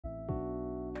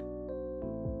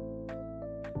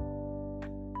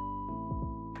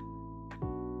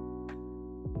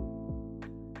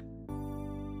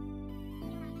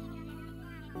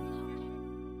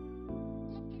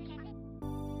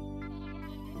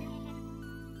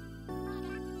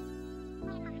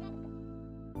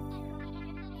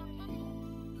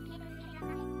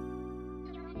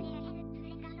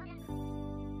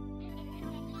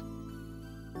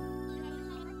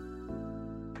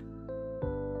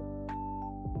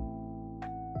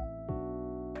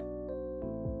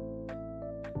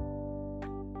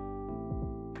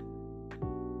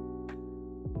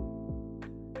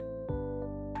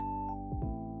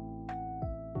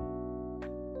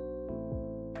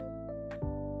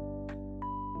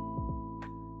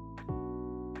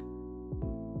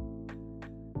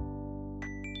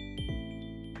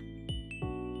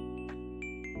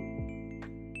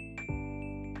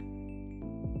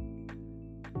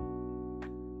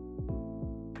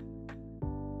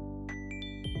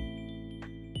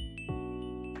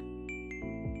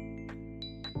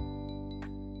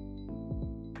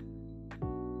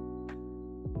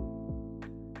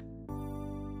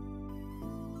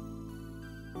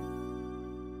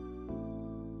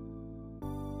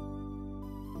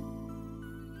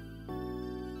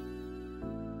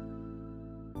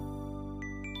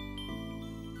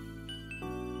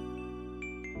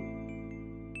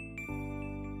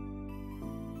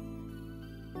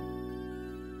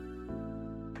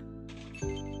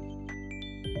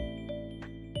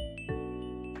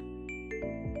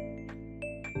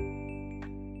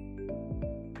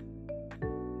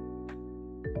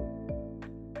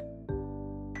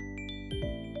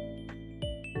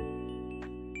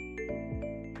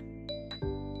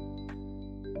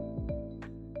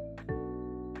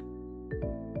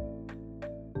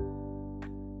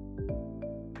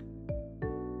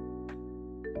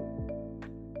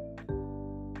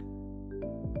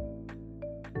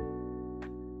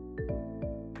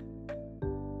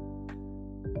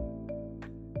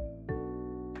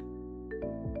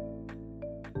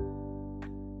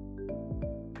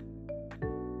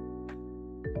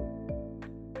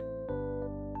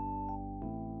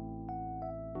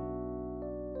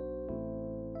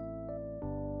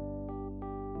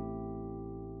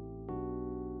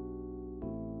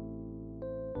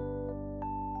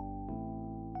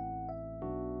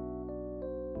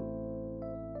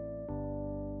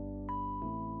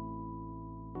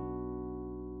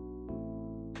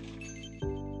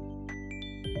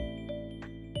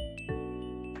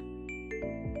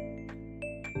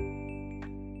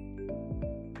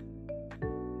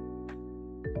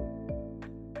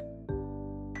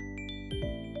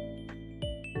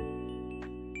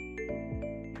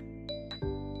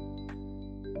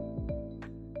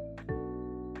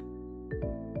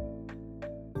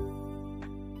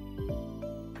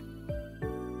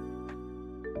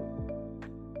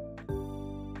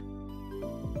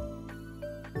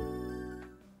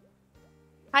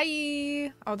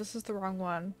Hi! Oh, this is the wrong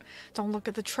one. Don't look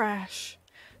at the trash.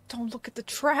 Don't look at the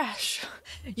trash.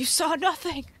 You saw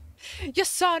nothing. You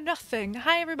saw nothing.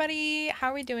 Hi, everybody. How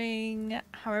are we doing?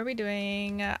 How are we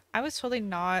doing? I was totally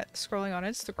not scrolling on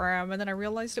Instagram, and then I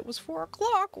realized it was 4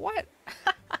 o'clock. What?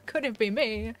 Couldn't be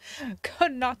me.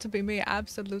 Could not be me.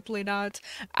 Absolutely not.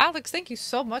 Alex, thank you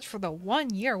so much for the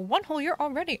 1 year. 1 whole year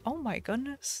already. Oh my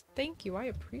goodness. Thank you. I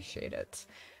appreciate it.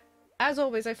 As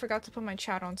always, I forgot to put my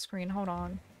chat on screen. Hold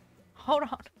on. Hold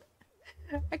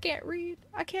on. I can't read.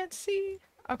 I can't see.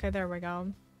 Okay, there we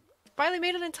go. Finally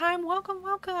made it in time. Welcome,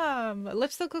 welcome.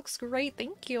 Lipstick looks great.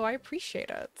 Thank you. I appreciate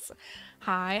it.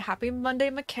 Hi. Happy Monday,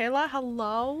 Michaela.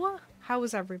 Hello. How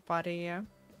is everybody?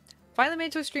 Finally made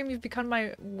it to a stream. You've become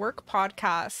my work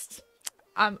podcast.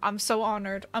 I'm so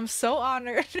honored. I'm so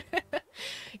honored.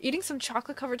 Eating some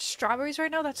chocolate covered strawberries right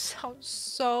now. That sounds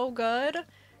so good.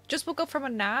 Just woke up from a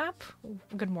nap.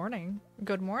 Good morning.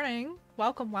 Good morning.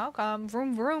 Welcome, welcome.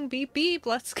 Vroom, vroom, beep, beep.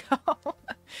 Let's go.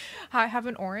 I have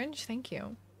an orange. Thank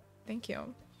you. Thank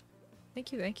you.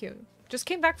 Thank you, thank you. Just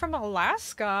came back from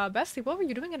Alaska. Bestie, what were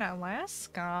you doing in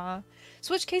Alaska?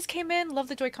 Switch case came in. Love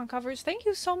the Joy-Con covers. Thank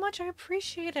you so much. I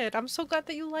appreciate it. I'm so glad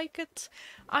that you like it.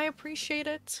 I appreciate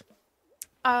it.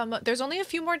 There's only a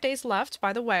few more days left,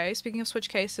 by the way. Speaking of Switch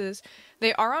cases,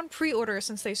 they are on pre-order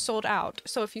since they sold out.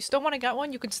 So if you still want to get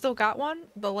one, you can still get one.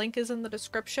 The link is in the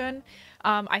description.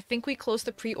 I think we closed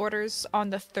the pre-orders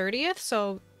on the 30th,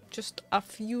 so just a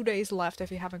few days left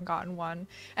if you haven't gotten one.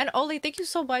 And Oli, thank you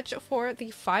so much for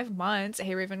the 5 months.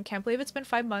 Hey Raven, can't believe it's been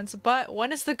 5 months, but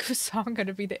when is the Goose song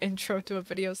gonna be the intro to a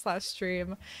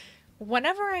video/stream?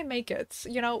 Whenever I make it,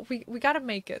 you know, we gotta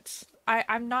make it.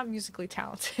 I'm not musically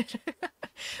talented.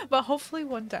 But hopefully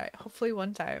one day. Hopefully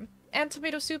one day. And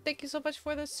Tomato Soup, thank you so much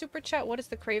for the super chat. What is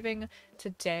the craving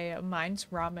today? Mine's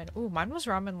ramen. Ooh, mine was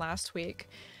ramen last week.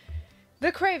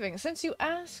 The craving, since you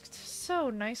asked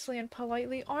so nicely and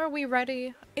politely, are we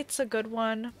ready? It's a good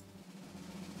one.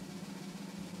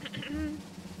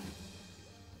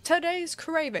 Today's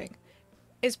craving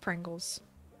is Pringles.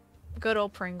 Good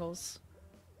old Pringles.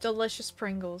 Delicious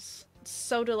Pringles.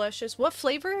 So delicious. What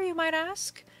flavor, you might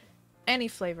ask? Any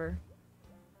flavor.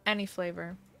 Any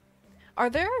flavor. Are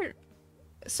there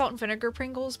salt and vinegar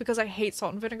Pringles? Because I hate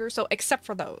salt and vinegar, so except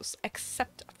for those.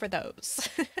 Except for those.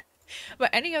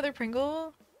 But any other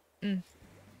Pringle?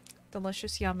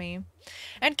 Delicious, yummy.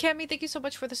 And Cammy, thank you so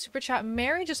much for the super chat.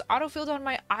 Mary just autofilled on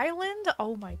my island?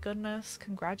 Oh my goodness.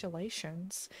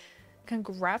 Congratulations.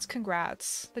 Congrats,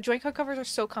 congrats. The Joy-Con covers are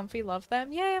so comfy. Love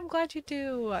them. Yay, I'm glad you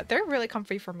do. They're really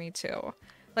comfy for me too.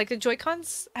 Like, the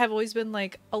Joy-Cons have always been,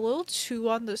 like, a little too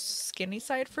on the skinny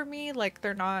side for me. Like,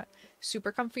 they're not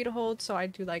super comfy to hold, so I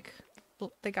do, like,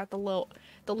 they got the little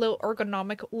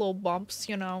ergonomic little bumps,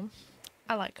 you know?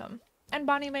 I like them. And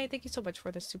Bonnie Mae, thank you so much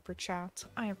for the super chat.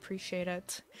 I appreciate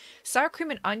it. Sour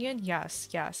cream and onion? Yes,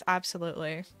 yes,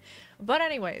 absolutely. But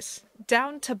anyways,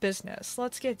 down to business.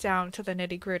 Let's get down to the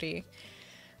nitty-gritty.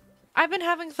 I've been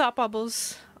having thought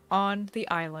bubbles on the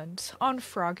island, on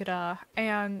Frogada,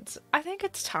 and I think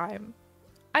it's time.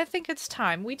 I think it's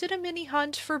time. We did a mini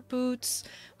hunt for boots.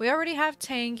 We already have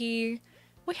Tangy.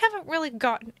 We haven't really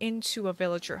gotten into a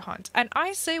villager hunt. And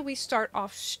I say we start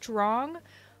off strong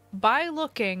by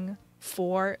looking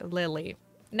for Lily.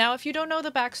 Now, if you don't know the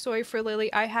backstory for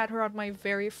Lily, I had her on my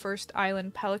very first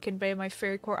island, Pelican Bay, my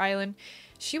Fairy Core island.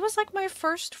 She was like my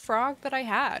first frog that I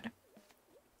had.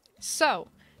 So,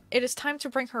 it is time to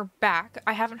bring her back.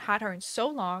 I haven't had her in so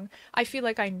long. I feel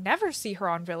like I never see her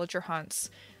on villager hunts.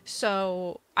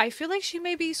 So, I feel like she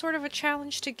may be sort of a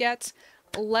challenge to get.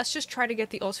 Let's just try to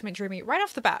get the ultimate Dreamy right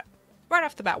off the bat. Right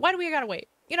off the bat. Why do we gotta wait?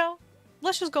 You know?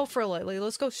 Let's just go for Lily.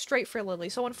 Let's go straight for Lily.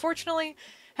 So unfortunately,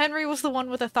 Henry was the one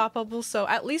with a thought bubble, so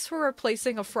at least we're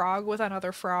replacing a frog with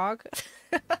another frog.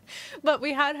 But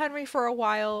we had Henry for a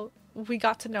while. We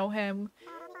got to know him.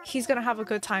 He's gonna have a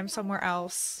good time somewhere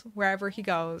else, wherever he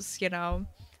goes, you know?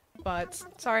 But,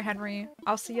 sorry Henry.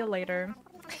 I'll see you later.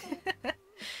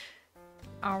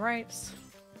 Alright.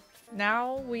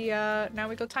 Now we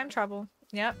go time travel.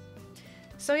 Yep.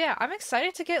 So yeah, I'm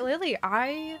excited to get Lily.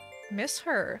 I miss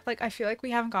her. Like, I feel like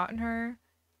we haven't gotten her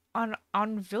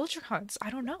on villager hunts. I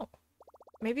don't know.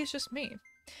 Maybe it's just me.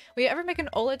 Will you ever make an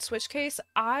OLED Switch case?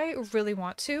 I really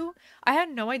want to. I had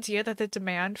no idea that the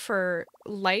demand for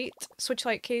light Switch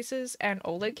Lite cases and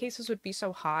OLED cases would be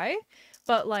so high,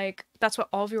 but like, that's what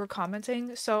all of you were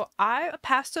commenting. So I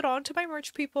passed it on to my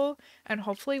merch people, and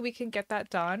hopefully we can get that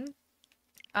done.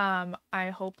 I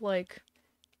hope, like,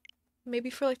 maybe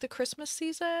for like the Christmas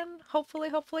season,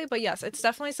 hopefully. But yes, it's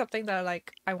definitely something that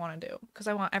like I want to do because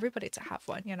I want everybody to have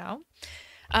one, you know?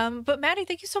 But Maddie,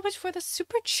 thank you so much for the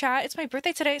super chat. It's my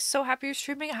birthday today. So happy you're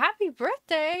streaming. Happy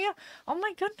birthday! Oh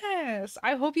my goodness.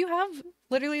 I hope you have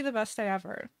literally the best day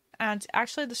ever. And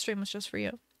actually, the stream was just for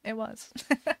you. It was.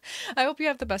 I hope you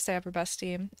have the best day ever,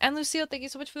 bestie. And Lucille, thank you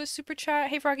so much for the super chat.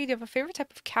 Hey, Froggy, do you have a favorite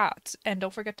type of cat? And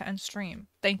don't forget to end stream.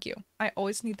 Thank you. I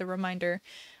always need the reminder.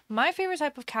 My favorite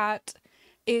type of cat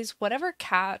is whatever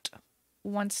cat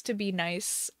wants to be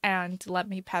nice and let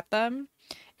me pet them.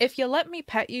 If you let me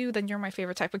pet you, then you're my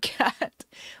favorite type of cat.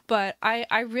 But I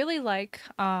really like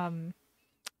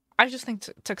I just think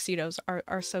tuxedos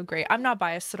are so great. I'm not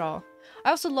biased at all.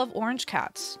 I also love orange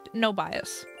cats. No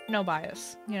bias. No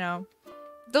bias, you know.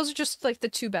 Those are just like the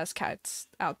two best cats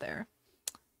out there.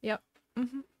 Yep.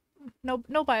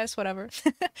 No bias, whatever.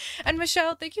 And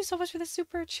Michelle, thank you so much for the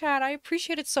super chat. I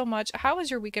appreciate it so much. How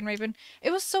was your weekend, Raven?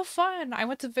 It was so fun. I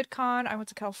went to VidCon. I went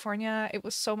to California. It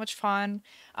was so much fun.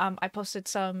 I posted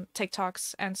some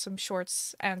TikToks and some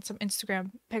shorts and some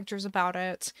Instagram pictures about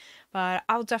it. But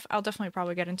I'll definitely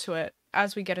probably get into it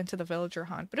as we get into the villager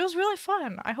hunt. But it was really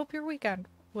fun. I hope your weekend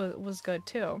was good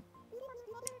too.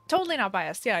 Totally not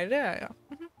biased. Yeah.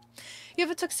 You have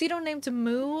a tuxedo named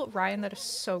Moo. Ryan, that is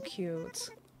so cute.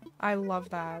 I love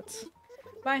that.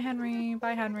 Bye, Henry.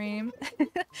 Bye, Henry.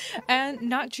 And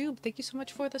Not Jube, thank you so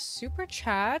much for the super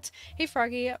chat. Hey,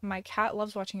 Froggy, my cat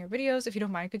loves watching your videos. If you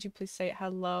don't mind, could you please say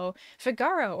hello?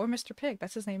 Figaro or Mr. Pig.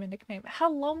 That's his name and nickname.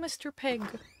 Hello, Mr. Pig.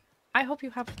 I hope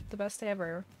you have the best day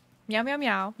ever. Meow, meow,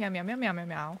 meow. Meow, meow, meow, meow, meow,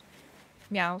 meow.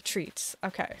 Meow, treats.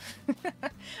 Okay.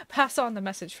 Pass on the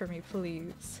message for me,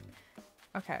 please.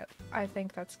 Okay, I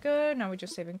think that's good. Now we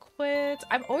just save and quit.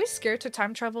 I'm always scared to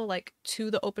time travel, like, to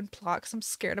the open plot because I'm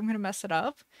scared I'm gonna mess it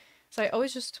up. So I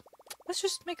always just, let's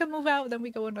just make a move out, then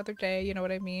we go another day, you know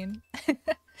what I mean?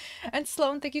 And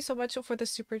Sloan, thank you so much for the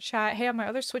super chat. Hey, on my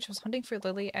other Switch I was hunting for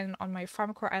Lily, and on my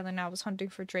Farmacore Island now I was hunting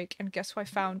for Drake, and guess who I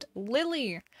found?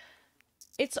 Lily!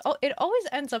 It always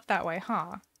ends up that way,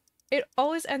 huh? It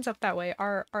always ends up that way.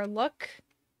 Our luck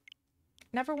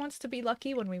never wants to be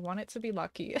lucky when we want it to be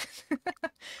lucky.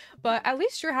 But at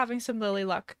least you're having some Lily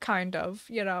luck, kind of,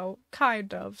 you know,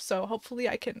 kind of. So hopefully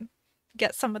I can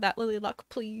get some of that Lily luck,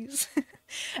 please.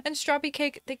 And Strawberry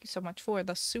Cake, thank you so much for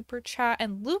the super chat.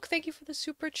 And Luke, thank you for the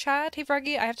super chat. Hey,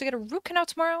 Froggy, I have to get a root canal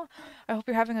tomorrow. I hope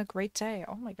you're having a great day.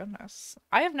 Oh my goodness.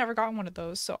 I have never gotten one of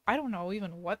those, so I don't know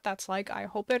even what that's like. I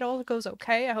hope it all goes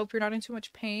okay. I hope you're not in too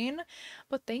much pain.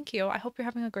 But thank you. I hope you're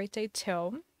having a great day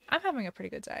too. I'm having a pretty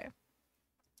good day.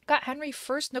 Got Henry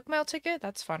first Nook Mail ticket?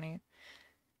 That's funny.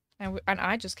 And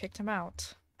I just kicked him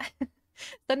out.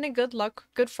 Sending good luck,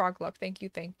 good frog luck. Thank you.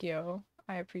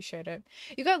 I appreciate it.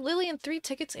 You got Lily and 3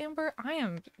 tickets, Amber? I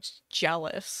am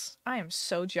jealous. I am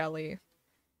so jelly.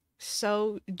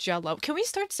 So jello. Can we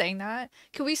start saying that?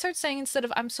 Can we start saying instead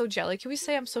of I'm so jelly, can we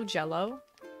say I'm so jello?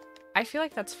 I feel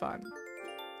like that's fun.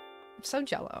 I'm so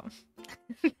jello.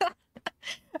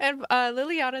 And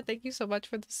Liliana, thank you so much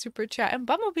for the super chat. And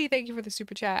Bumblebee, thank you for the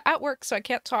super chat. At work, so I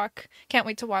can't talk. Can't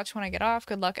wait to watch when I get off.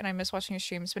 Good luck, and I miss watching your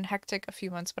stream. It's been hectic a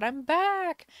few months, but I'm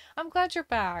back. I'm glad you're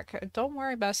back. Don't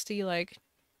worry, bestie. Like,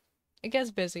 it gets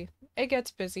busy. It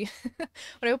gets busy. But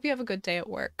I hope you have a good day at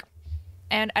work.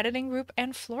 And Editing Group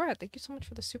and Flora, thank you so much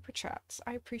for the super chats.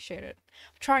 I appreciate it.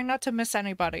 I'm trying not to miss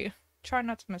anybody. Trying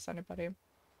not to miss anybody.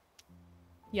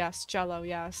 Yes, Jello,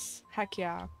 yes. Heck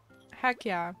yeah. Heck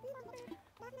yeah.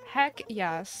 Heck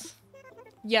yes.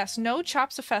 Yes, no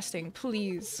chops of festing,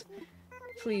 please.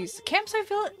 Please. Campsite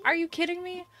village? Are you kidding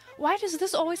me? Why does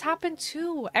this always happen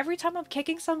too? Every time I'm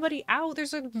kicking somebody out,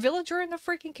 there's a villager in the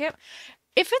freaking camp.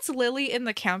 If it's Lily in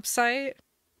the campsite,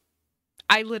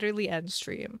 I literally end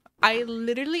stream. I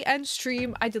literally end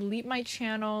stream. I delete my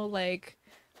channel. Like,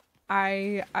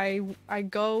 I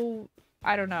go...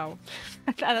 I don't know.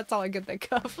 That's all I can think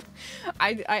of.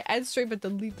 I end stream and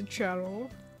delete the channel.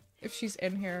 If she's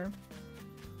in here.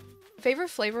 Favorite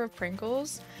flavor of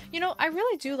Pringles? You know, I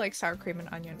really do like sour cream and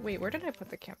onion. Wait, where did I put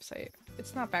the campsite?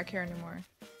 It's not back here anymore.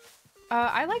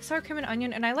 I like sour cream and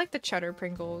onion, and I like the cheddar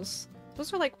Pringles.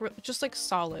 Those are like, just like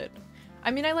solid. I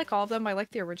mean, I like all of them. I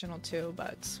like the original too,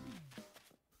 but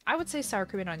I would say sour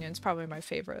cream and onion is probably my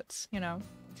favorites, you know?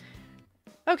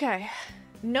 Okay.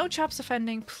 No chops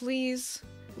offending, please.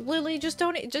 Lily, just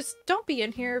don't be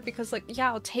in here because, like,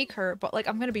 yeah, I'll take her, but, like,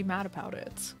 I'm gonna be mad about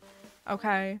it.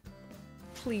 Okay?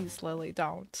 Please, Lily,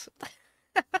 don't.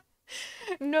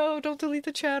 No, don't delete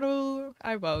the channel.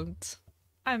 I won't.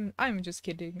 I'm just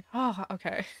kidding. Oh,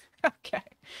 okay. Okay.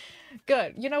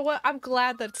 Good. You know what? I'm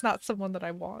glad that's not someone that I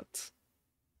want.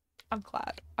 I'm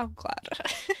glad. I'm glad.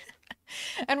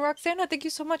 And Roxana, thank you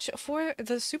so much for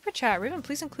the super chat. Raven,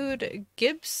 please include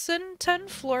Gibsonton,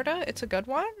 Florida. It's a good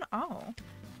one. Oh.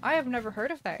 I have never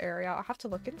heard of that area. I'll have to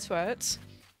look into it.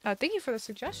 Thank you for the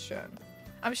suggestion.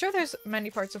 I'm sure there's many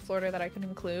parts of Florida that I can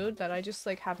include that I just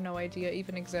like have no idea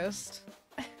even exist.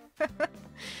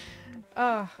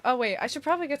 Oh wait, I should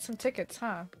probably get some tickets,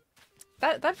 huh?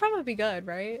 That'd probably be good,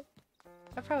 right?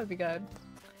 That'd probably be good.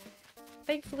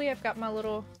 Thankfully, I've got my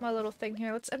little thing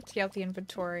here. Let's empty out the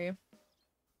inventory.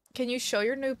 Can you show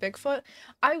your new Bigfoot?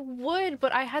 I would,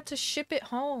 but I had to ship it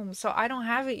home, so I don't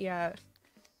have it yet.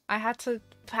 I had to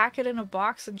pack it in a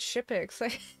box and ship it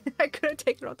because I couldn't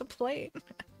take it off the plane.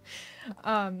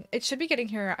 It should be getting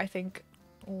here, I think,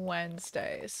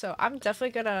 Wednesday. So I'm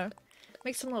definitely gonna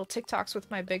make some little TikToks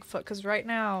with my Bigfoot because right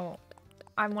now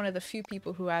I'm one of the few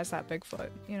people who has that Bigfoot.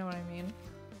 You know what I mean?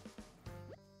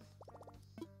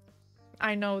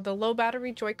 I know, the low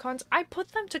battery Joy-Cons, I put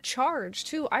them to charge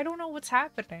too. I don't know what's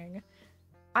happening.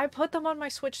 I put them on my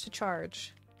Switch to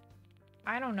charge.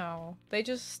 I don't know. They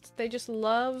just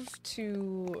love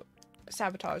to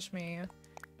sabotage me.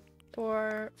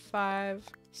 4, 5,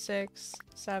 6,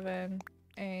 7,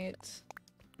 8,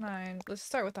 9. Let's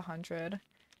start with 100.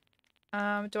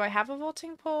 Do I have a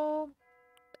vaulting pole?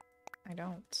 I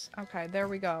don't. Okay, there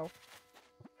we go.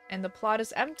 And the plot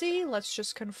is empty. Let's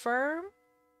just confirm.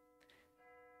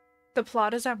 The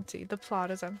plot is empty. The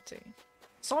plot is empty.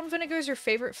 Salt and vinegar is your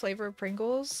favorite flavor of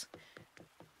Pringles?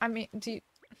 I mean, do you...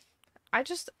 I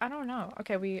don't know.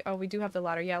 Okay, we do have the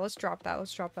ladder. Yeah, let's drop that.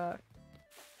 Let's drop that.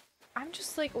 I'm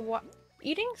just like, what?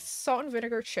 Eating salt and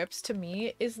vinegar chips to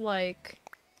me is like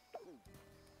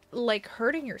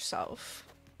hurting yourself.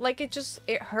 Like it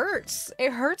hurts.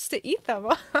 It hurts to eat them.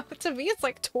 To me, it's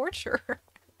like torture.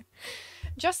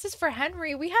 Justice for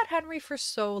Henry. We had Henry for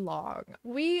so long.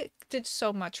 We did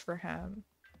so much for him.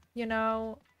 You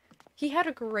know? He had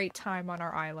a great time on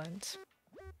our island.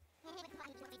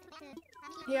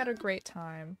 He had a great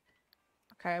time.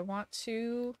 Okay, I want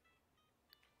to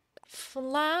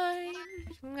fly.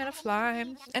 I'm gonna fly.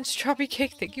 And Strawberry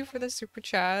Cake, thank you for the super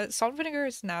chat. Salt and vinegar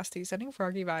is nasty. Sending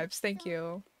froggy vibes. Thank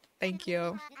you. Thank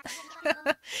you.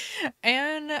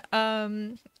 And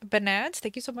Banads,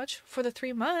 thank you so much for the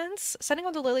 3 months. Sending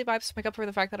all the Lily vibes to make up for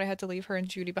the fact that I had to leave her and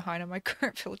Judy behind on my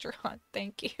current villager hunt.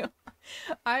 Thank you.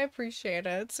 I appreciate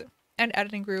it. And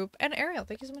editing group. And Ariel,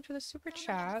 thank you so much for the super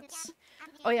chats.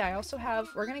 Oh yeah, I also have,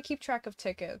 we're gonna keep track of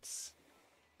tickets.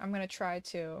 I'm gonna try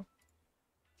to.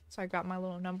 So I got my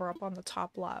little number up on the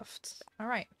top left.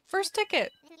 Alright, first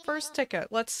ticket. First ticket.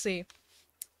 Let's see.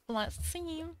 Let's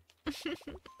see.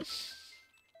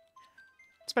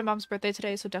 It's my mom's birthday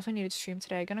today, so definitely needed to stream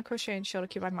today. Gonna crochet and chill to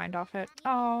keep my mind off it.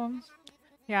 Oh,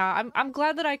 yeah. I'm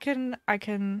glad that I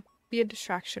can be a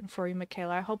distraction for you,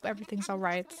 Michaela. I hope everything's all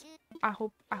right. I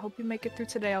hope you make it through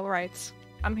today all right.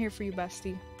 I'm here for you,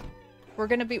 bestie. We're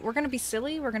gonna be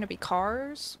silly. We're gonna be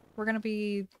cars. We're gonna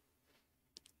be.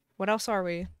 What else are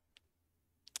we?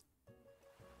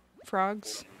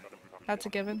 Frogs. That's a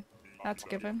given. That's a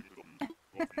given.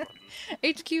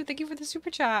 HQ, thank you for the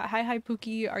super chat. Hi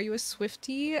Pookie, are you a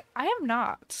Swiftie? I am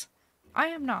not. I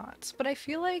am not, but I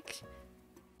feel like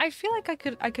I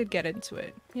could get into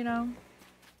it, you know?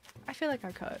 I feel like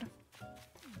I could.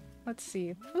 Let's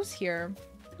see. Who's here?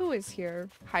 Who is here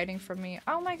hiding from me?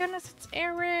 Oh my goodness, it's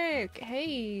Eric.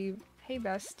 Hey. Hey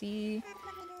bestie.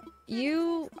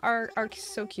 You are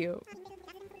so cute.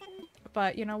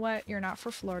 But you know what? You're not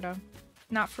for Florida.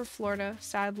 Not for Florida,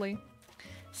 sadly.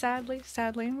 Sadly.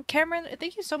 Cameron,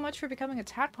 thank you so much for becoming a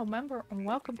Tadpole member and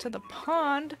welcome to the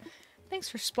pond. Thanks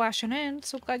for splashing in.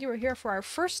 So glad you were here for our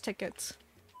first tickets.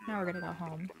 Now we're gonna go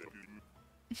home.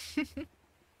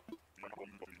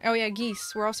 Oh yeah,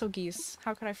 geese. We're also geese.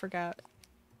 How could I forget?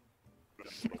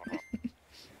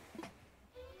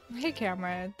 Hey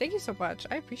Cameron, thank you so much.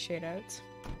 I appreciate it.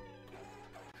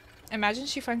 Imagine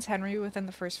she finds Henry within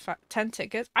the first 10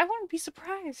 tickets. I wouldn't be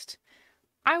surprised.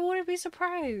 I wouldn't be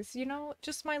surprised, you know?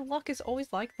 Just my luck is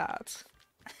always like that.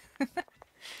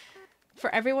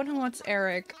 For everyone who wants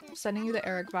Eric, sending you the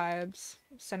Eric vibes.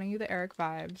 Sending you the Eric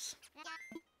vibes.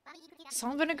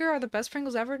 Salt and vinegar are the best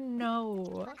Pringles ever?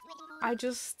 No. I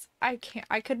can't.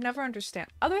 I could never understand.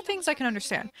 Other things I can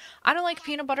understand. I don't like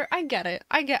peanut butter. I get it.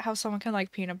 I get how someone can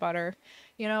like peanut butter.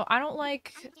 You know, I don't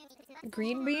like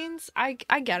green beans. I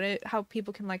get it, how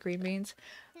people can like green beans.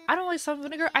 I don't like salt and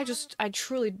vinegar. I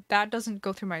truly, that doesn't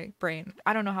go through my brain.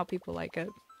 I don't know how people like it.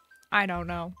 I don't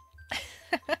know.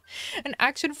 An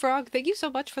Action Frog, thank you so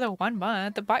much for the 1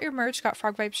 month. I bought your merch, got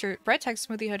Frog Vibe shirt, bread tag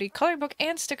smoothie hoodie, coloring book,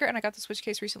 and sticker, and I got the Switch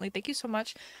case recently. Thank you so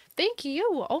much. Thank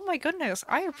you. Oh my goodness.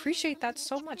 I appreciate that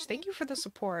so much. Thank you for the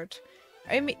support.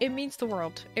 It means the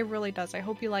world. It really does. I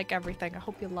hope you like everything. I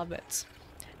hope you love it.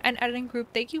 And editing group,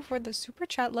 thank you for the super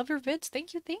chat. Love your vids.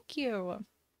 Thank you. Thank you.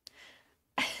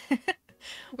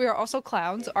 We are also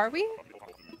clowns, are we?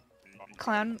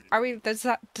 Clown, are we? Does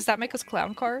that make us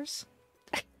clown cars?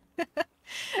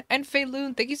 And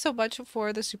Feiloon, thank you so much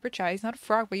for the super chat. He's not a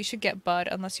frog, but you should get Bud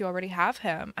unless you already have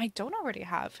him. I don't already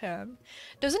have him.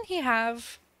 Doesn't he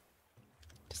have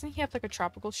like a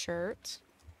tropical shirt?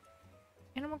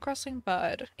 Animal Crossing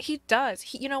Bud. He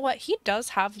does. You know what? He does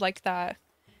have like that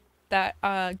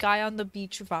guy on the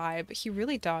beach vibe. He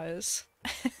really does.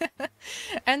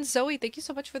 And Zoe, thank you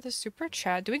so much for the super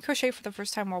chat. Doing crochet for the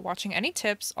first time while watching. Any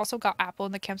tips? Also got apple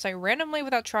in the campsite randomly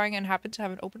without trying and happened to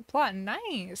have an open plot.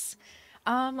 Nice.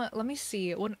 Let me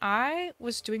see. When I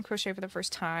was doing crochet for the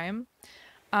first time,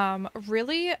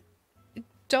 really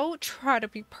don't try to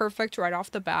be perfect right off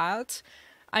the bat.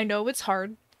 I know it's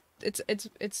hard.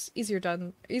 It's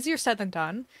easier said than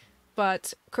done.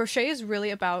 But crochet is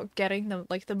really about getting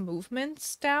the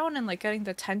movements down and like getting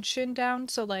the tension down.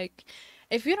 So like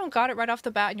if you don't got it right off the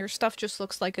bat and your stuff just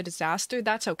looks like a disaster,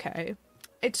 that's okay.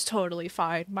 It's totally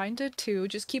fine. Mine did too.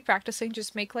 Just keep practicing.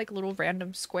 Just make like little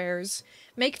random squares.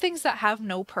 Make things that have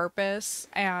no purpose,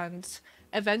 and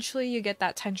eventually you get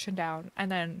that tension down,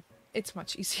 and then it's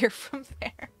much easier from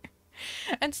there.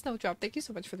 And Snowdrop, thank you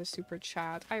so much for the super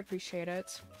chat. I appreciate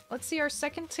it. Let's see our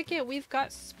second ticket. We've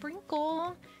got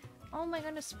Sprinkle. Oh my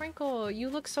goodness, Sprinkle. You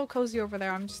look so cozy over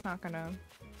there. I'm just not gonna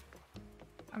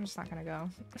go.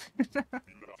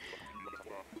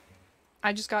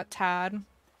 I just got Tad.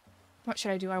 What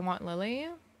should I do? I want Lily.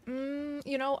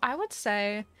 You know, I would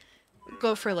say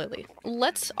go for Lily.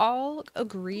 Let's all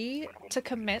agree to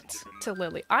commit to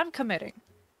Lily. I'm committing,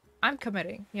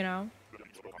 you know?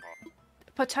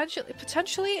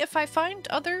 Potentially, if I find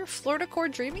other Florida Core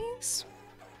Dreamies,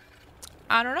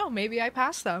 I don't know, maybe I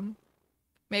pass them.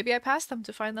 Maybe I pass them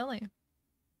to find Lily.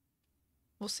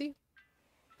 We'll see.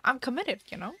 I'm committed,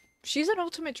 you know? She's an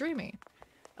ultimate dreamie.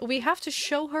 We have to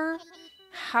show her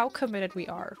how committed we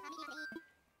are.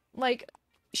 Like,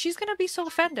 she's gonna be so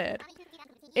offended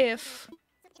if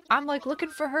I'm like looking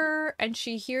for her and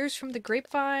she hears from the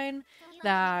grapevine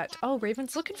that, oh,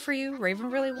 Raven's looking for you,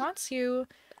 Raven really wants you.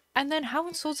 And then how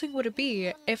insulting would it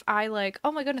be if I like,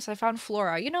 oh my goodness, I found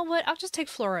Flora. You know what? I'll just take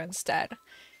Flora instead.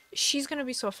 She's gonna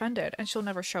be so offended and she'll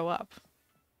never show up.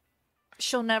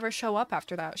 She'll never show up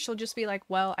after that. She'll just be like,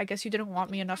 well, I guess you didn't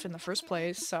want me enough in the first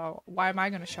place, so why am I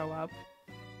gonna show up?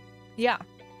 Yeah.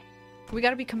 We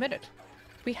gotta be committed.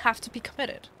 We have to be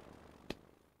committed.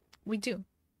 We do.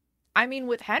 I mean,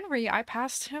 with Henry, I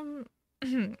passed him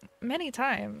many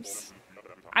times.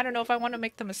 I don't know if I want to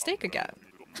make the mistake again.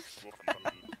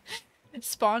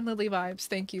 Spawn Lily vibes.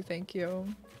 Thank you, thank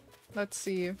you. Let's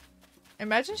see.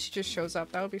 Imagine she just shows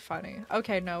up. That would be funny.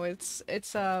 Okay, no, it's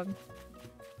a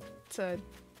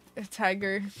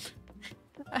tiger.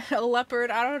 A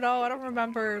leopard. I don't know. I don't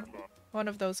remember one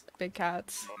of those big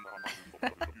cats.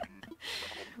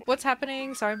 What's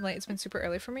happening? Sorry I'm late. It's been super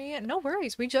early for me. No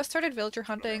worries. We just started villager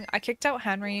hunting. I kicked out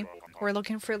Henry. We're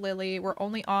looking for Lily. We're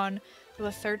only on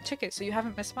the third ticket, so you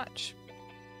haven't missed much.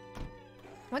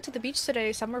 Went to the beach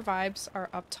today. Summer vibes are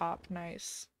up top.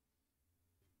 Nice.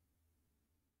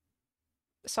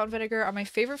 Salt and vinegar are my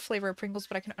favorite flavor of Pringles,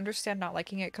 but I can understand not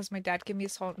liking it because my dad gave me a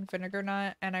salt and vinegar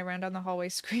nut and I ran down the hallway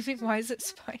screaming, why is it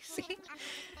spicy?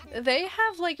 They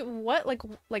have like what?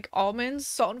 Like almonds,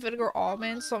 salt and vinegar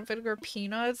almonds, salt and vinegar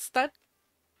peanuts. That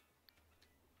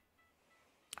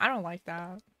I don't like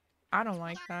that. I don't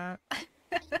like that.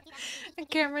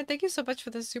 Cameron, thank you so much for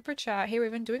the super chat. Hey,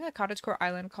 we've been doing a cottagecore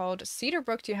island called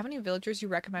Cedarbrook. Do you have any villagers you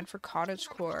recommend for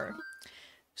cottagecore?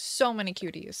 So many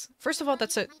cuties. First of all,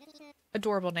 that's a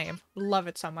adorable name. Love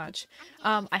it so much.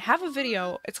 I have a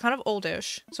video. It's kind of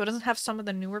oldish, so it doesn't have some of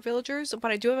the newer villagers,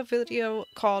 but I do have a video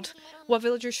called What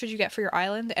Villagers Should You Get for Your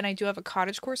Island, and I do have a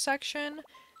cottagecore section,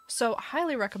 so I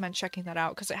highly recommend checking that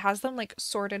out because it has them like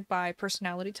sorted by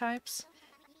personality types,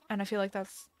 and I feel like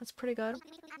that's pretty good.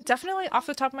 Definitely off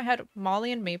the top of my head,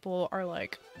 Molly and Maple are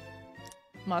like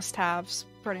must-haves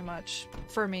pretty much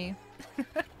for me.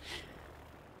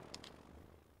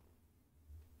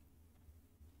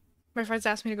 My friends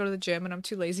asked me to go to the gym and I'm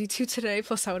too lazy to today,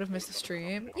 plus I would have missed the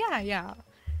stream. Yeah.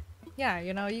 Yeah,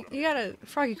 you know, you gotta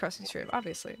Froggy Crossing stream,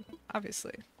 obviously.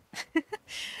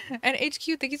 And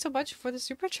HQ, thank you so much for the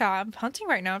super chat. I'm hunting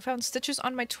right now. I found Stitches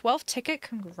on my 12th ticket.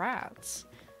 Congrats.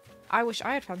 I wish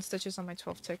I had found Stitches on my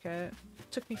 12th ticket.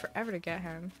 It took me forever to get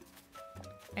him.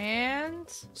 And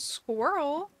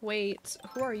Squirrel. Wait,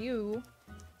 who are you?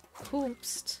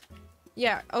 Hoopst.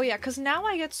 Yeah, oh yeah, because now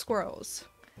I get squirrels.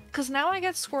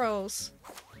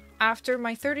 After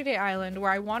my 30-day island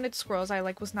where I wanted squirrels, I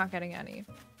like was not getting any.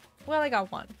 Well, I got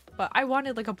one, but I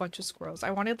wanted like a bunch of squirrels.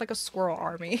 I wanted like a squirrel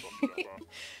army.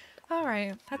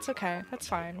 Alright, that's okay. That's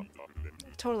fine.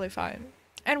 Totally fine.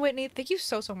 And Whitney, thank you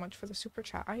so much for the super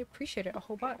chat. I appreciate it a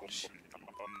whole bunch.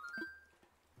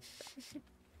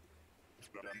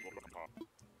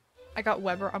 I got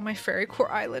Weber on my Fairy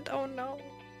Core Island. Oh no.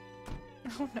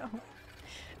 Oh no.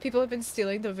 People have been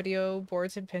stealing the video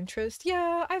boards in Pinterest.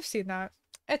 Yeah, I've seen that.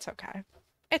 It's okay.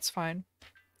 It's fine.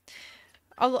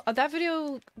 That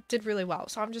video did really well,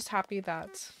 so I'm just happy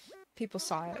that people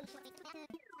saw it.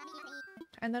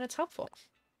 And that it's helpful.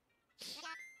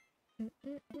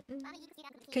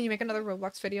 Can you make another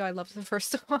Roblox video? I loved the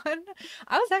first one.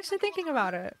 I was actually thinking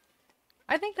about it.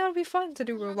 I think that would be fun to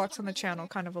do Roblox on the channel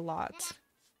kind of a lot.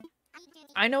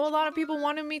 I know a lot of people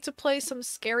wanted me to play some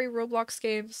scary Roblox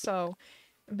games, so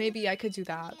maybe I could do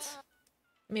that.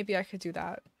 Maybe I could do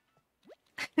that.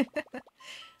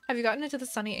 Have you gotten into the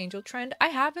Sunny Angel trend? I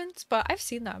haven't, but I've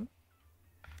seen them.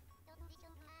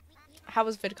 How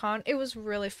was VidCon? It was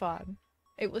really fun.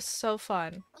 It was so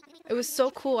fun. It was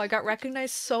so cool. I got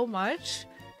recognized so much.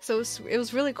 So it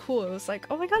was really cool. It was like,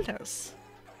 oh my goodness.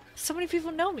 So many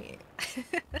people know me.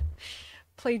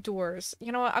 Play Doors.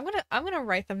 You know what? I'm gonna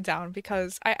write them down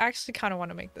because I actually kind of want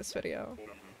to make this video.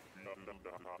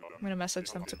 I'm gonna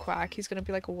message them to Quack. He's gonna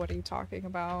be like, what are you talking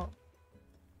about?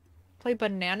 Play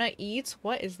Banana Eats?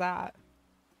 What is that?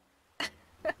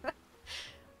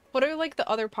 What are like the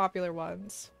other popular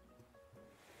ones?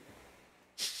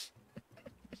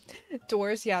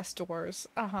 Doors? Yes, Doors.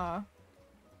 Uh-huh.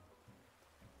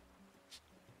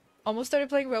 Almost started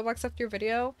playing Roblox after your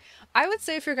video. I would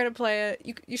say if you're gonna play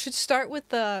it, you should start with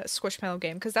the Squishmallow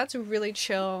game because that's really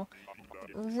chill,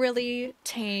 really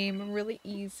tame, really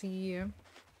easy.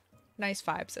 Nice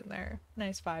vibes in there.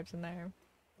 Nice vibes in there.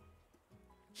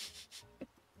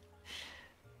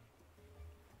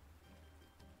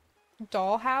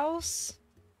 Dollhouse?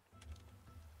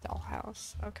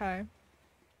 Dollhouse. Okay.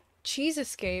 Cheese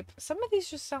Escape. Some of these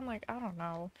just sound like, I don't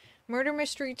know. Murder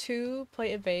Mystery 2.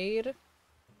 Play Evade.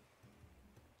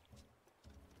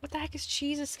 What the heck is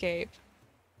Cheese Escape?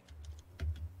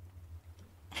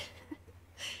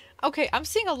 Okay, I'm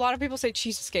seeing a lot of people say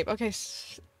Cheese Escape. Okay,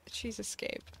 Cheese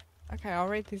Escape. Okay, I'll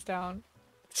write these down.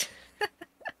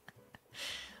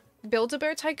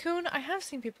 Build-A-Bear Tycoon? I have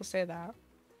seen people say that.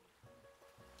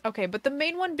 Okay, but the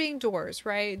main one being Doors,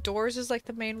 right? Doors is like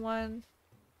the main one.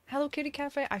 Hello Kitty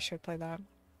Cafe? I should play that.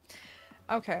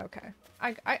 Okay, okay.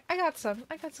 I got some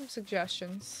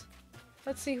suggestions.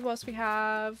 Let's see who else we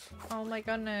have. Oh my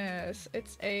goodness.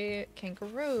 It's a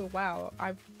kangaroo. Wow.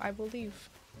 I will leave.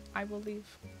 I will leave.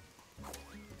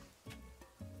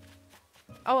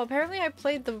 Oh, apparently I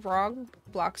played the wrong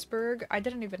Bloxburg. I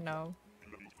didn't even know.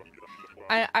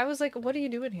 I was like, what are you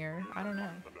doing here? I don't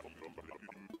know.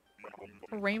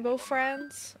 Rainbow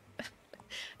Friends?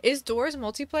 Is Doors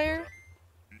multiplayer?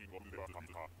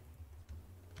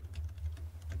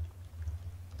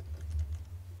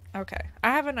 Okay,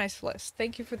 I have a nice list.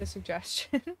 Thank you for the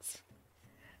suggestions.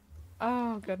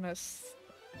 Oh, goodness.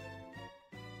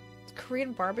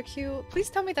 Korean barbecue? Please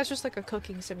tell me that's just like a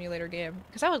cooking simulator game,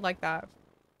 because I would like that.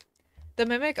 The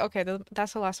Mimic? Okay,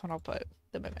 that's the last one I'll put.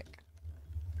 The Mimic.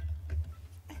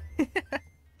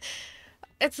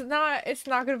 It's not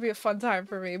gonna be a fun time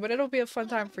for me, but it'll be a fun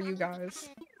time for you guys.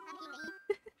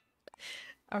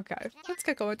 Okay, let's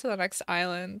get going to the next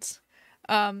island.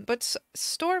 But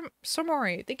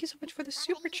Stormori, thank you so much for the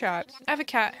super chat. I have a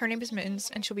cat, her name is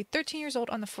Mittens, and she'll be 13 years old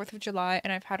on the 4th of July,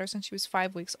 and I've had her since she was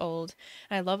 5 weeks old,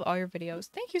 and I love all your videos.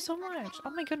 Thank you so much.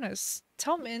 Oh my goodness.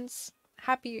 Tell Mittens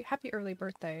happy early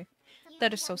birthday.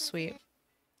 That is so sweet.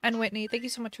 And Whitney, thank you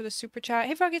so much for the super chat.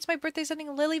 Hey Froggy, it's my birthday,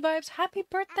 sending Lily vibes. Happy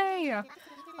birthday!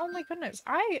 Oh my goodness.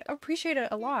 I appreciate it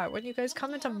a lot. When you guys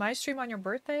come into my stream on your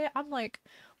birthday, I'm like,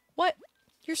 what?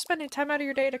 You're spending time out of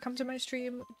your day to come to my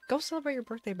stream. Go celebrate your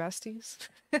birthday, besties.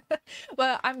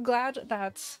 But I'm glad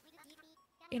that,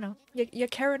 you know, you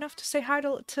care enough to say hi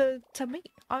to me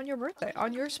on your birthday,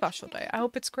 on your special day. I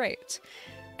hope it's great.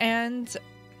 And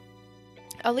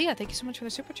Aaliyah, thank you so much for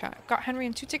the super chat. Got Henry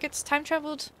in 2 tickets. Time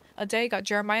traveled a day. Got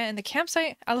Jeremiah in the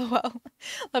campsite. LOL.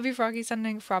 Love you, Froggy.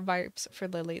 Sending frog vibes for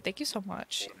Lily. Thank you so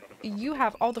much. You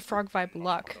have all the frog vibe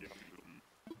luck.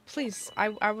 Please,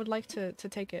 I would like to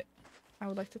take it. I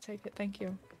would like to take it. Thank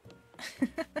you.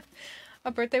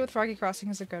 A birthday with Froggy Crossing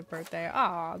is a good birthday.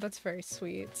 Ah, that's very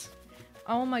sweet.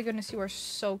 Oh my goodness, you are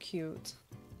so cute.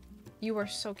 You are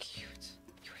so cute.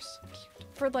 You are so cute.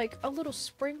 For like a little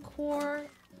spring core,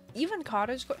 even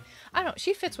cottage core. I don't know.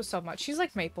 She fits with so much. She's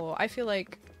like Maple. I feel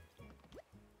like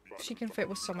she can fit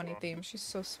with so many themes. She's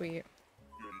so sweet.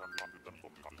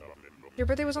 Your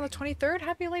birthday was on the 23rd?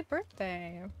 Happy late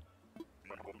birthday.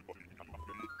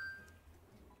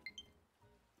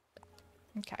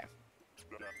 Okay.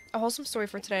 A wholesome story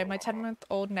for today. My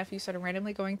 10-month-old nephew started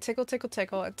randomly going tickle, tickle,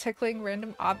 tickle and tickling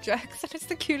random objects. And it's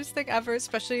the cutest thing ever,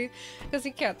 especially because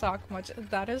he can't talk much.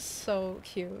 That is so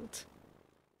cute.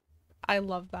 I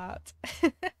love that.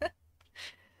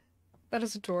 That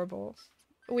is adorable.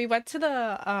 We went to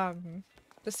the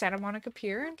Santa Monica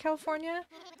Pier in California,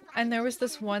 and there was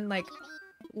this one like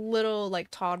little like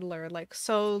toddler, like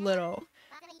so little,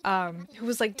 who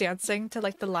was like dancing to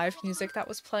like the live music that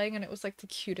was playing, and it was like the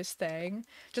cutest thing.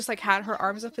 Just like had her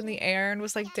arms up in the air and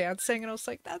was like dancing, and I was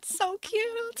like, that's so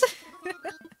cute.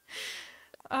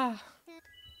 Ah,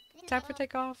 time for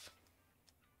takeoff.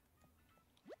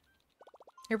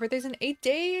 Your birthday's in 8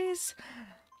 days.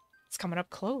 It's coming up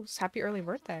close. Happy early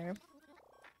birthday.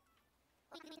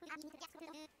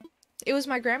 It was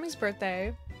my Grammy's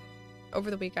birthday over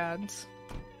the weekend.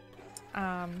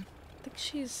 I think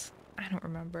she's, I don't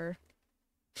remember.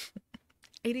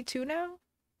 82 now?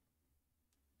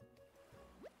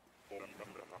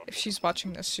 If she's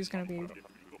watching this, she's gonna be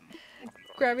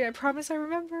Grammy, I promise I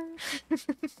remember.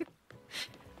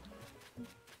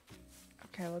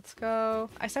 Okay, let's go.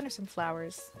 I sent her some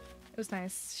flowers. It was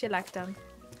nice. She liked them.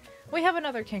 We have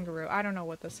another kangaroo. I don't know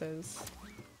what this is.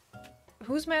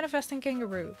 Who's manifesting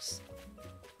kangaroos?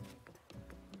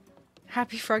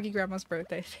 Happy Froggy Grandma's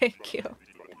birthday. Thank you.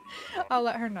 I'll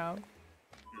let her know.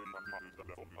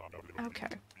 Okay.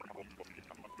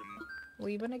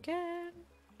 Leaving again.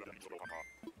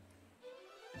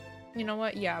 You know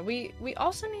what? Yeah, we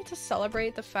also need to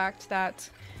celebrate the fact that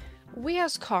we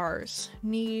as cars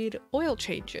need oil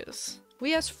changes.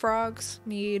 We as frogs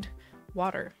need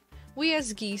water. We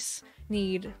as geese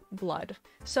need blood.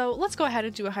 So let's go ahead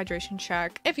and do a hydration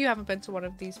check. If you haven't been to one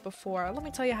of these before, let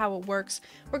me tell you how it works.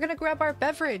 We're gonna grab our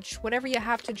beverage, whatever you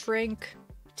have to drink.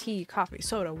 Tea, coffee,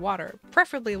 soda, water,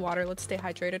 preferably water. Let's stay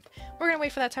hydrated. We're gonna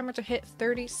wait for that timer to hit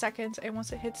 30 seconds, and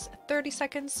once it hits 30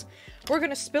 seconds, we're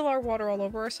gonna spill our water all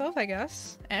over ourselves, I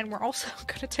guess, and we're also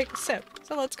gonna take a sip.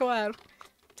 So let's go ahead,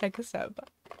 take a sip.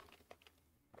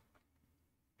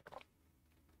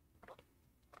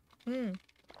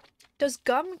 Does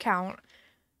gum count?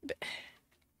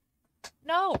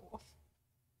 No.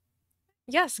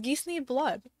 Yes, geese need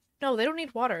blood. No, they don't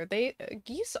need water.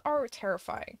 Geese are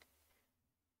terrifying.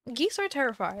 Geese are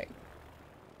terrifying.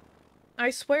 I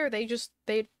swear they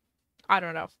I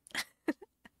don't know.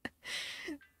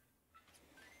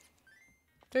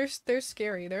 They're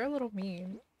scary. They're a little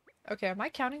mean. Okay, am I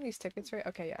counting these tickets right?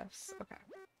 Okay, yes. Okay.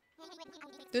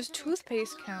 Does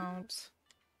toothpaste count?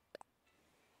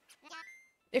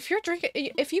 If you're drinking,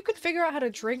 if you could figure out how to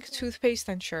drink toothpaste,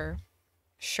 then sure.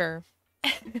 Sure.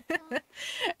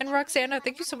 And Roxana,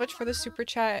 thank you so much for the super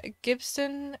chat.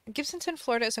 Gibsonton,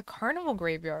 Florida is a carnival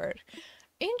graveyard.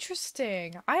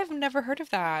 Interesting. I have never heard of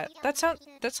that. That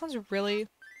sounds really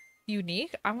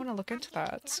unique. I want to look into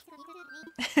that.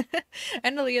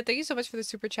 And Aaliyah, thank you so much for the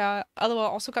super chat. LOL,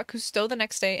 also got Cousteau the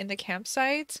next day in the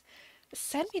campsite.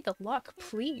 Send me the luck,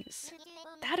 please.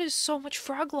 That is so much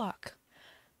frog luck.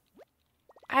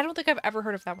 I don't think I've ever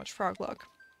heard of that much frog luck.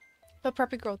 But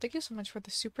Preppy Girl, thank you so much for the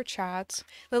super chat.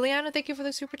 Liliana, thank you for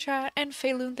the super chat. And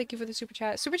Fayloon, thank you for the super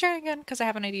chat. Super chat again, because I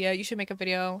have an idea. You should make a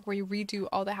video where you redo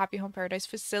all the Happy Home Paradise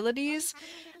facilities.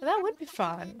 That would be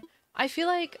fun. I feel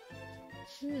like,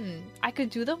 I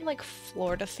could do them like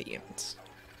Florida themed.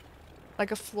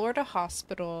 Like a Florida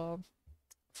hospital,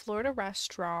 Florida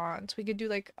restaurant. We could do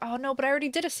like, oh no, but I already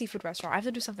did a seafood restaurant. I have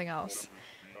to do something else.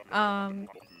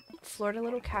 Florida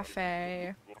little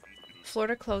cafe,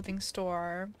 Florida clothing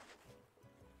store.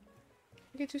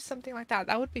 We could do something like that.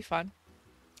 That would be fun.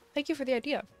 Thank you for the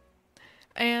idea.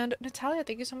 And Natalia,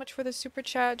 thank you so much for the super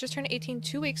chat. Just turned 18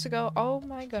 2 weeks ago. Oh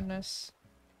my goodness.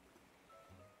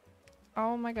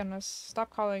 Oh my goodness.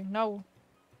 Stop calling. No.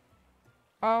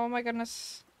 Oh my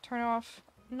goodness. Turn it off.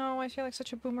 No, I feel like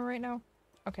such a boomer right now.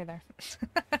 Okay, there.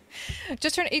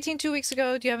 Just turned 18 2 weeks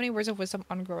ago. Do you have any words of wisdom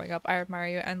on growing up? I admire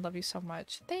you and love you so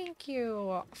much. Thank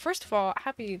you. First of all,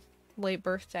 happy late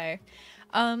birthday.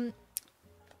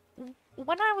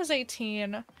 When I was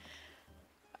 18,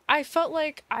 I felt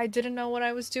like I didn't know what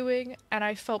I was doing, and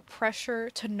I felt pressure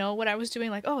to know what I was doing.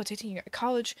 Like, oh, it's 18, you got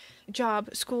college,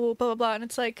 job, school, blah, blah, blah. And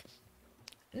it's like,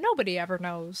 nobody ever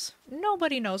knows.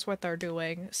 Nobody knows what they're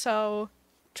doing. So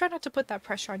try not to put that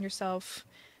pressure on yourself.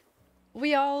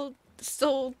 We all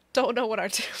still don't know what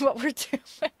we're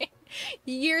doing.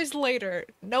 Years later,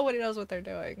 nobody knows what they're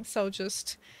doing. So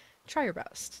just try your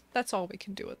best. That's all we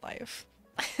can do in life.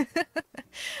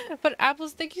 But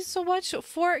Apples, thank you so much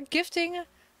for gifting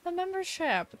the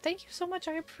membership. Thank you so much.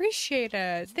 I appreciate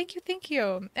it. Thank you, thank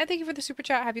you. And thank you for the super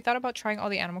chat. Have you thought about trying all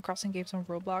the Animal Crossing games on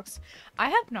Roblox? I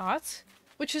have not,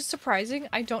 which is surprising.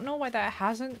 I don't know why that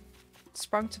hasn't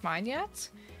sprung to mind yet.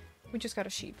 We just got a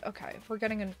sheep. Okay, we're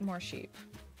getting more sheep.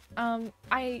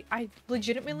 I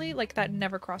legitimately, like, that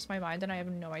never crossed my mind, and I have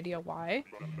no idea why.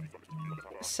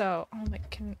 So, oh my,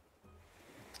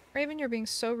 Raven, you're being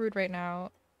so rude right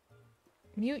now.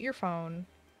 Mute your phone.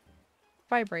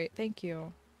 Vibrate, thank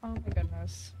you. Oh my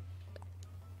goodness.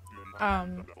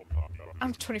 I'm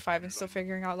 25 and still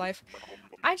figuring out life.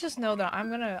 I just know that I'm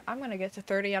gonna get to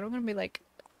 30 and I'm gonna be like,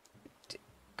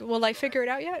 will I figure it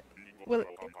out yet? Will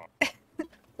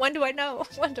when do I know?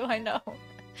 When do I know?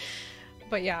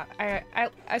 But yeah, I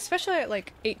especially at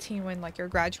like 18 when like you're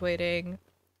graduating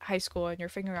high school and you're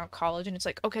figuring out college and it's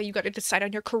like, okay, you got to decide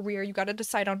on your career, you got to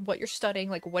decide on what you're studying,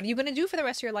 like what are you gonna do for the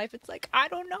rest of your life? It's like, I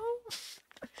don't know.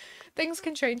 Things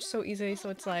can change so easily, so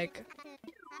it's like,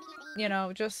 you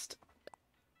know, just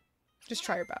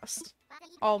try your best.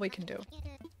 All we can do.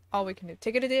 All we can do.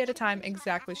 Take it a day at a time.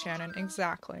 Exactly, Shannon.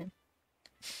 Exactly.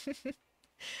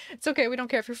 It's okay, we don't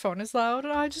care if your phone is loud.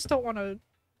 I just don't want to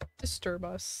disturb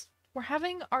us. We're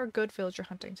having our good villager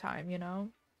hunting time, you know?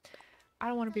 I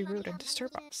don't want to be rude and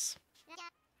disturb us.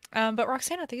 But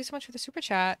Roxana, thank you so much for the super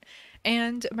chat.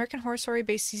 And American Horror Story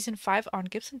based season 5 on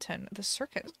Gibsonton, the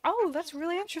circus. Oh, that's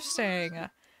really interesting.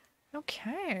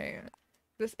 Okay.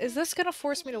 Is this gonna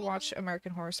force me to watch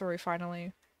American Horror Story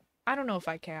finally? I don't know if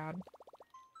I can.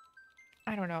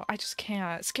 I don't know. I just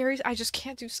can't. I just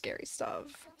can't do scary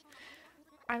stuff.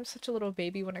 I'm such a little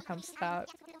baby when it comes to that.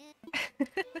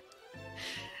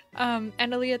 And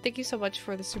Aaliyah, thank you so much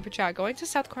for the super chat. Going to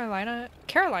South Carolina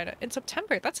in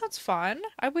September. That sounds fun.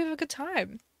 I hope we have a good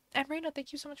time. And Raina,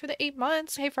 thank you so much for the 8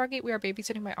 months. Hey Froggy, we are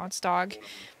babysitting my aunt's dog.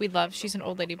 She's an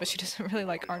old lady, but she doesn't really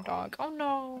like our dog. Oh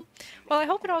no. Well, I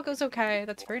hope it all goes okay.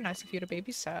 That's very nice of you to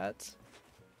babysit.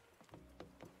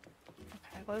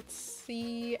 Okay, let's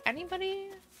see.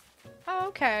 Anybody? Oh,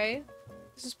 okay.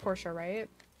 This is Portia, right?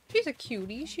 She's a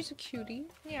cutie. She's a cutie.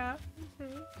 Yeah.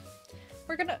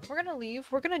 We're gonna leave.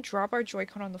 We're gonna drop our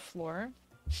Joy-Con on the floor.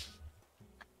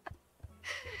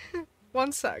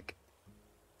 One sec.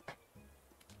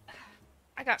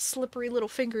 I got slippery little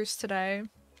fingers today.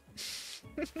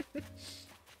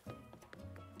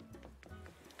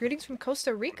 Greetings from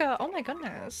Costa Rica. Oh my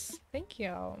goodness. Thank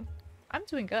you. I'm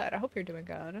doing good. I hope you're doing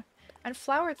good. And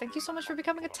Flower, thank you so much for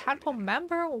becoming a Tadpole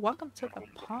member. Welcome to the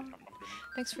pond.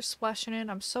 Thanks for splashing in.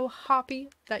 I'm so happy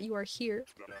that you are here.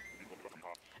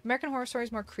 American Horror Story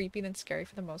is more creepy than scary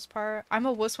for the most part. I'm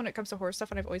a wuss when it comes to horror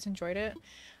stuff and I've always enjoyed it.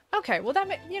 Okay, well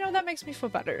that makes me feel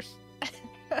better.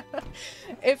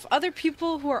 If other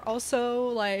people who are also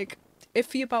like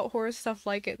iffy about horror stuff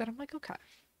like it, then I'm like, okay,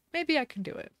 maybe I can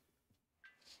do it.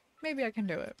 Maybe I can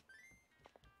do it.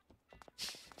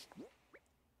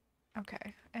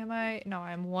 Okay, am I? No,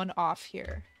 I'm one off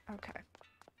here. Okay.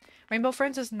 Rainbow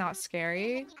Friends is not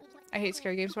scary. I hate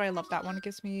scary games, but I love that one. It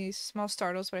gives me small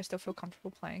startles, but I still feel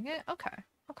comfortable playing it. Okay.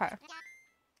 Okay.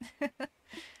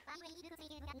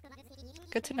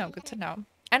 Good to know, good to know.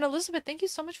 And Elizabeth, thank you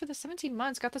so much for the 17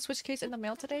 months. Got the Switch case in the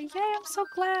mail today. Yay, I'm so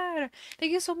glad.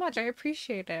 Thank you so much. I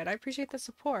appreciate it. I appreciate the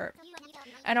support.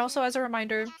 And also, as a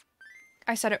reminder,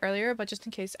 I said it earlier, but just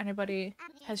in case anybody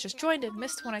has just joined and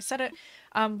missed when I said it,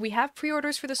 we have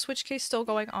pre-orders for the Switch case still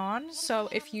going on, so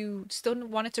if you still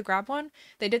wanted to grab one,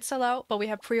 they did sell out, but we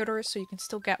have pre-orders so you can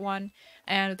still get one,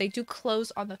 and they do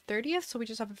close on the 30th, so we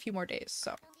just have a few more days,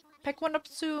 so pick one up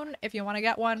soon if you want to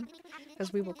get one,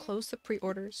 because we will close the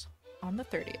pre-orders on the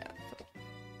 30th.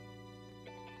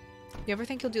 You ever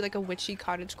think you'll do like a witchy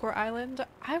cottagecore island?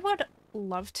 I would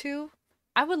love to.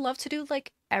 I would love to do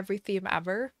like every theme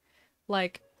ever.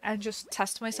 Like, and just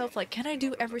test myself, like, can I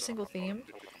do every single theme?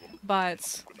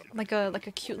 But like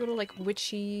a cute little like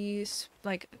witchy,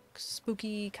 like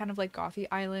spooky kind of like gothy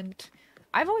island.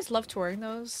 I've always loved touring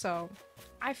those, so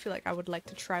I feel like I would like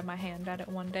to try my hand at it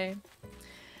one day.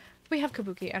 We have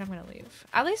Kabuki and I'm gonna leave.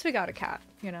 At least we got a cat,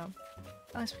 you know.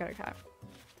 At least we got a cat.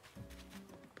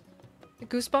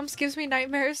 Goosebumps gives me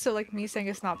nightmares, so like me saying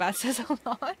it's not bad says a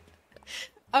lot.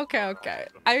 Okay.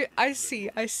 I see.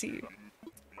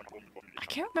 I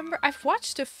can't remember. I've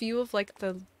watched a few of like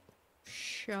the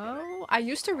show. I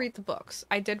used to read the books.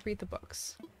 I did read the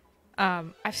books.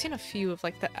 I've seen a few of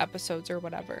like the episodes or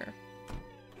whatever.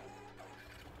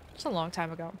 It's a long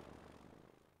time ago.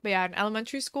 But yeah, in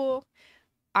elementary school,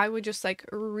 I would just like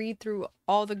read through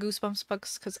all the Goosebumps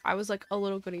books because I was like a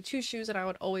little goody two shoes and I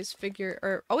would always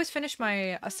finish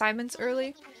my assignments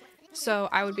early. So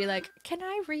I would be like, can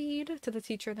I read to the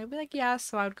teacher? And they'd be like, yeah.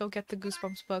 So I would go get the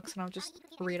Goosebumps books and I would just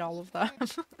read all of them.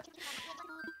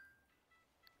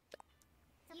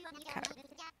 Okay.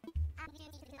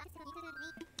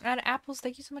 And Apples,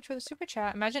 thank you so much for the super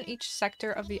chat. Imagine each sector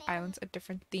of the island's a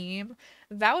different theme.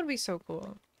 That would be so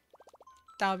cool.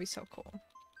 That would be so cool.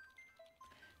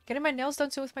 Getting my nails done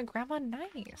soon with my grandma.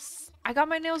 Nice. I got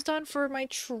my nails done for my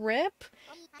trip.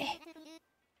 Eh,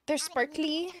 they're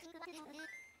sparkly.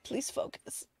 Please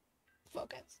focus.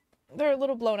 Focus. They're a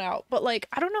little blown out, but like,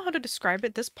 I don't know how to describe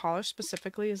it. This polish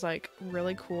specifically is like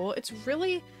really cool. It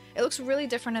looks really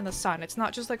different in the sun. It's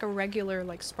not just like a regular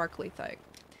like sparkly thing.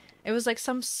 It was like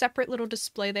some separate little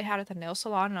display they had at the nail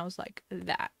salon, and I was like,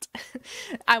 that.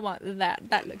 I want that.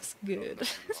 That looks good.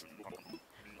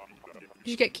 Did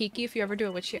you get Kiki if you ever do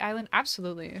a Witchy Island?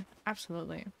 Absolutely.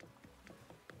 Absolutely.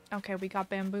 Okay, we got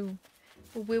bamboo.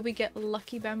 Will we get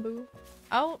lucky bamboo?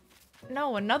 Oh,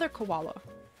 no, another koala.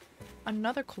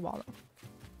 Another koala.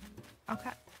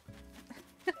 Okay.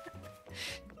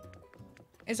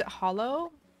 Is it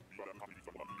hollow?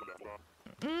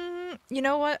 You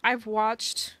know what? I've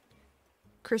watched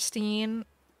Christine,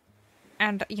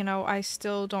 and, you know, I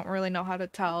still don't really know how to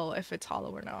tell if it's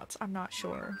hollow or not. I'm not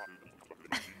sure.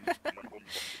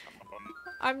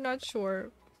 I'm not sure.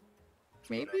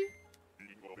 Maybe?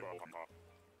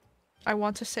 I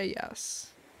want to say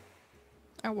yes.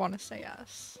 I want to say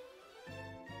yes.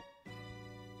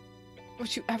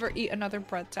 Would you ever eat another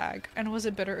bread tag? And was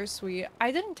it bitter or sweet?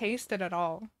 I didn't taste it at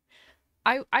all.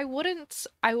 I wouldn't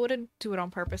do it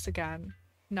on purpose again.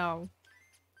 No.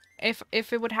 If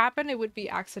it would happen, it would be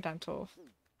accidental.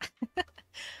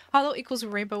 Hollow equals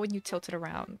rainbow when you tilt it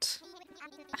around.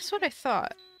 That's what I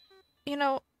thought. You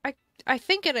know, I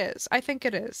think it is. I think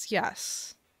it is.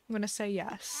 Yes. I'm gonna say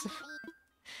yes.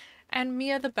 And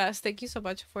Mia the best, thank you so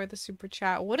much for the super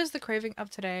chat. What is the craving of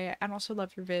today? And also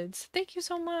love your vids. Thank you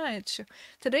so much.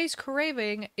 Today's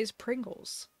craving is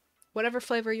Pringles. Whatever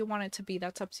flavor you want it to be,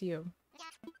 that's up to you.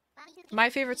 My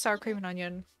favorite sour cream and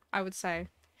onion, I would say.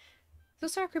 So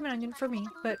sour cream and onion for me,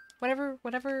 but whatever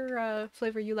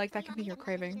flavor you like, that can be your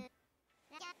craving.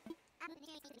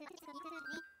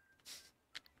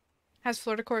 Has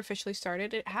Florida Core officially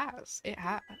started? It has. It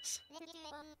has.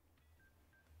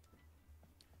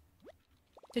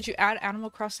 Did you add Animal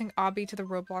Crossing Obby to the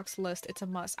Roblox list? It's a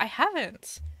must. I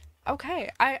haven't. Okay,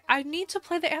 I need to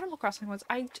play the Animal Crossing ones.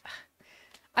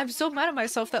 I'm so mad at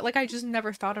myself that like I just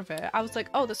never thought of it. I was like,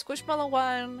 oh, the Squishmallow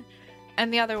one,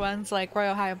 and the other one's like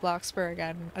Royal High and Bloxburg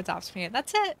and Adopts Me, and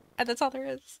that's it. And that's all there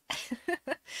is.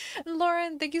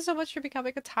 Lauren, thank you so much for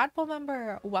becoming a Tadpole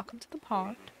member. Welcome to the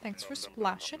pond. Thanks for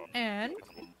splashing in.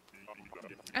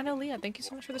 And Aaliyah, thank you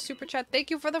so much for the super chat. Thank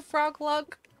you for the frog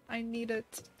lug. I need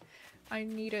it. I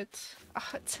need it.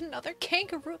 It's another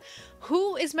kangaroo.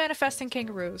 Who is manifesting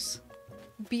kangaroos?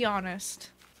 Be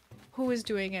honest. Who is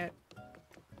doing it?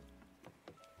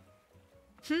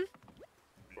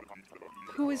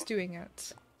 Who is doing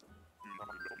it?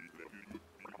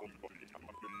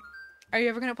 Are you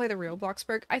ever gonna play the real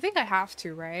Bloxburg? I think I have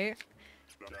to, right?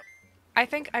 I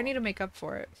think I need to make up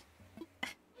for it.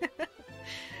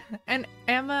 And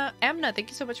Amna, thank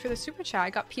you so much for the super chat. I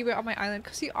got Peewit on my island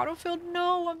because he autofilled.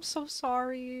 No, I'm so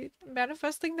sorry.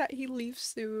 Manifesting that he leaves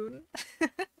soon.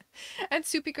 And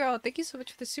Soupy Girl, thank you so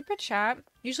much for the super chat.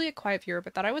 Usually a quiet viewer,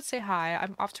 but thought I would say hi.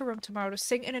 I'm off to Rome tomorrow to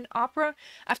sing in an opera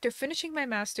after finishing my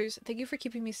master's. Thank you for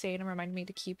keeping me sane and reminding me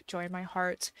to keep joy in my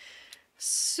heart.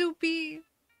 Soupy,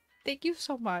 thank you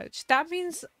so much. That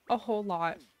means a whole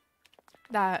lot.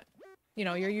 That, you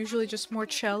know, you're usually just more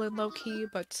chill and low-key,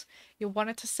 but you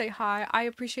wanted to say hi. I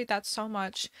appreciate that so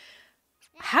much.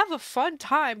 Have a fun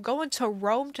time going to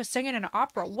Rome to sing in an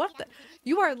opera. What the?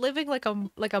 You are living like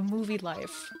a movie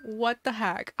life. What the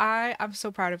heck? I'm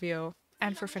so proud of you,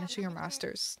 and for finishing your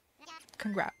masters.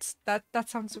 Congrats. That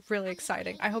sounds really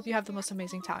exciting. I hope you have the most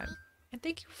amazing time. And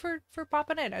thank you for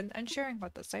popping in and sharing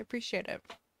with us. I appreciate it.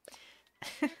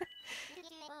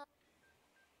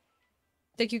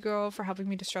 Thank you, girl, for helping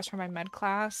me distress from my med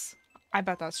class. I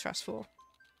bet that's stressful.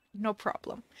 No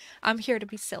problem. I'm here to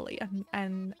be silly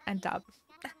and dub.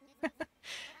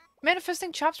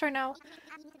 Manifesting chops right now.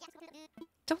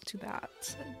 Don't do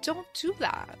that. Don't do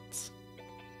that.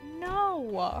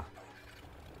 No.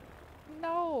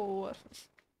 No.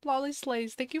 Lolly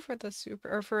Slays, thank you for the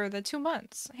for the 2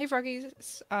 months. Hey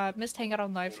Froggies, missed hanging out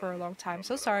on live for a long time.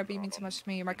 So sorry, but you mean so much to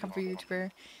me. You're my comfort YouTuber.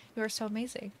 You are so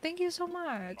amazing. Thank you so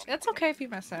much. It's okay if you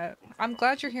miss it. I'm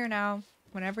glad you're here now.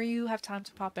 Whenever you have time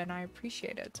to pop in, I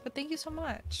appreciate it. But thank you so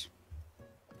much.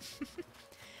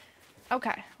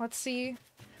 Okay, let's see.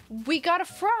 We got a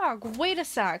frog! Wait a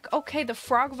sec. Okay, the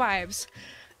frog vibes.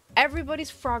 Everybody's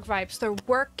frog vibes. They're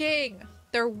working.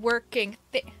 They're working.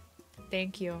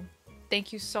 Thank you.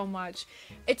 Thank you so much.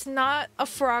 It's not a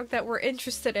frog that we're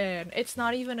interested in. It's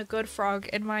not even a good frog,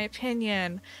 in my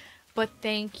opinion. But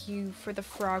thank you for the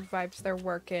frog vibes. They're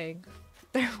working.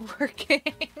 They're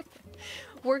working.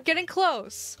 We're getting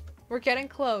close. We're getting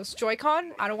close.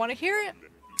 Joy-Con, I don't want to hear it.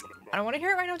 I don't want to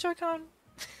hear it right now, Joy-Con.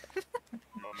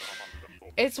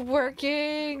 It's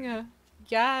working.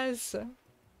 Yes.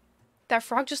 That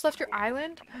frog just left your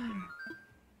island?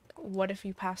 What if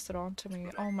you passed it on to me?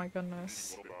 Oh my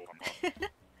goodness.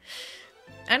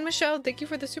 And Michelle, thank you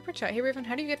for the super chat. Hey Raven,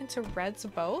 how do you get into Red's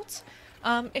boat?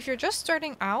 If you're just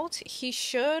starting out, he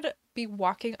should be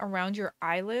walking around your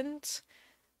island.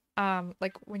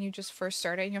 Like when you just first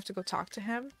started and you have to go talk to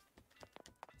him.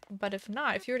 But if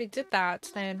not, if you already did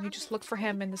that, then you just look for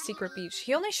him in the secret beach.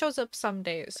 He only shows up some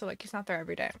days, so like he's not there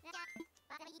every day.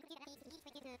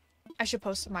 I should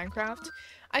post Minecraft.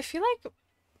 I feel like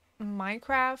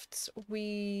Minecraft,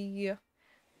 we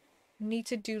need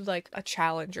to do like a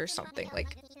challenge or something.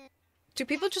 Like, do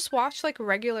people just watch like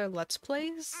regular Let's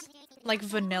Plays? Like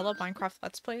vanilla Minecraft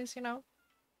Let's Plays, you know?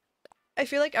 I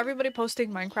feel like everybody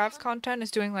posting Minecraft content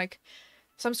is doing like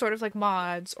some sort of like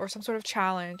mods or some sort of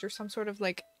challenge or some sort of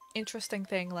like interesting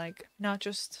thing, like not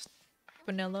just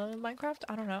vanilla Minecraft.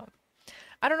 I don't know.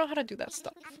 I don't know how to do that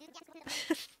stuff.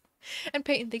 And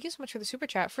Peyton, thank you so much for the super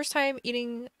chat. First time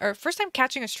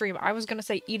catching a stream. I was gonna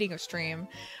say eating a stream.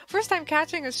 First time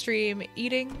catching a stream,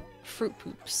 eating fruit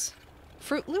poops.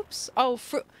 Fruit loops? Oh,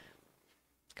 fruit.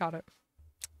 Got it.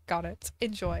 Got it.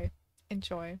 Enjoy.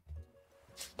 Enjoy.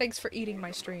 Thanks for eating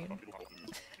my stream.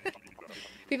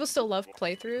 People still love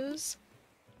playthroughs.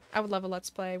 I would love a Let's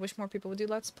Play. Wish more people would do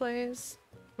Let's Plays.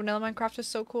 Vanilla Minecraft is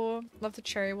so cool. Love the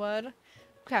cherry wood.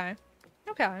 Okay.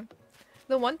 Okay.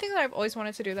 The one thing that I've always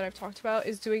wanted to do that I've talked about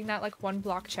is doing that like 1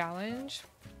 block challenge.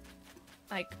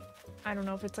 Like, I don't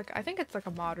know if it's like, I think it's like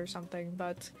a mod or something,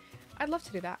 but I'd love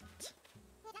to do that.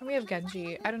 And we have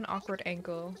Genji at an awkward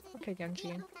angle. Okay,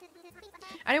 Genji.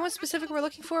 Anyone specific we're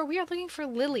looking for? We are looking for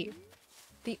Lily.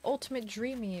 The ultimate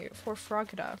dreamy for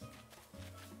Frogda.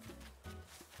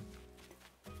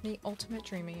 The ultimate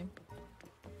dreamy.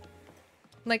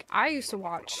 Like, I used to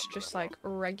watch just like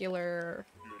regular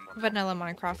vanilla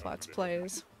Minecraft Let's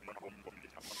Plays.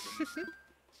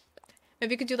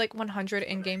 Maybe you could do like 100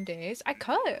 in-game days. I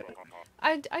could.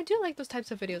 I do like those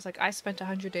types of videos. Like, I spent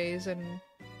 100 days in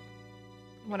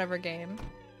whatever game.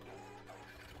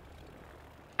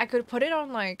 I could put it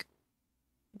on like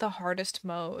the hardest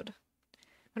mode.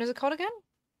 What is it called again?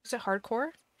 Is it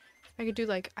hardcore? I could do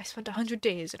like, I spent 100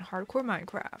 days in hardcore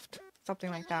Minecraft. Something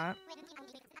like that.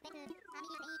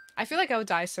 I feel like I would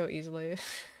die so easily.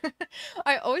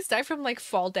 I always die from like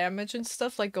fall damage and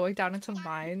stuff, like going down into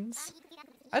mines.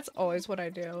 That's always what I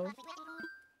do.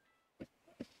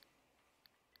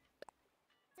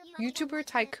 YouTuber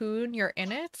Tycoon, you're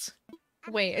in it?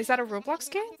 Wait, is that a Roblox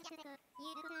game?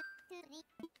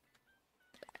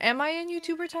 Am I in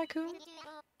YouTuber Tycoon?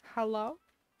 Hello?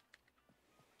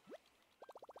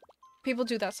 People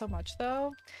do that so much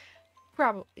though.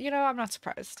 Probably, you know, I'm not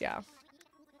surprised, yeah.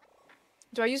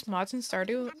 Do I use mods in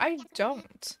Stardew? I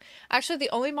don't. Actually,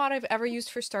 the only mod I've ever used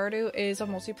for Stardew is a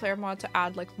multiplayer mod to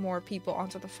add like more people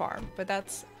onto the farm, but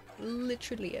that's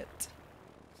literally it.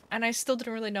 And I still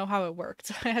didn't really know how it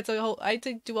worked. I had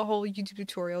to do a whole YouTube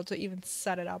tutorial to even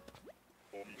set it up.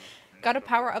 Gotta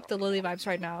power up the Lily vibes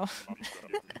right now.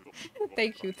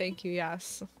 Thank you,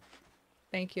 yes.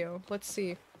 Thank you. Let's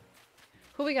see.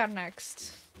 Who we got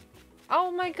next?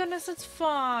 Oh my goodness, it's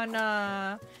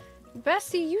fun!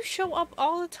 Bessie, you show up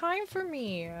all the time for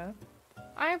me.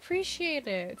 I appreciate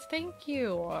it. Thank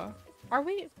you. Are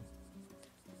we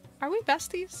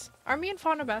besties? Are me and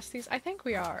Fauna besties? I think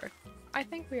we are. I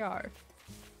think we are.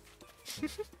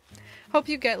 Hope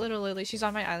you get little Lily. She's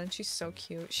on my island. She's so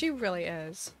cute. She really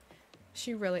is.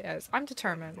 She really is. I'm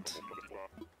determined.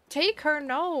 Take her,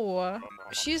 no.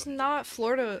 She's not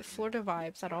Florida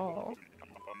vibes at all.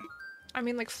 I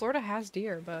mean, like, Florida has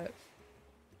deer, but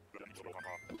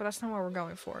that's not what we're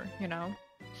going for, you know?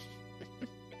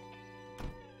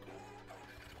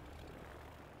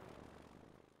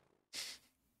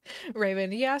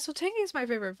 Raven, yeah, so Tanky is my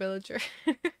favorite villager.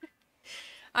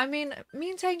 I mean,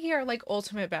 me and Tanky are like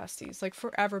ultimate besties, like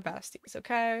forever besties,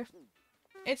 okay?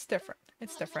 It's different.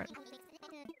 It's different.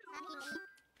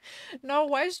 No,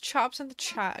 why is Chops in the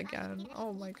chat again?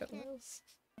 Oh my goodness.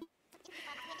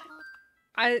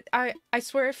 I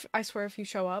swear if you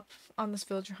show up on this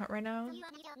villager hunt right now,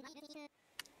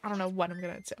 I don't know what I'm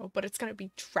gonna do, but it's gonna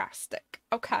be drastic.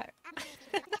 Okay.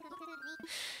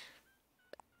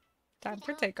 Time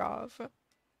for takeoff.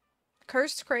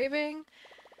 Cursed Craving.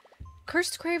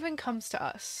 Cursed Craving comes to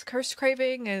us. Cursed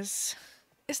Craving is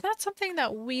not something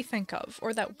that we think of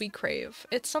or that we crave.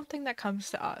 It's something that comes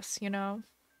to us, you know?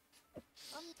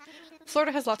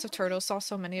 Florida has lots of turtles, saw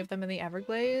so many of them in the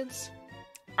Everglades.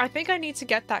 I think I need to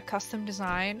get that custom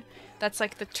design that's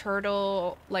like the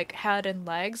turtle like head and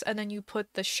legs, and then you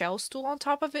put the shell stool on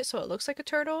top of it so it looks like a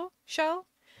turtle shell.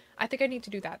 I think I need to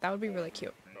do that. That would be really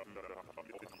cute.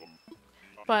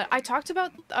 But I talked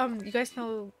about, you guys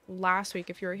know last week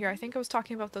if you were here, I think I was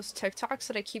talking about those TikToks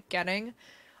that I keep getting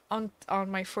on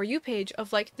my For You page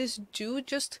of like this dude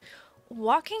just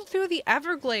walking through the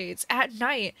Everglades at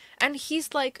night, and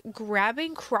he's like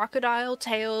grabbing crocodile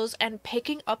tails and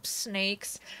picking up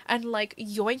snakes and like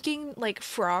yoinking like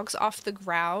frogs off the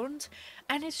ground,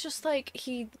 and it's just like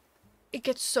it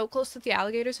gets so close to the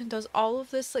alligators and does all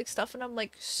of this like stuff, and I'm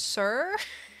like, sir.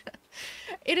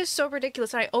 It is so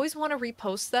ridiculous. And I always want to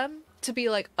repost them to be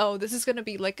like, oh, this is gonna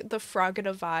be like the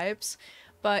Frogata vibes.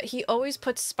 But he always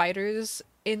puts spiders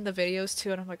in the videos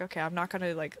too, and I'm like, okay, I'm not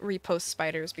gonna like repost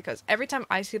spiders because every time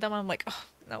I see them, I'm like, oh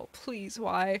no, please,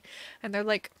 why? And they're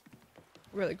like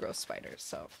really gross spiders,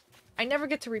 so I never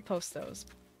get to repost those.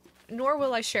 Nor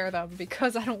will I share them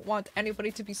because I don't want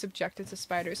anybody to be subjected to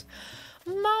spiders.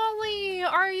 Molly,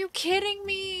 are you kidding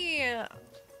me?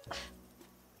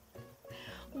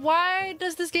 Why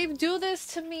does this game do this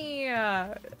to me?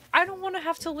 I don't want to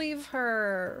have to leave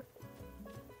her.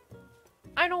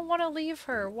 I don't want to leave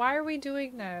her. Why are we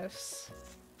doing this?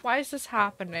 Why is this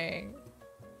happening?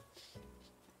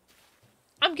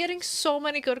 I'm getting so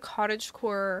many good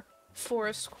cottagecore,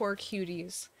 forest core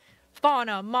cuties.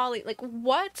 Fauna, Molly, like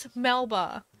what?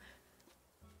 Melba.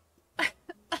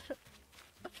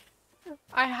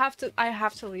 I have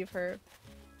to leave her.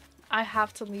 I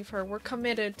have to leave her. We're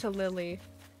committed to Lily.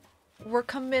 We're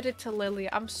committed to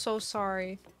Lily. I'm so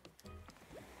sorry.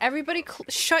 Everybody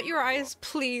shut your eyes,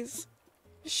 please.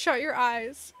 Shut your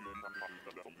eyes.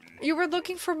 You were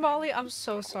looking for Molly? I'm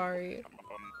so sorry.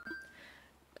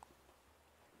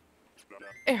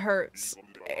 It hurts.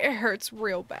 It hurts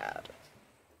real bad.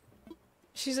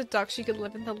 She's a duck. She could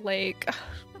live in the lake.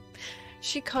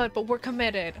 She could, but we're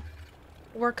committed.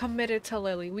 We're committed to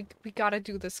Lily. We gotta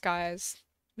do this, guys.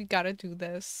 We gotta do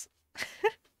this.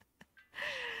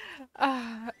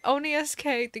 Oni SK,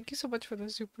 thank you so much for the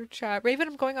super chat. Raven,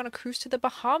 I'm going on a cruise to the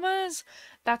Bahamas.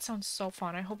 That sounds so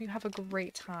fun. I hope you have a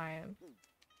great time.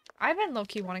 I've been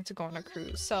low-key wanting to go on a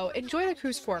cruise, so enjoy the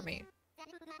cruise for me.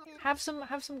 Have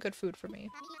some good food for me.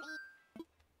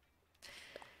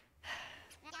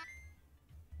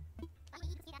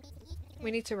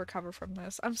 We need to recover from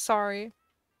this. I'm sorry.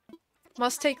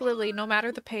 Must take Lily, no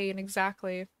matter the pain.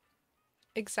 Exactly.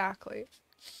 Exactly.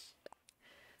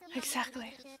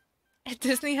 Exactly.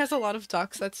 Disney has a lot of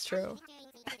ducks, that's true.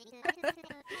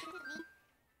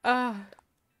 But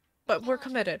we're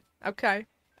committed, okay?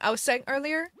 I was saying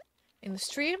earlier in the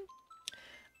stream,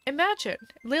 imagine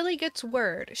Lily gets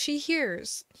word, she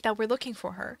hears that we're looking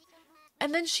for her,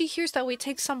 and then she hears that we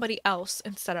take somebody else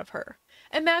instead of her.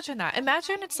 Imagine that.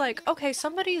 Imagine it's like, okay,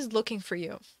 somebody's looking for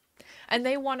you. And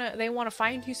they wanna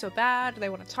find you so bad, they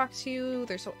wanna talk to you,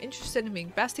 they're so interested in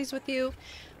being besties with you,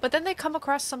 but then they come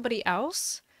across somebody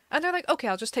else, and they're like, okay,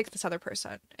 I'll just take this other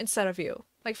person instead of you.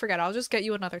 Like, forget it, I'll just get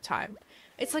you another time.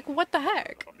 It's like, what the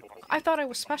heck? I thought I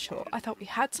was special. I thought we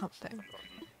had something.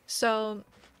 So,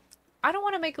 I don't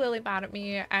want to make Lily mad at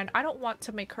me, and I don't want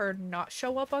to make her not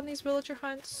show up on these villager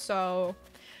hunts, so...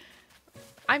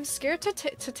 I'm scared to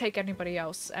take anybody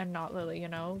else and not Lily, you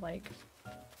know? Like...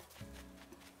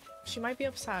 She might be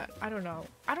upset. I don't know.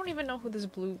 I don't even know who this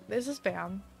blue... This is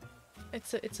Bam.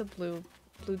 It's a blue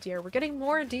deer. We're getting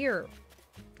more deer.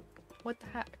 What the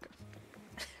heck?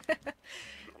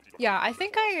 Yeah, I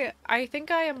think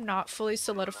I am not fully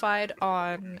solidified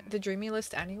on the Dreamy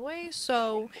list anyway,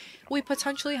 so we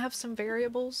potentially have some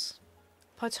variables.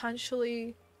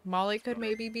 Potentially Molly could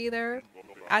maybe be there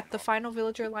at the final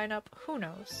villager lineup. Who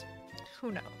knows?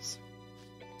 Who knows?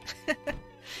 Do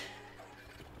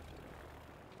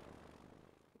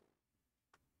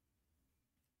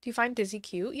you find Dizzy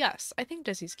cute? Yes, I think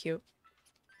Dizzy's cute.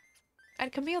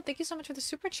 And Camille, thank you so much for the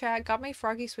super chat. Got my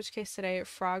froggy switch case today.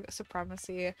 Frog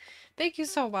supremacy. Thank you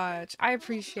so much. I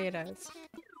appreciate it.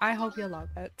 I hope you love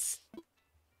it.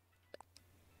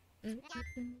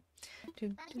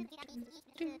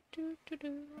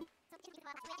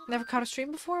 Never caught a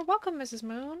stream before? Welcome, Mrs.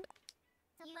 Moon.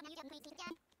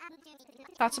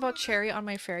 Thoughts about Cherry on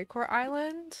my Fairy Core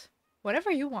island?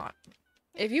 Whatever you want.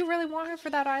 If you really want her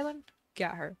for that island,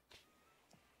 get her.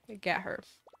 Get her.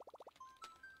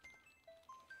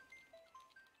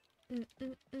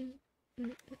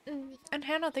 And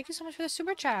Hannah, thank you so much for the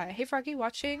super chat. Hey Froggy,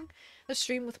 watching the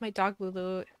stream with my dog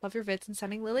Lulu. Love your vids and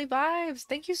sending Lily vibes.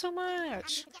 Thank you so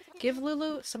much. Give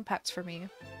Lulu some pets for me.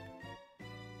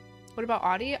 What about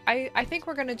Audie? I think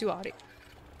we're gonna do Audie.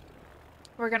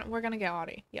 We're gonna get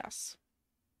Audie. Yes.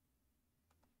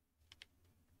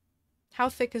 How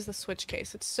thick is the Switch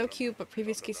case? It's so cute, but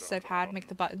previous cases I've had make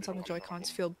the buttons on the Joy-Cons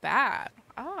feel bad.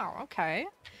 Oh, okay.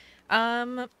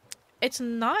 It's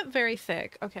not very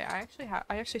thick. Okay, I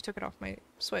actually took it off my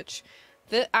Switch.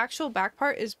 The actual back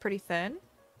part is pretty thin.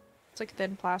 It's like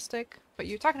thin plastic, but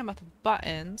you're talking about the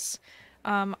buttons.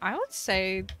 I would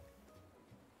say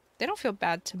they don't feel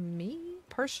bad to me,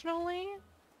 personally.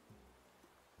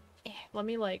 Let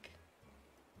me like...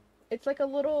 It's like a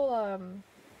little,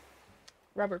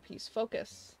 rubber piece.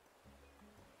 Focus.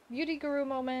 Beauty guru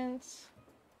moments.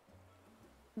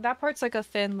 That part's like a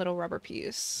thin little rubber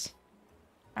piece.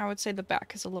 I would say the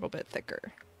back is a little bit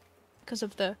thicker because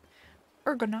of the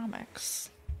ergonomics.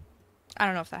 I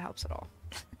don't know if that helps at all.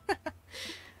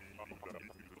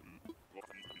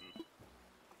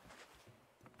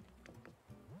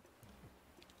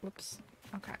 Whoops.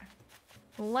 Okay.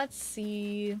 Let's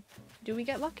see. Do we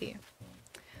get lucky?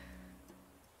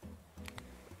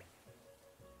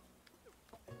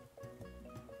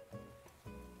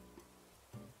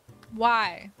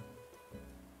 Why?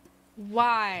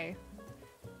 Why?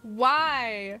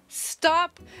 Why?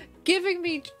 Stop giving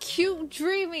me cute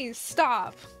dreamies.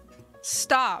 Stop.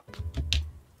 Stop.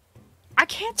 I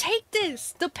can't take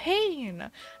this. The pain.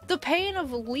 The pain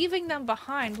of leaving them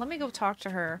behind. Let me go talk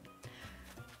to her.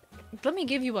 Let me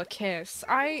give you a kiss.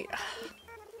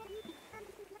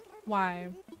 Why?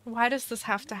 Why does this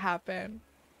have to happen?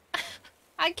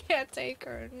 I can't take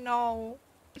her. No.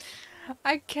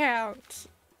 I can't.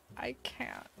 I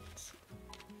can't.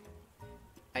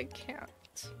 I can't.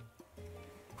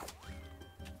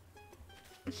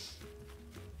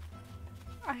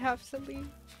 I have to leave.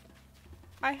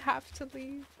 I have to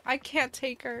leave. I can't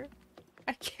take her.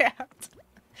 I can't.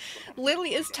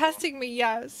 Lily is testing me,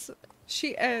 yes. She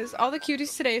is. All the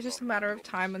cuties today is just a matter of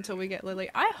time until we get Lily.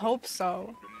 I hope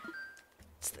so.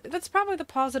 That's probably the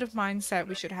positive mindset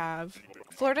we should have.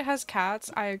 Florida has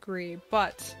cats, I agree,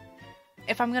 but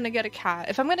if I'm gonna get a cat,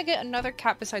 if I'm gonna get another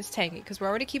cat besides Tangy, because we're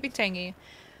already keeping Tangy,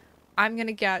 I'm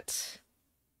gonna get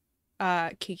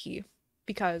Kiki,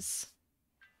 because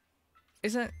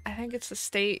I think it's the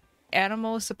state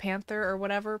animal is a panther or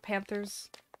whatever. Panthers,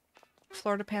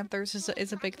 Florida Panthers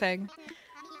is a big thing.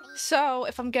 So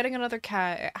if I'm getting another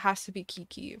cat, it has to be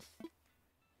Kiki.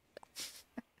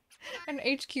 And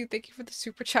HQ, thank you for the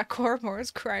super chat. Cora Moore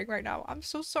is crying right now. I'm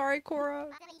so sorry, Cora.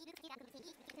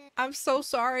 I'm so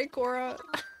sorry, Cora.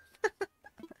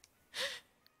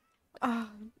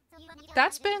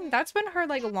 That's been her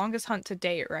like longest hunt to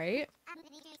date, right?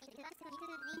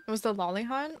 It was the lolly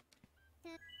hunt?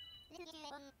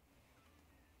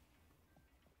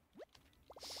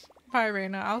 Bye,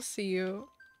 Reina. I'll see you.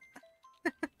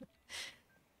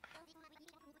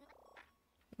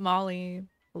 Molly.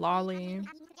 Lolly.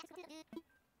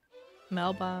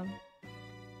 Melba.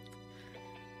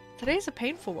 Today's a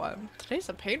painful one. Today's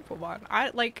a painful one.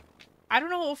 I don't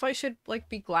know if I should like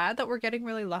be glad that we're getting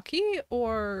really lucky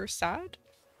or sad.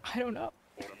 I don't know.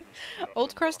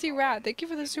 Old Crusty Rat, thank you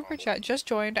for the super chat. Just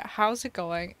joined. How's it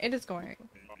going? It is going.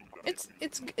 It's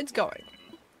going.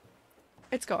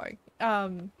 It's going.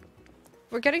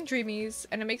 We're getting dreamies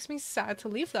and it makes me sad to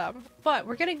leave them, but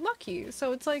we're getting lucky.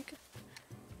 So it's like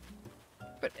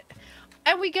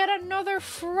and we get another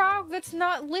frog that's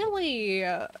not Lily.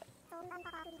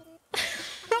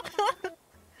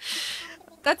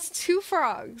 That's 2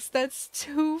 frogs. That's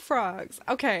 2 frogs.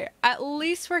 Okay, at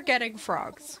least we're getting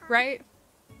frogs, right?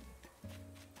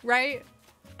 Right?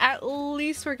 At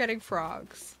least we're getting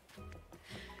frogs.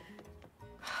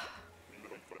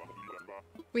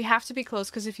 We have to be close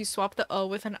because if you swap the O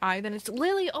with an I, then it's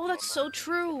Lily. Oh, that's so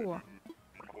true.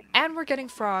 And we're getting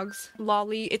frogs.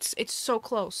 Lolly, it's so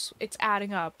close. It's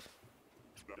adding up.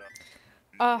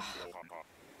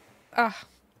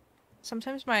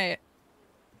 Sometimes my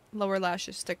lower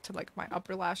lashes stick to like my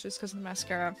upper lashes because of the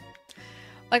mascara.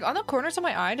 Like on the corners of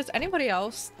my eye, does anybody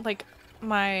else like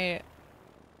my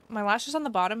lashes on the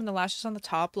bottom and the lashes on the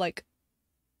top like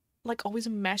always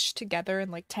mesh together and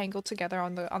like tangle together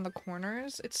on the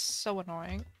corners? It's so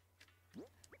annoying.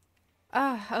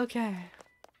 Okay.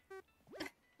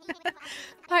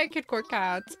 Hi, Kid Core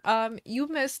Cats. You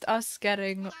missed us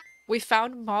getting... We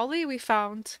found Molly, we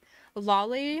found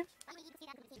Lolly,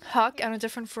 Huck, and a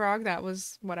different frog that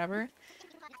was whatever.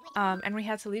 And we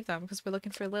had to leave them because we're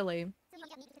looking for Lily.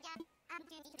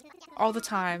 All the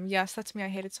time. Yes, that's me. I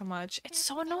hate it so much. It's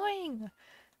so annoying!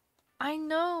 I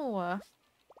know!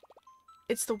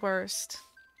 It's the worst.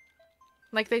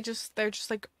 Like, they're just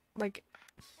like,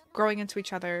 growing into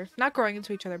each other. Not growing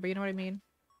into each other, but you know what I mean?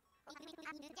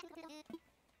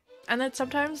 And then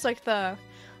sometimes, like, the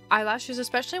eyelashes,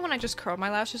 especially when I just curl my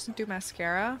lashes and do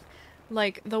mascara,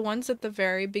 like, the ones at the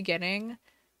very beginning,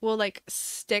 will like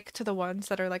stick to the ones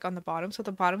that are like on the bottom. So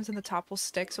the bottoms and the top will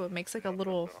stick, so it makes like a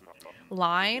little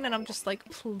line, and I'm just like,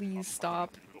 please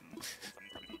stop.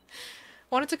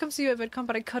 Wanted to come see you at VidCon,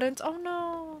 but I couldn't. Oh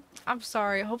no. I'm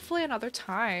sorry. Hopefully another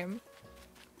time.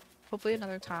 Hopefully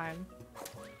another time.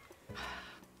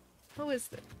 Who is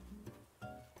this?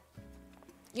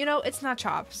 You know, it's not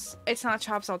Chops. It's not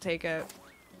Chops, I'll take it.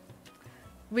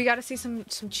 We gotta see some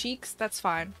cheeks, that's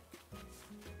fine.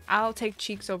 I'll take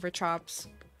cheeks over Chops.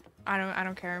 I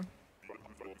don't care.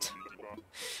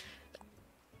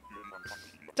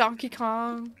 Donkey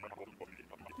Kong.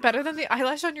 Better than the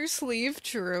eyelash on your sleeve,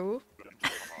 true.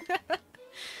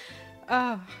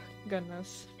 Oh,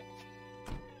 goodness.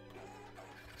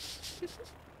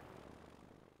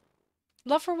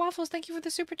 Love for Waffles, thank you for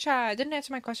the super chat. Didn't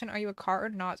answer my question, are you a car or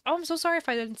not? Oh, I'm so sorry if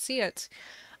I didn't see it.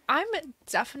 I'm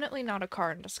definitely not a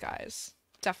car in disguise.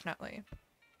 Definitely.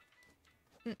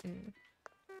 Mm-mm.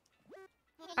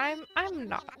 I'm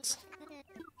not.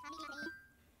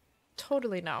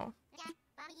 Totally no.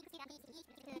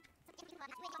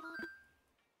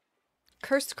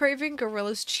 Cursed craving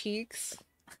Gorilla's cheeks.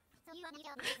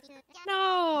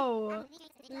 No.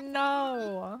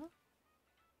 No.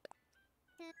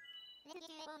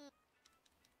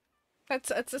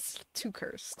 That's just too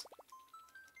cursed.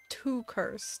 Too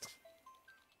cursed.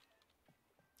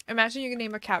 Imagine you can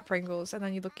name a cat Pringles and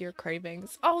then you look at your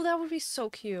cravings. Oh, that would be so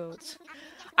cute.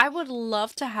 I would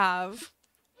love to have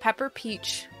Pepper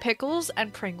Peach, Pickles,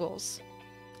 and Pringles.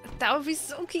 That would be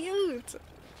so cute.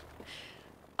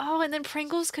 Oh, and then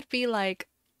Pringles could be like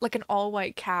an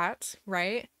all-white cat,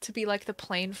 right? To be like the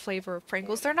plain flavor of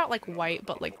Pringles. They're not like white,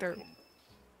 but like they're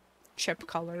chip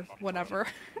color, whatever.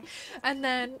 And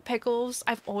then Pickles,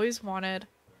 I've always wanted,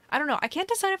 I don't know, I can't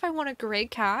decide if I want a gray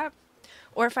cat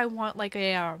or if I want like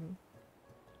a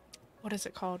what is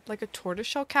it called, like a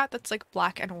tortoiseshell cat that's like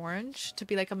black and orange, to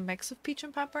be like a mix of peach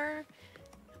and pepper.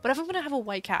 But if I'm gonna have a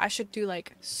white cat, I should do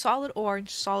like solid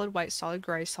orange, solid white, solid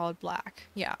gray, solid black.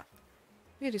 Yeah,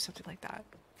 we could do something like that.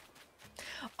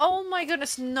 Oh my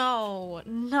goodness, no,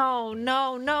 no,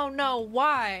 no, no, no,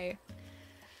 why?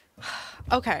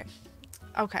 Okay.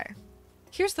 Okay.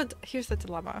 Here's the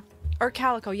dilemma. Or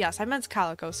Calico, yes, I meant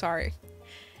Calico, sorry.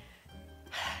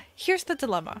 Here's the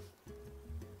dilemma.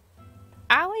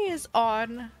 Allie is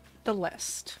on the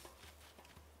list.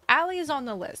 Allie is on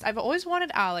the list. I've always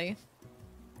wanted Allie.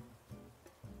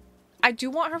 I do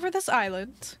want her for this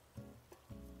island.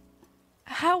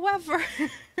 However...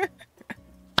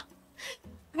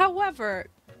 However,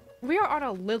 we are on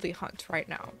a Lily hunt right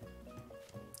now.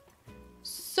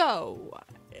 So,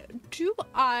 do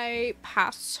I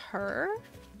pass her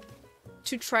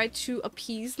to try to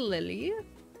appease Lily?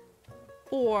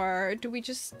 Or do we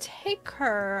just take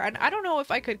her? And I don't know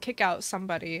if I could kick out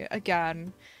somebody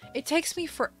again. It takes me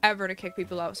forever to kick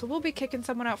people out. So we'll be kicking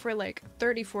someone out for like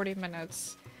 30-40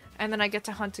 minutes. And then I get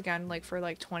to hunt again like for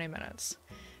like 20 minutes.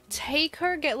 Take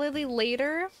her, get Lily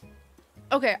later.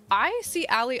 Okay, I see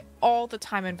Allie all the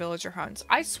time in villager hunts.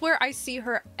 I swear I see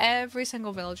her every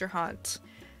single villager hunt.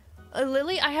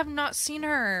 Lily, I have not seen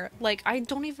her. Like, I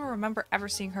don't even remember ever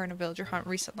seeing her in a villager hunt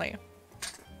recently.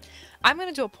 I'm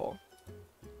gonna do a poll.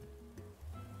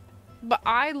 But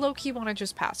I low-key want to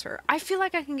just pass her. I feel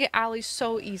like I can get Allie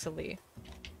so easily.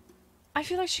 I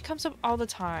feel like she comes up all the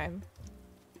time.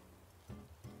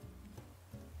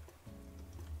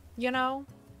 You know?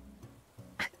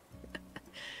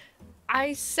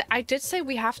 I did say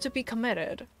we have to be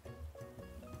committed.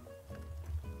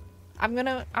 I'm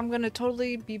gonna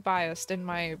totally be biased in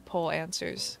my poll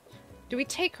answers. Do we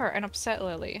take her and upset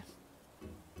Lily?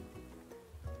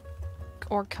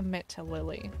 Or commit to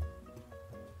Lily?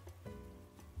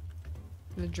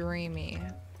 The dreamy.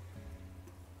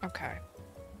 Okay.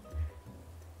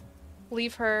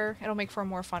 Leave her. It'll make for a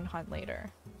more fun hunt later.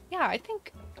 Yeah, I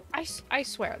think... I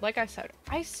swear, like I said,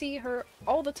 I see her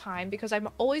all the time because I'm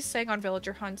always saying on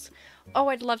villager hunts, oh,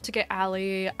 I'd love to get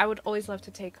Allie. I would always love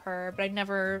to take her, but I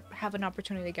never have an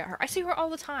opportunity to get her. I see her all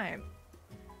the time.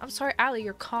 I'm sorry, Allie,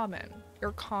 you're common.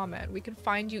 You're common. We can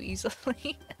find you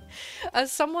easily.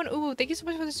 As someone... Ooh, thank you so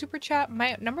much for the super chat.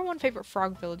 My #1 favorite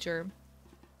frog villager.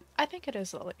 I think it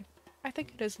is Lily. I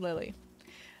think it is Lily.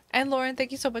 And Lauren,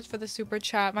 thank you so much for the super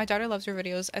chat. My daughter loves your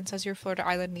videos and says your Florida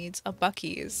island needs a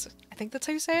Buc-ee's. I think that's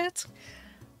how you say it.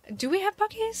 Do we have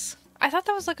Buc-ee's? I thought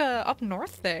that was like a up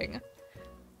north thing.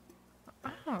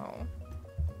 Oh.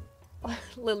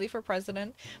 Lily for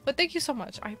president. But thank you so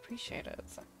much. I appreciate it.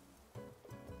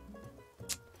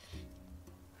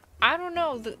 I don't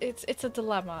know. It's a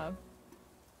dilemma.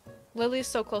 Lily's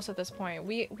so close at this point.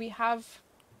 We have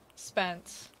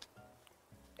spent...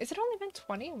 Is it only been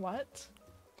 20? What?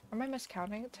 Am I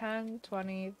miscounting? 10,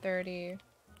 20, 30,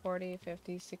 40,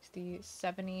 50, 60,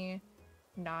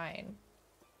 79.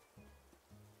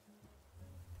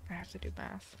 I have to do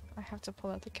math. I have to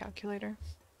pull out the calculator.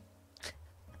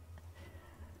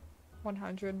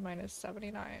 100 minus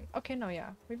 79. Okay, no,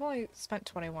 yeah. We've only spent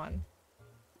 21.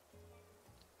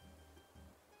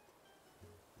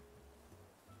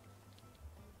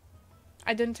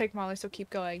 I didn't take Molly, so keep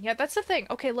going. Yeah, that's the thing.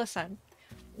 Okay, listen.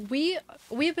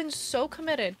 We've been so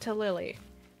committed to Lily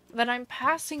that I'm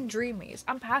passing Dreamies.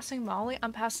 I'm passing Molly.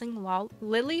 I'm passing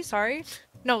Lily, sorry.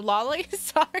 No, Lolly,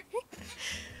 sorry.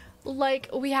 Like,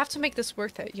 we have to make this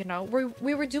worth it, you know?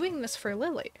 We were doing this for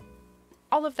Lily.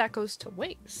 All of that goes to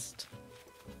waste.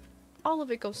 All of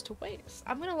it goes to waste.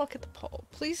 I'm gonna look at the poll.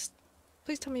 Please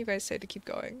tell me you guys say to keep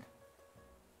going.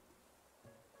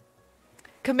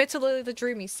 Commit to Lily the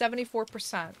Dreamy,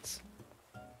 74%.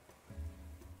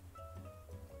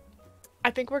 I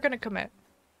think we're gonna commit.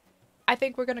 I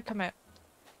think we're gonna commit.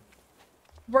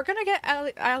 We're gonna get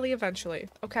Allie eventually,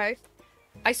 okay?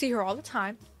 I see her all the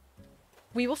time.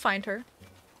 We will find her.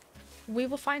 We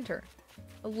will find her.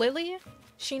 Lily,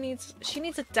 she needs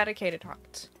a dedicated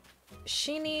hunt.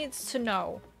 She needs to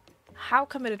know how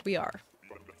committed we are.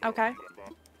 Okay?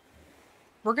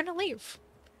 We're gonna leave.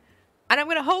 And I'm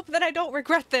gonna hope that I don't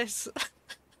regret this.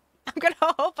 I'm gonna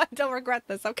hope I don't regret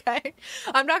this, okay?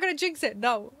 I'm not gonna jinx it.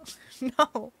 No.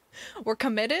 No. We're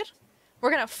committed.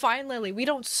 We're gonna find Lily. We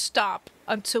don't stop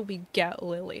until we get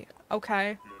Lily,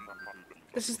 okay?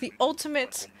 This is the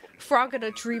ultimate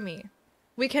Frogata Dreamy.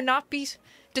 We cannot be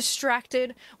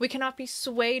distracted. We cannot be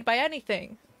swayed by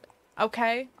anything.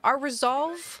 Okay? Our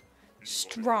resolve,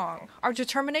 strong. Our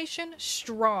determination,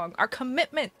 strong. Our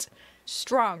commitment,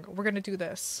 strong. We're gonna do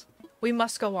this. We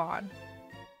must go on.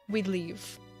 We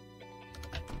leave.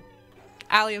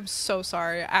 Allie, I'm so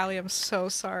sorry. Allie, I'm so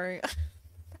sorry.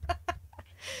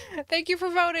 Thank you for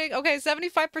voting. Okay,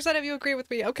 75% of you agree with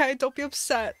me. Okay, don't be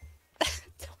upset.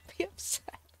 Don't be upset.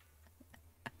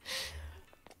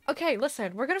 Okay,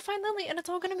 listen. We're gonna find Lily and it's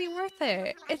all gonna be worth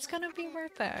it. It's gonna be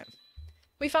worth it.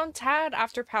 We found Tad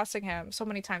after passing him so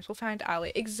many times. We'll find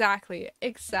Allie. Exactly.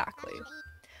 Exactly.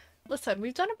 Listen,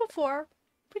 we've done it before.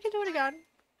 We can do it again.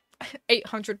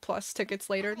 800 plus tickets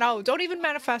later. No, don't even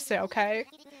manifest it, okay?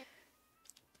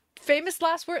 Famous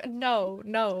last word? No,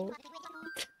 no.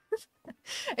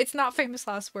 It's not famous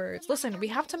last words. Listen, we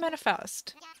have to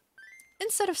manifest.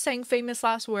 Instead of saying famous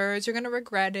last words, you're gonna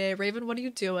regret it. Raven, what are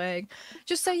you doing?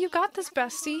 Just say, you got this,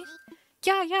 bestie.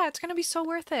 Yeah, it's gonna be so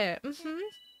worth it.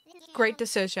 Great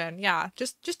decision. Yeah,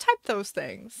 just type those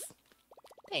things.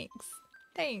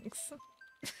 Thanks.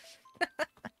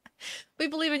 We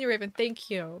believe in you, Raven.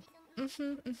 Thank you.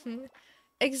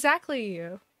 Exactly.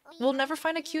 We'll never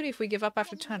find a cutie if we give up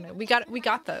after 10. We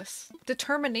got this.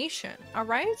 Determination,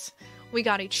 alright? We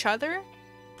got each other.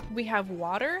 We have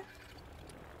water.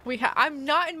 I'm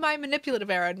not in my manipulative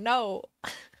era, no.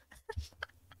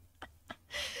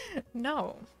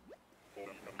 No.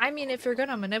 I mean, if you're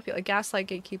gonna manipulate, gaslight,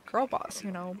 gatekeep, girl boss,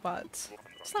 you know, but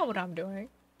it's not what I'm doing.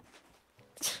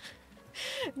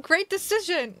 Great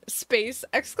decision! Space!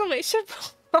 Exclamation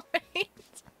point!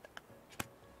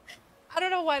 I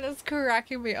don't know why that's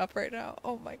cracking me up right now.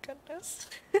 Oh my goodness.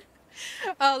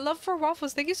 Love for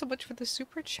Waffles, thank you so much for the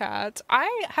super chat.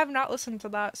 I have not listened to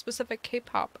that specific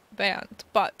K-pop band,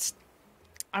 but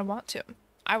I want to.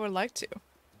 I would like to.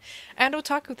 And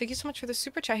Otaku, thank you so much for the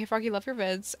super chat. Hey Froggy, love your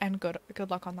vids, and good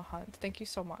luck on the hunt. Thank you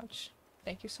so much.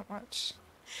 Thank you so much.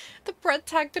 The bread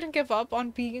tag didn't give up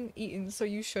on being eaten, so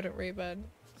you shouldn't, Raven.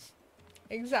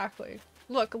 Exactly.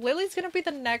 Look, Lily's gonna be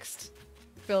the next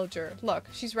villager. Look,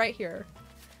 she's right here.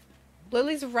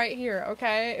 Lily's right here,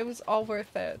 okay? It was all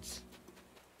worth it.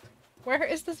 Where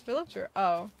is this villager?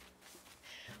 Oh.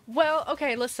 Well,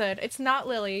 okay, listen. It's not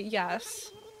Lily,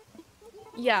 yes.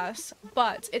 Yes,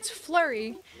 but it's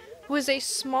Flurry, who is a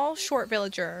small, short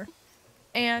villager.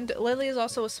 And Lily is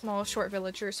also a small, short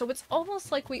villager, so it's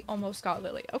almost like we almost got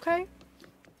Lily, okay?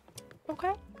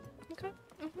 Okay? Okay?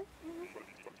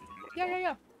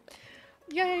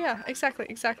 Yeah,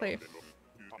 exactly.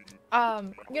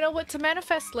 You know what, to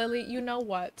manifest Lily, you know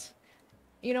what?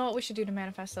 You know what we should do to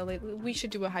manifest Lily? We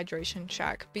should do a hydration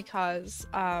check, because,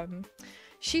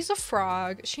 she's a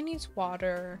frog, she needs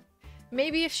water.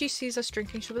 Maybe if she sees us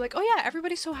drinking, she'll be like, oh yeah,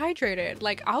 everybody's so hydrated.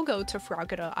 Like, I'll go to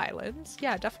Frogata Islands.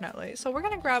 Yeah, definitely. So we're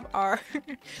gonna grab our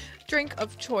drink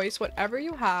of choice, whatever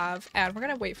you have, and we're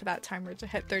gonna wait for that timer to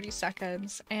hit 30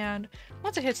 seconds. And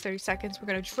once it hits 30 seconds, we're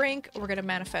gonna drink, we're gonna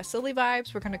manifest Lily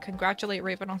vibes, we're gonna congratulate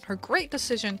Raven on her great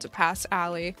decision to pass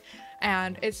Allie,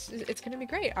 and it's gonna be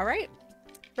great, alright?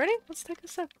 Ready? Let's take a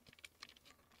sip.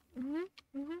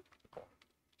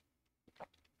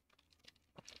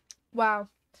 Wow.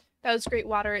 That was great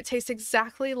water. It tastes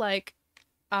exactly like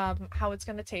how it's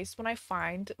gonna taste when I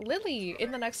find Lily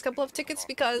in the next couple of tickets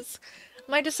because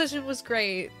my decision was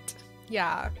great.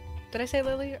 Yeah. Did I say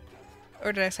Lily?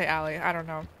 Or did I say Allie? I don't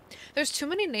know. There's too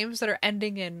many names that are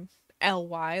ending in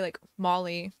LY, like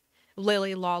Molly,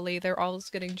 Lily, Lolly. They're all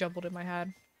just getting jumbled in my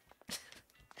head.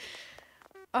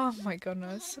 Oh my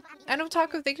goodness. And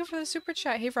Otaku, thank you for the super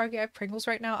chat. Hey Froggy, I have Pringles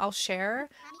right now. I'll share.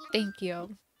 Thank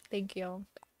you. Thank you.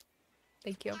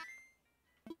 Thank you.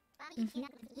 Mhm.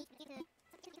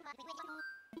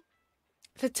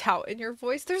 The doubt in your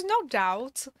voice? There's no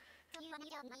doubt.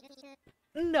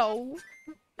 No.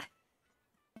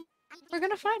 We're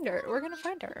gonna find her. We're gonna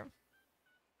find her.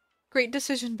 Great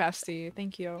decision, bestie.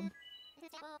 Thank you.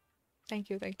 Thank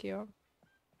you, thank you.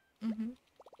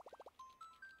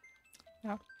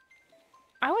 Yeah.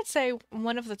 I would say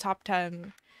one of the top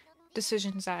 10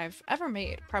 decisions I've ever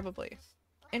made, probably,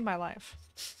 in my life.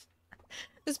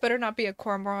 This better not be a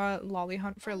Koromora lolly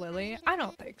hunt for Lily. I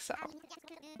don't think so.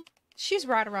 She's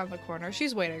right around the corner.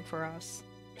 She's waiting for us.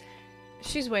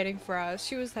 She's waiting for us.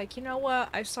 She was like, you know what?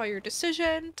 I saw your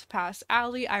decision to pass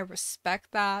Allie. I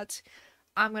respect that.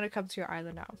 I'm gonna come to your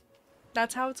island now.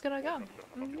 That's how it's gonna go.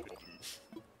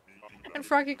 And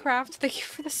Froggy Craft, thank you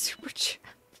for the super chat.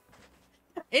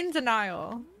 In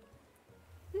denial.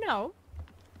 No.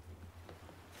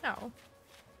 No.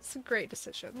 It's a great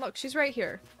decision. Look, she's right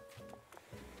here.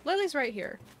 Lily's right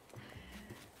here.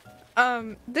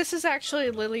 This is actually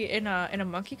Lily in a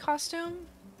monkey costume.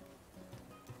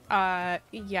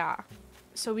 Yeah.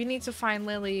 So we need to find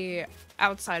Lily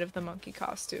outside of the monkey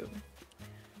costume.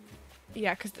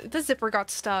 Yeah, because the zipper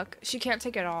got stuck. She can't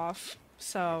take it off.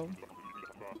 So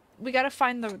we gotta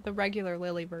find the regular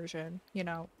Lily version, you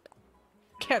know.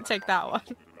 Can't take that one.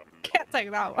 Can't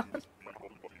take that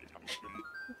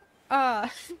one.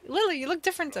 Lily, you look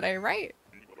different today, right?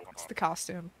 It's the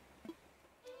costume.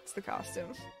 It's the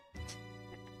costume.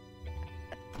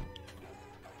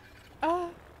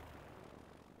 I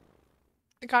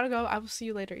gotta go. I will see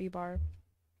you later, Ebar.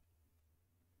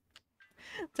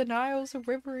 The Nile's a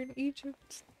river in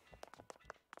Egypt.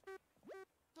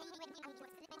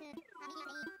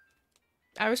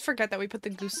 I always forget that we put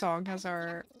the Goose Song as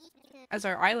our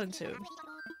island tune.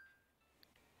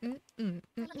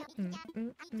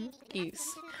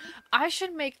 Geese. I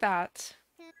should make that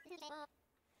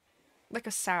like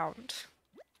a sound.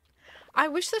 I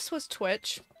wish this was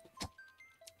Twitch,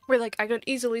 where like I could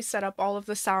easily set up all of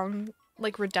the sound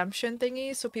like redemption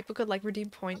thingies so people could like redeem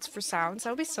points for sounds.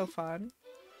 That would be so fun.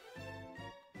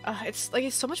 It's like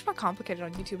it's so much more complicated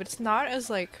on YouTube. It's not as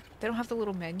like they don't have the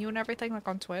little menu and everything like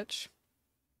on Twitch.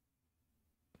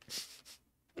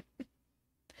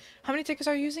 How many tickets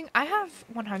are you using? I have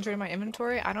 100 in my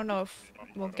inventory. I don't know if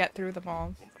we'll get through them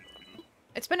all.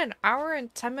 It's been an hour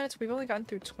and 10 minutes. We've only gotten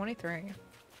through 23.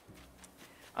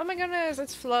 Oh my goodness,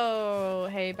 it's Flo.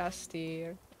 Hey,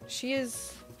 bestie. She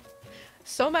is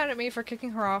so mad at me for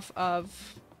kicking her off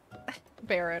of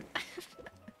Baron.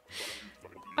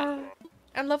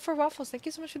 And Love for Waffles, thank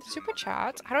you so much for the super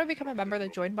chat. How do I become a member? The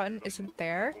join button isn't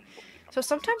there. So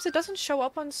sometimes it doesn't show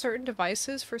up on certain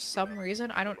devices for some reason.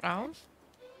 I don't know.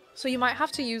 So you might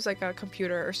have to use like a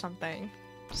computer or something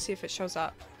to see if it shows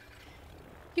up.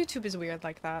 YouTube is weird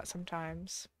like that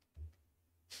sometimes.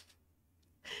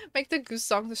 Make the Goose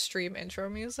Song the stream intro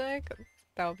music.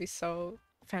 That would be so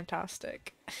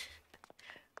fantastic.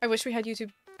 I wish we had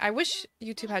YouTube. I wish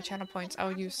YouTube had channel points. I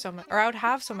would use so many, or I would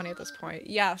have so many at this point.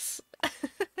 Yes.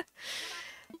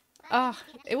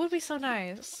 It would be so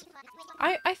nice.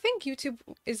 I think YouTube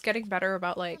is getting better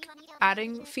about like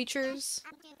adding features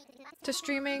to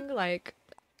streaming. Like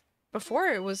before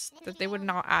it was that they would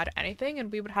not add anything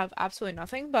and we would have absolutely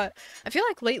nothing, but I feel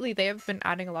like lately they have been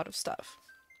adding a lot of stuff.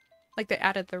 Like they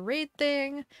added the raid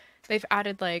thing, they've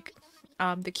added like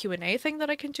the Q&A thing that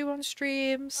I can do on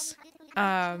streams.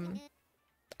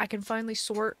 I can finally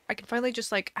sort, I can finally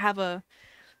just like have a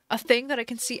thing that I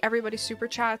can see everybody's super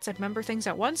chats and member things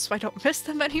at once so I don't miss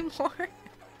them anymore.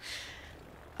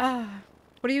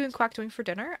 What are you and Quack doing for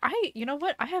dinner? You know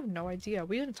what? I have no idea.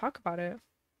 We didn't talk about it.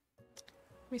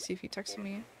 Let me see if he texted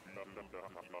me.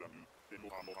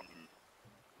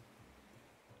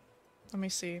 Let me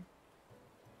see.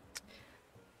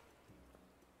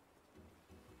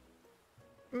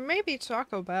 Maybe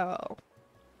Taco Bell.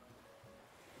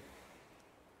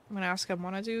 I'm gonna ask him,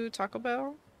 wanna do Taco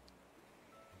Bell?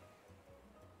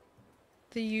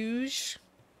 The huge.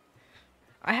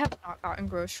 I have not gotten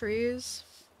groceries.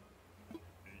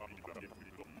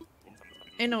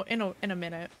 In a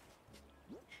minute.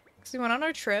 Because we went on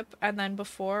our trip and then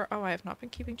before, oh, I have not been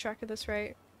keeping track of this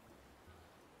right.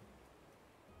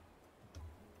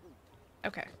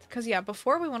 Okay, because yeah,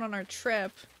 before we went on our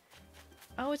trip...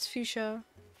 Oh, it's Fuchsia.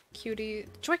 Cutie.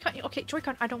 Joy-Con, okay,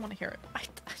 Joy-Con, I don't want to hear it. I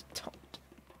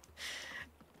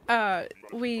don't.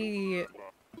 We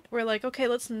were like, okay,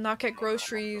 let's not get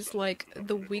groceries, like,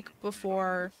 the week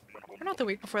before... Or not the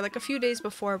week before, like, a few days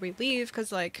before we leave,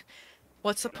 because, like,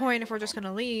 what's the point if we're just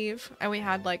gonna leave? And we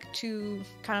had, like, 2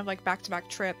 kind of, like, back-to-back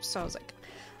trips, so I was like,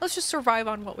 let's just survive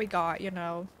on what we got, you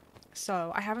know?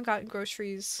 So, I haven't gotten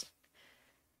groceries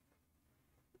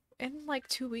in, like,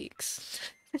 2 weeks.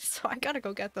 So I gotta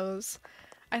go get those.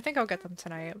 I think I'll get them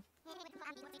tonight.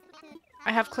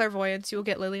 I have clairvoyance. You will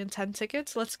get Lillian 10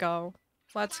 tickets. Let's go.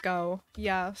 Let's go.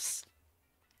 Yes.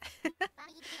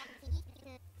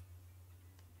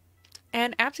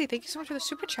 And Absy, thank you so much for the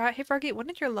super chat. Hey Fargate, when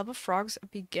did your love of frogs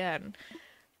begin?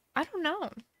 I don't know.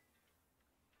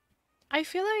 I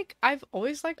feel like I've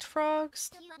always liked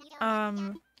frogs.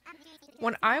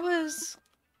 When I was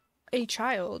a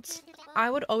child, I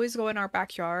would always go in our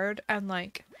backyard and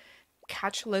like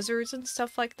catch lizards and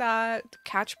stuff like that,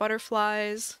 catch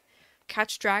butterflies,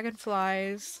 catch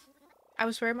dragonflies. I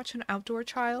was very much an outdoor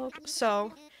child,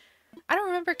 so I don't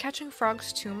remember catching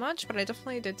frogs too much, but I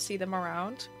definitely did see them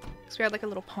around. Because we had like a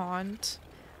little pond,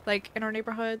 like in our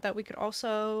neighborhood that we could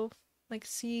also like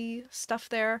see stuff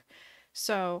there.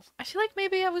 So I feel like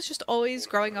maybe I was just always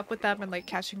growing up with them and like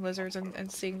catching lizards and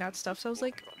seeing that stuff. So I was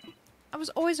like, I was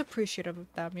always appreciative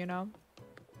of them, you know?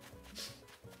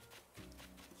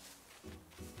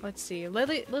 Let's see.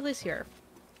 Lily's here.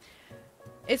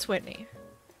 It's Whitney.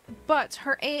 But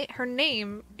her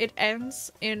name, it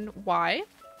ends in Y.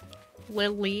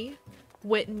 Lily,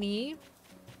 Whitney.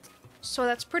 So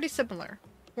that's pretty similar.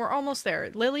 We're almost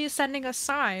there. Lily is sending us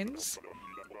signs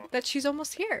that she's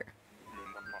almost here.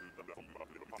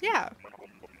 Yeah.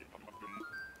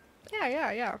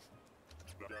 Yeah.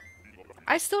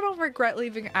 I still don't regret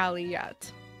leaving Allie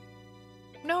yet.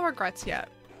 No regrets yet.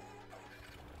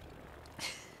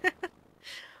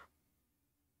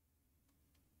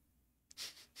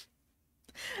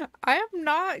 I'm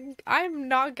not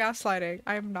gaslighting.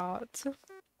 I am not.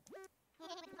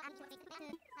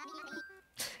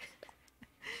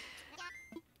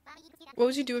 What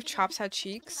would you do if Chops had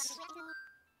cheeks?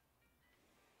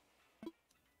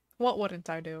 What wouldn't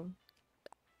I do?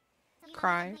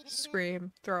 Cry,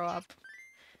 scream, throw up.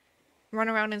 Run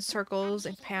around in circles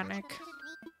and panic.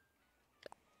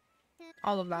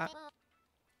 All of that.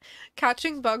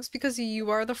 Catching bugs because you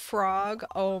are the frog.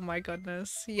 Oh my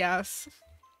goodness. Yes.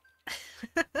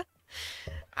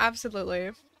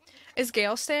 Absolutely. Is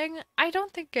Gale staying? I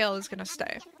don't think Gale is gonna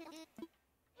stay.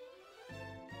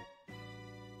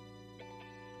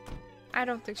 I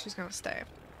don't think she's gonna stay.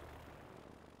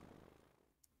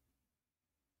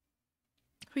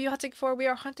 Who are you hunting for? We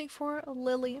are hunting for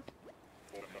Lily.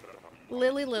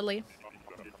 Lily.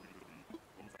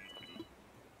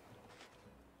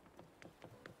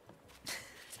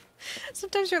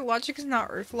 Sometimes your logic is not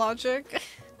Earth logic.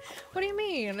 What do you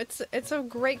mean? It's a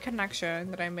great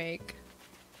connection that I make.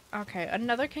 Okay,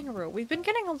 another kangaroo. We've been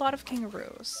getting a lot of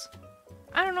kangaroos.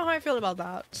 I don't know how I feel about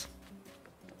that.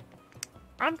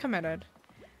 I'm committed.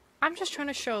 I'm just trying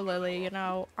to show Lily, you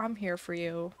know, I'm here for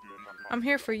you. I'm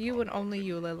here for you and only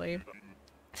you, Lily.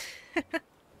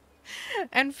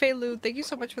 And Feilu, thank you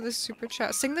so much for this super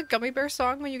chat. Sing the Gummy Bear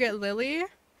song when you get Lily?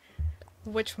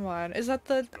 Which one? Is that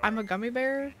the I'm a Gummy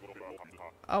Bear?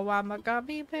 Oh, I'm a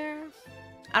Gummy Bear?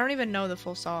 I don't even know the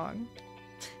full song.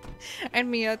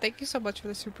 And Mia, thank you so much for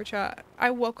the super chat.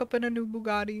 I woke up in a new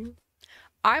Bugatti.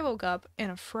 I woke up in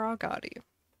a Frogatti.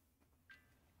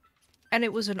 And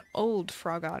it was an old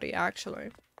Frogatti,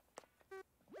 actually.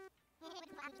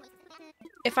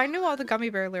 If I knew all the Gummy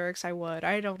Bear lyrics, I would.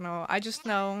 I don't know. I just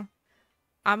know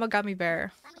I'm a gummy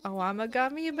bear. Oh, I'm a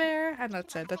gummy bear. And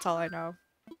that's it. That's all I know.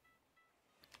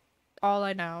 All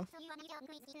I know.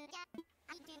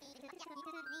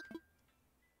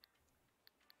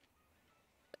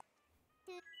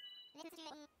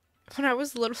 When I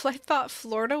was little, I thought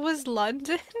Florida was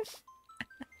London.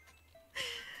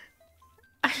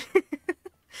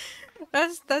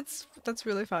 That's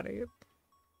really funny.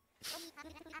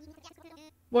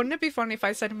 Wouldn't it be funny if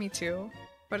I said me too?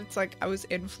 But it's like I was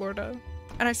in Florida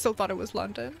and I still thought it was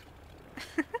London.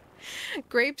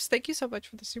 Grapes, thank you so much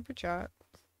for the super chat.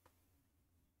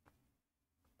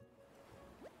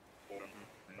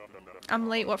 I'm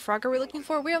late. What frog are we looking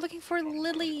for? We are looking for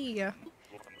Lily.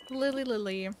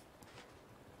 Lily.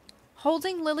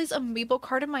 Holding Lily's amiibo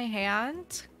card in my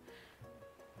hand?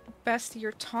 Bestie,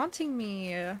 you're taunting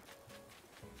me.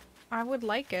 I would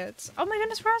like it. Oh my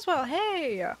goodness, Roswell,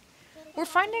 hey! We're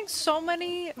finding so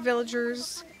many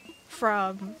villagers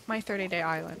from my 30-day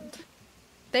island.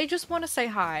 They just want to say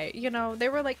hi. You know, they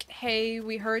were like, hey,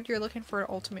 we heard you're looking for an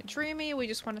ultimate dreamy. We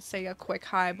just want to say a quick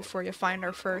hi before you find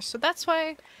her first. So that's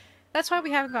why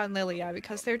we haven't gotten Lily yet,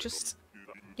 because they're just,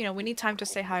 you know, we need time to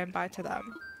say hi and bye to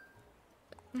them.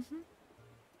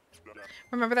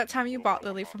 Remember that time you bought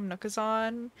Lily from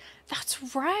Nookazon?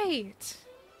 That's right!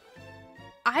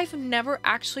 I've never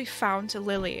actually found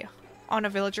Lily on a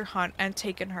villager hunt and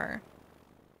taken her.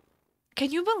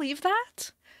 Can you believe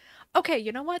that? Okay,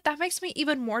 you know what? That makes me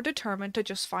even more determined to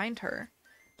just find her.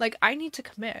 Like, I need to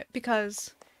commit,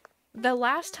 because the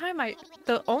last time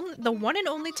the one and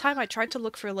only time I tried to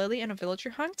look for Lily in a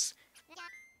villager hunt,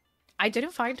 I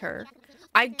didn't find her.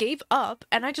 I gave up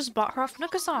and I just bought her off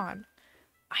Nookazon.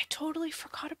 I totally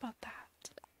forgot about that.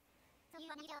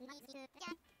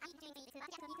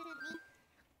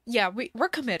 Yeah, we're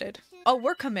committed. Oh,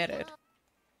 we're committed.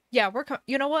 Yeah,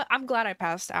 you know what? I'm glad I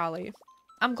passed Allie.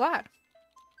 I'm glad.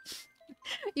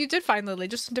 You did find Lily,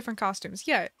 just in different costumes.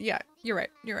 Yeah, you're right.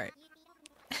 You're right.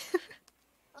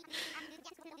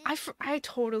 I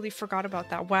totally forgot about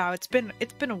that. Wow, it's been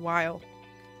a while.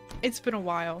 It's been a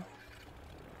while.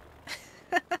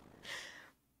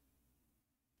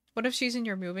 What if she's in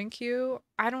your moving queue?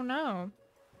 I don't know.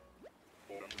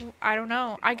 I don't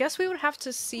know. I guess we would have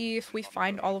to see if we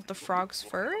find all of the frogs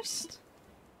first.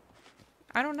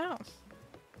 I don't know.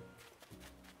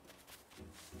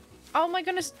 Oh my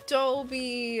goodness,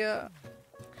 Dobby!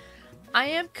 I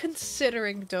am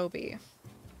considering Dobby.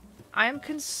 I am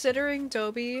considering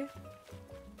Dobby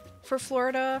for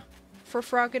Florida, for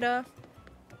Frogida,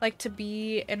 like to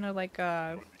be in a like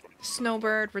a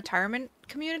snowbird retirement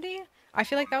community. I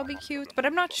feel like that would be cute, but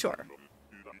I'm not sure.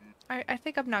 I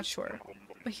think I'm not sure,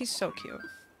 but he's so cute.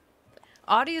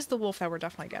 Audie is the wolf that we're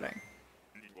definitely getting.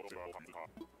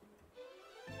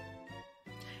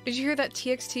 Did you hear that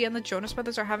TXT and the Jonas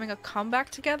Brothers are having a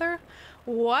comeback together?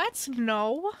 What?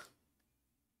 No.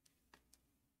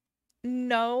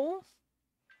 No.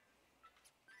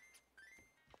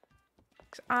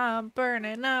 I'm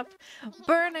burning up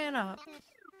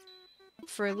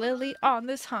for Lily on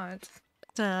this hunt.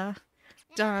 Duh,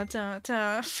 duh, duh,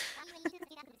 duh.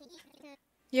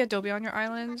 Yeah, Dobby on your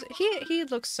island. He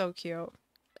looks so cute.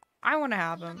 I want to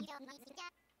have him.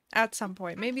 At some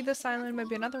point. Maybe this island,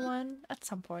 maybe another one. At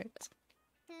some point.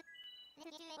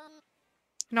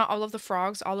 Not all of the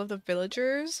frogs, all of the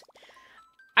villagers.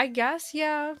 I guess,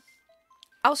 yeah.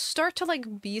 I'll start to,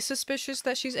 like, be suspicious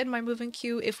that she's in my moving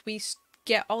queue if we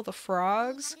get all the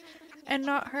frogs and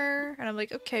not her. And I'm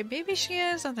like, okay, maybe she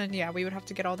is. And then, yeah, we would have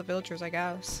to get all the villagers, I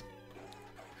guess.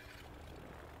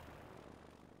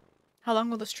 How long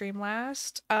will the stream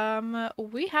last?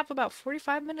 We have about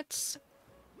 45 minutes.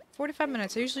 45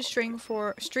 minutes. I usually stream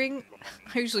for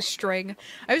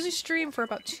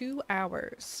about 2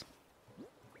 hours.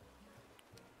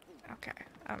 Okay.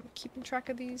 I'm keeping track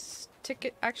of these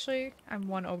actually, I'm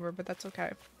 1 over, but that's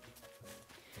okay.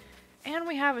 And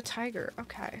we have a tiger.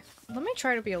 Okay. Let me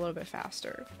try to be a little bit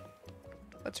faster.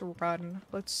 Let's run.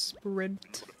 Let's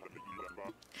sprint.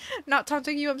 Not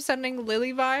taunting you, I'm sending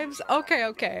Lily vibes? Okay,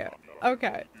 okay.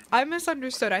 Okay. I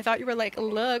misunderstood. I thought you were like,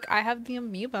 look, I have the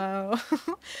amiibo.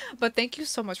 But thank you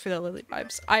so much for the Lily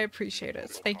vibes. I appreciate it.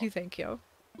 Thank you, thank you.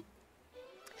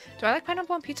 Do I like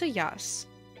pineapple on pizza? Yes.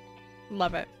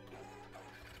 Love it.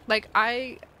 Like,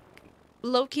 I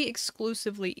low-key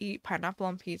exclusively eat pineapple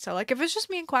on pizza. Like, if it's just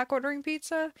me and Quack ordering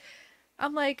pizza,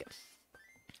 I'm like,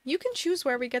 you can choose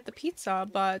where we get the pizza,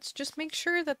 but just make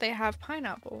sure that they have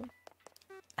pineapple.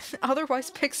 Otherwise,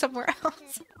 pick somewhere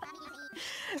else.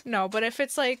 No, but if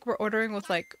it's like we're ordering with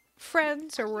like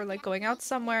friends or we're like going out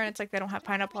somewhere and it's like they don't have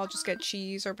pineapple, I'll just get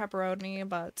cheese or pepperoni.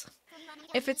 But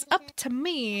if it's up to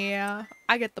me,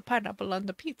 I get the pineapple on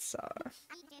the pizza.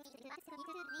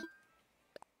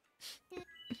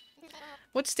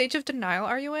 What stage of denial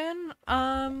are you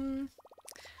in?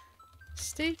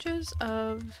 Stages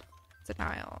of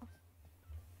denial.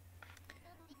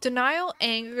 Denial,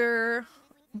 anger,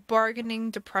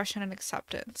 bargaining, depression, and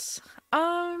acceptance.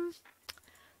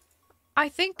 I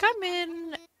think I'm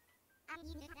in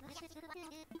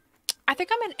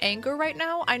anger right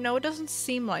now. I know it doesn't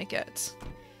seem like it.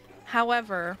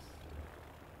 However,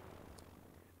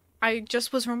 I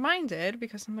just was reminded,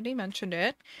 because somebody mentioned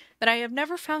it, that I have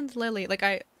never found Lily.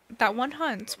 Like, that one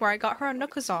hunt where I got her on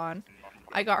Nookazon,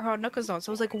 so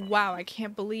I was like, wow, I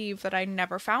can't believe that I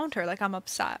never found her. Like, I'm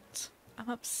upset. I'm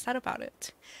upset about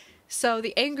it. So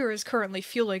the anger is currently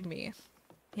fueling me,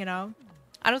 you know?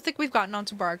 I don't think we've gotten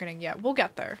onto bargaining yet. We'll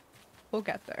get there. We'll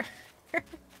get there.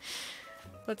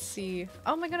 Let's see.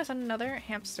 Oh my goodness, another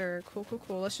hamster. Cool, cool,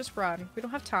 cool. Let's just run. We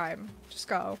don't have time. Just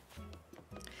go.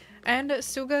 And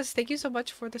Sugas, thank you so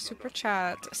much for the super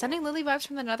chat. Sending Lily vibes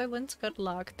from the Netherlands. Good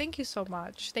luck. Thank you so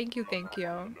much. Thank you, thank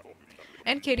you.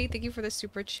 And Katie, thank you for the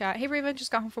super chat. Hey Raven,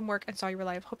 just got home from work and saw you were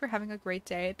live. Hope you're having a great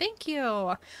day. Thank you.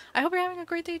 I hope you're having a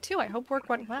great day too. I hope work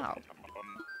went well.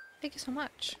 Thank you so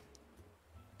much.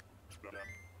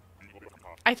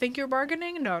 I think you're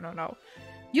bargaining? No, no, no.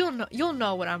 You'll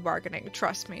know when I'm bargaining.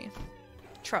 Trust me.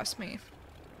 Trust me.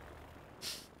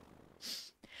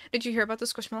 Did you hear about the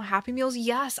Squishmallow Happy Meals?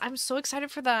 Yes, I'm so excited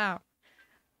for that.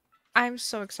 I'm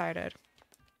so excited.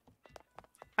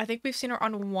 I think we've seen her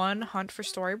on one hunt for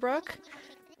Storybrooke.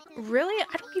 Really?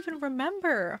 I don't even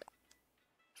remember.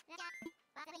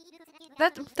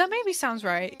 That maybe sounds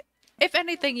right. If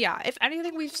anything, yeah. If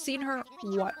anything, we've seen her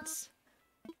once.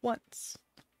 Once.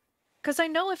 Because I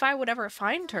know if I would ever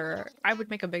find her, I would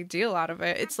make a big deal out of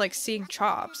it. It's like seeing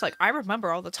Chops. Like, I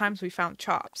remember all the times we found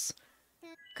Chops.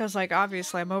 Because, like,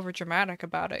 obviously I'm over dramatic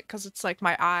about it. Because it's like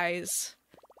my eyes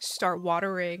start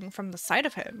watering from the sight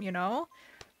of him, you know?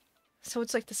 So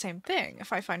it's like the same thing.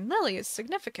 If I find Lily, it's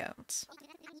significant.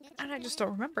 And I just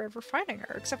don't remember ever finding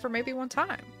her, except for maybe one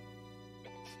time.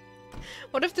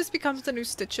 What if this becomes the new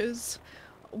Stitches?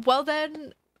 Well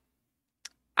then,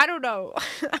 I don't know.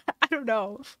 I don't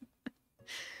know.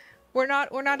 We're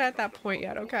not at that point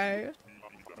yet, okay?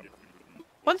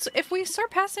 If we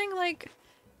start passing like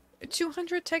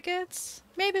 200 tickets,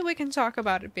 maybe we can talk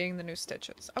about it being the new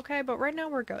Stitches, okay? But right now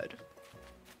we're good.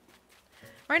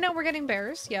 Right now we're getting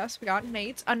bears. Yes, we got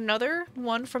Nate. Another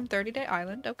one from 30 Day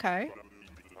Island, okay.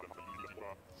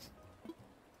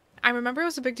 I remember it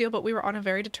was a big deal, but we were on a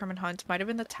very determined hunt. Might have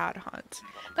been the Tad hunt.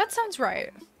 That sounds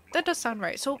right. That does sound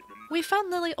right. So we found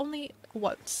Lily only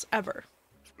once, ever.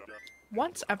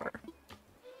 Once ever.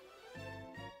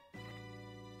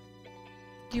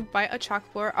 Do you bite a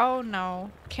chalkboard? Oh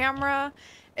no. Camera,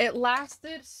 it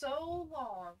lasted so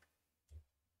long.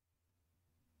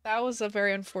 That was a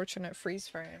very unfortunate freeze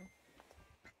frame.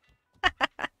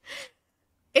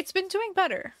 It's been doing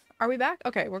better. Are we back?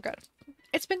 Okay, we're good.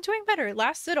 It's been doing better. It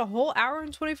lasted a whole hour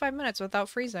and 25 minutes without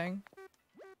freezing.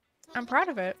 I'm proud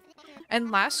of it.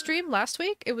 And last stream, last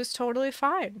week, it was totally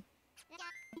fine.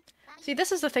 See,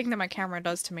 this is the thing that my camera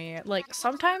does to me. Like,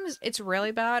 sometimes it's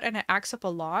really bad and it acts up a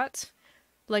lot.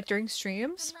 Like, during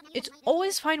streams. It's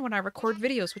always fine when I record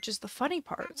videos, which is the funny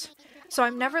part. So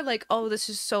I'm never like, oh, this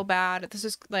is so bad. This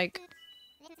is, like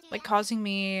causing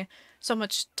me so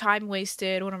much time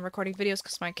wasted when I'm recording videos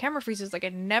because my camera freezes. Like,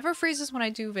 it never freezes when I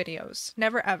do videos.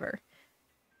 Never, ever.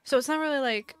 So it's not really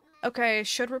like, okay, I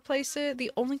should replace it.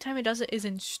 The only time it does it is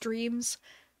in streams.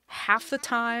 Half the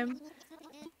time.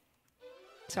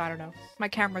 So I don't know. My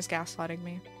camera's gaslighting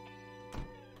me.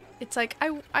 It's like,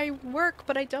 I work,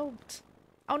 but I don't.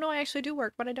 Oh no, I actually do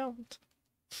work, but I don't.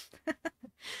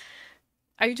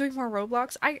 Are you doing more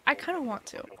Roblox? I kind of want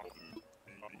to.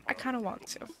 I kind of want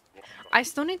to. I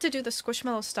still need to do the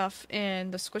Squishmallow stuff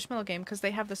in the Squishmallow game because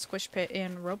they have the Squish Pit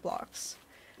in Roblox.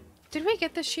 Did we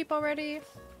get this sheep already?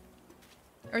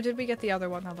 Or did we get the other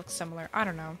one that looks similar? I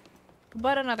don't know.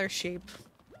 But another sheep.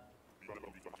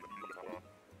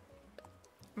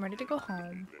 I'm ready to go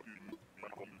home.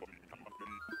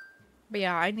 But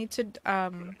yeah, I need to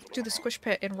do the Squish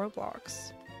Pit in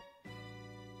Roblox.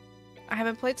 I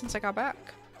haven't played since I got back.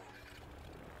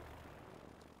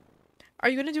 Are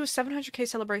you gonna do a 700k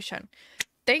celebration?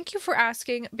 Thank you for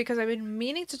asking, because I've been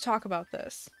meaning to talk about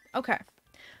this. Okay.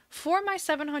 For my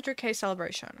 700k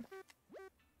celebration,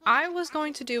 I was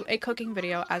going to do a cooking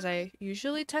video, as I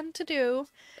usually tend to do,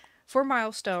 for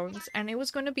milestones, and it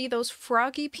was going to be those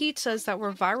froggy pizzas that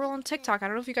were viral on TikTok. I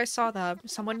don't know if you guys saw that.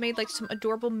 Someone made like some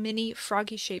adorable mini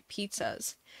froggy shaped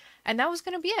pizzas. And that was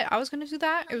going to be it. I was going to do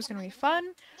that. It was going to be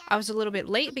fun. I was a little bit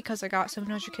late because I got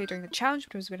 700k during the challenge,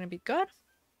 but it was going to be good.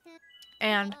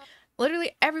 And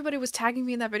literally everybody was tagging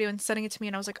me in that video and sending it to me,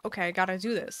 and I was like, okay, I gotta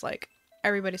do this. Like,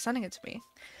 everybody's sending it to me.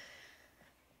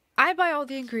 I buy all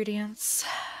the ingredients.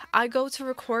 I go to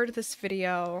record this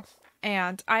video,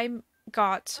 and I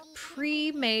got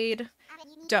pre-made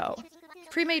dough.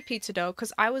 Pre-made pizza dough,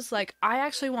 because I was like, I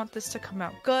actually want this to come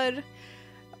out good.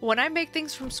 When I make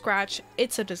things from scratch,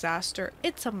 it's a disaster.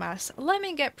 It's a mess. Let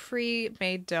me get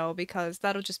pre-made dough, because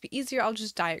that'll just be easier. I'll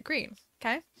just dye it green,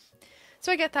 okay?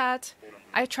 So I get that.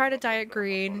 I try to dye it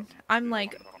green. I'm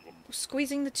like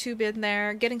squeezing the tube in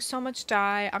there, getting so much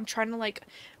dye. I'm trying to like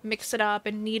mix it up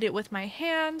and knead it with my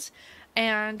hands.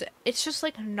 And it's just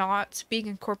like not being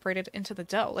incorporated into the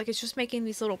dough. Like, it's just making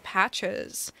these little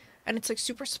patches. And it's like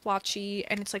super splotchy.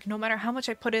 And it's like no matter how much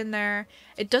I put in there,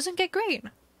 it doesn't get green.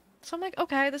 So I'm like,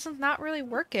 okay, this is not really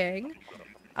working.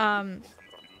 So I'm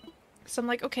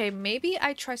like, okay, maybe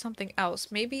I try something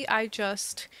else. Maybe I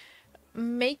just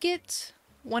make it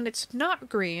when it's not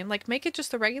green, like make it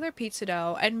just the regular pizza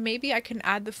dough, and maybe I can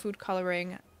add the food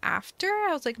coloring after.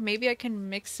 I was like, maybe I can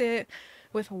mix it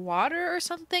with water or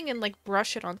something and like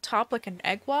brush it on top like an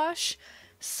egg wash,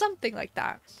 something like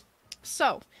that.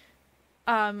 So,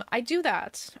 I do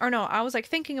that. Or no, I was like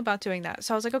thinking about doing that.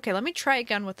 So I was like, okay, let me try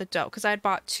again with the dough because I had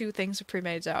bought 2 things of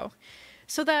pre-made dough.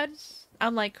 So then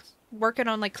I'm like working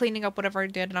on like cleaning up whatever I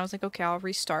did, and I was like, okay, I'll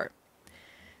restart.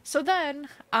 So then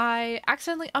I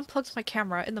accidentally unplugged my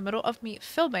camera in the middle of me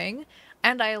filming,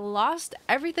 and I lost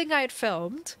everything I had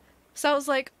filmed. So I was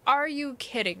like, are you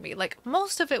kidding me? Like,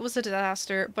 most of it was a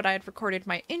disaster, but I had recorded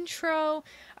my intro,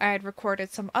 I had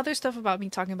recorded some other stuff about me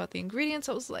talking about the ingredients.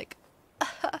 I was like,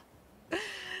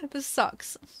 this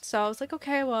sucks. So I was like,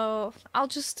 okay, well, I'll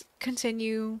just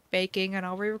continue baking and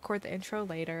I'll re-record the intro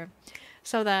later.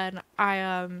 So then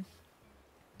I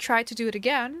tried to do it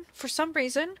again. For some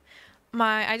reason,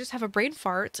 I just have a brain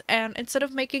fart, and instead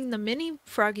of making the mini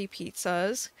froggy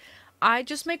pizzas, I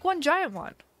just make one giant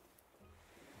one.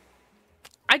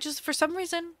 For some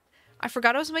reason, I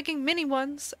forgot I was making mini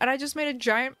ones, and I just made a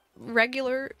giant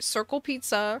regular circle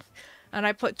pizza, and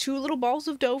I put 2 little balls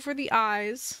of dough for the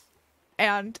eyes,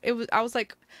 and I was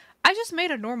like, I just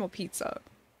made a normal pizza.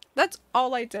 That's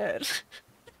all I did.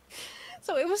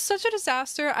 So it was such a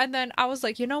disaster, and then I was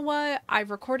like, you know what? I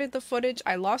recorded the footage,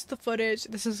 I lost the footage,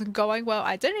 this isn't going well.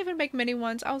 I didn't even make mini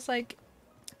ones. I was like,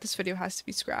 this video has to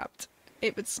be scrapped.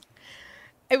 It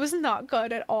was not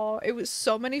good at all. It was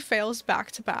so many fails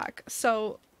back to back.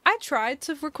 So I tried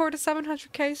to record a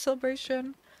 700k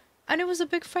celebration, and it was a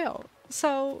big fail.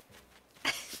 So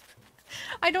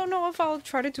I don't know if I'll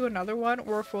try to do another one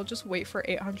or if we'll just wait for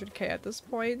 800k at this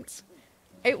point.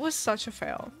 It was such a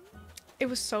fail. It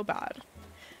was so bad.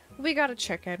 We got a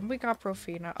chicken. We got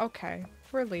Profina. Okay,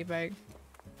 we're leaving.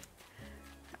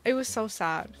 It was so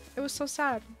sad. It was so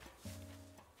sad.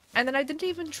 And then I didn't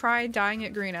even try dyeing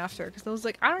it green after because I was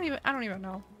like, I don't even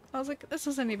know. I was like, this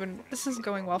isn't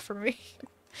going well for me.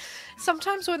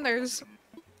 Sometimes when there's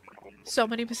so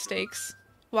many mistakes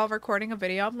while recording a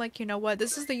video, I'm like, you know what?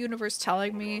 This is the universe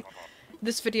telling me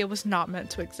this video was not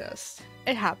meant to exist.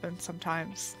 It happens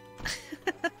sometimes.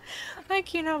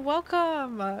 Like, you know,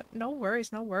 welcome. No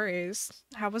worries, no worries.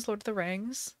 How was Lord of the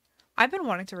Rings? I've been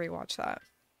wanting to rewatch that.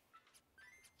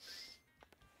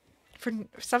 For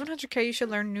 700k, you should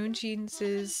learn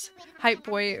Noonjeans' Hype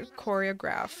Boy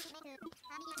choreograph.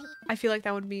 I feel like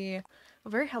that would be a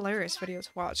very hilarious video to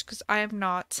watch because I am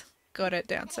not good at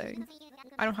dancing.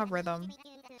 I don't have rhythm.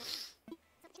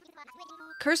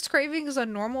 Cursed Craving is a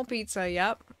normal pizza.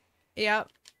 Yep. Yep.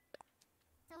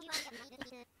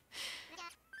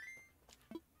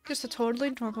 Just a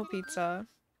totally normal pizza.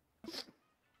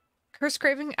 Cursed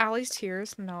Craving, Allie's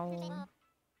Tears? No.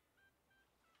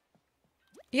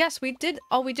 Yes, we did.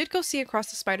 Oh, we did go see Across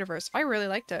the Spider-Verse. I really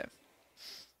liked it.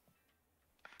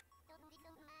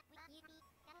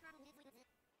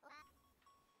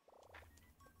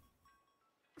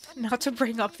 Not to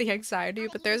bring up the anxiety,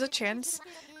 but there's a chance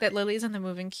that Lily's in the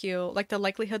moving queue. Like, the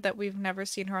likelihood that we've never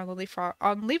seen her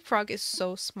on Leapfrog is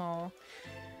so small.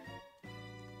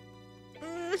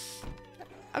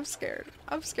 I'm scared.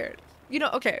 I'm scared. You know,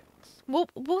 okay. We'll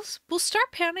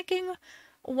start panicking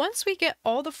once we get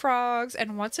all the frogs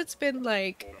and once it's been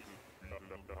like,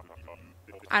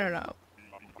 I don't know,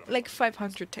 like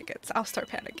 500 tickets. I'll start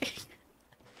panicking.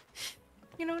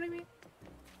 You know what I mean?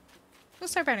 We'll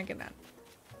start panicking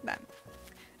then.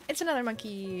 It's another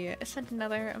monkey. It's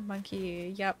another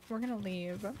monkey. Yep, we're gonna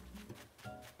leave.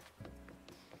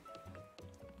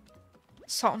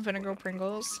 Salt and vinegar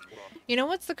Pringles. You know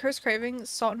what's the Cursed Craving?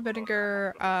 Salt and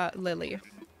vinegar Lily.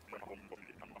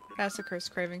 That's a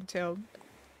Cursed Craving too.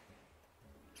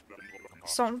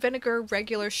 Salt and vinegar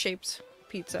regular shaped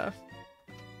pizza.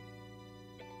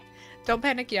 Don't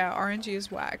panic, yeah, RNG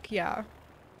is whack, yeah.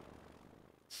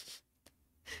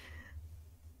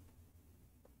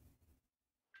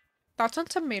 Thoughts on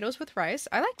tomatoes with rice?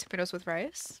 I like tomatoes with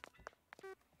rice.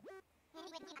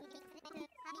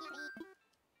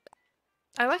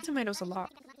 I like tomatoes a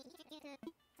lot.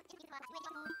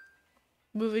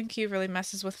 Moving queue really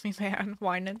messes with me, man.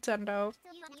 Why Nintendo?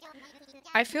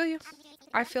 I feel you.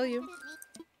 I feel you.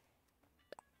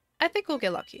 I think we'll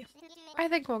get lucky. I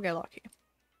think we'll get lucky.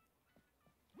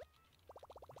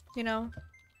 You know?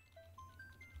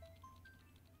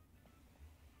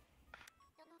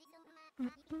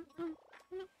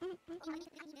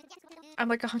 I'm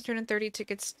like 130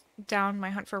 tickets down my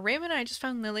hunt for Raymond. I just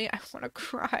found Lily. I want to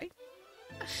cry.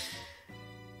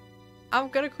 I'm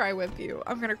gonna cry with you.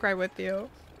 I'm gonna cry with you.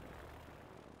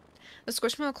 The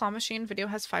Squishmallow Claw Machine video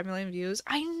has 5 million views.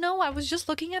 I know, I was just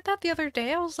looking at that the other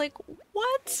day. I was like,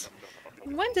 what?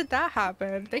 When did that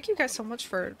happen? Thank you guys so much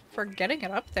for getting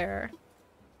it up there.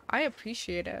 I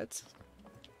appreciate it.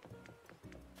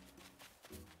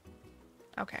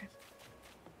 Okay.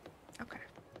 Okay.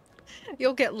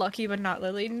 You'll get lucky but not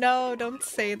Lily. No, don't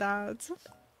say that.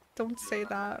 Don't say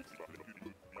that.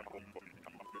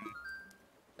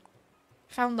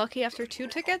 Found lucky after 2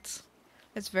 tickets?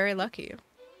 It's very lucky.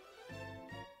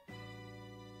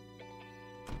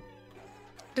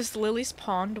 Does Lily's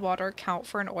pond water count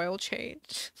for an oil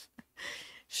change?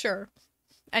 Sure.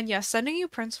 And yes, sending you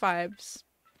Prince vibes.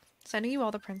 Sending you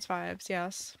all the Prince vibes,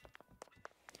 yes.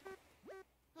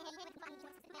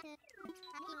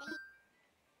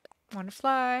 Wanna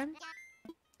fly.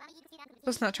 I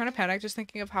was not trying to panic, just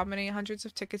thinking of how many hundreds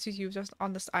of tickets you used just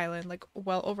on this island. Like,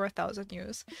 well over 1,000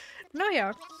 used. No,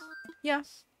 yeah. Yeah.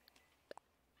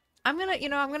 I'm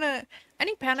gonna,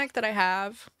 any panic that I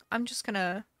have, I'm just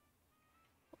gonna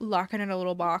lock it in a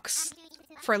little box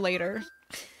for later.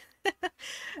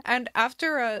 And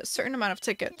after a certain amount of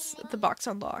tickets, the box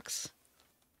unlocks.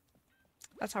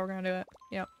 That's how we're gonna do it.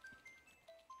 Yep.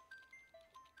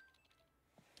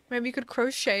 Maybe you could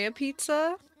crochet a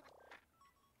pizza?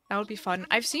 That would be fun.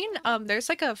 I've seen, there's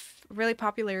like a really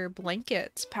popular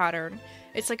blanket pattern.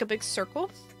 It's like a big circle.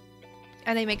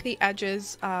 And they make the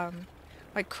edges,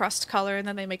 like crust color, and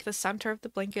then they make the center of the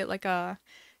blanket like a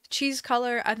cheese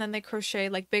color, and then they crochet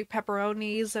like big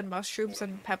pepperonis and mushrooms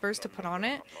and peppers to put on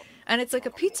it. And it's like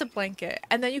a pizza blanket,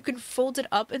 and then you can fold it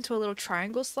up into a little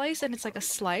triangle slice, and it's like a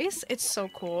slice. It's so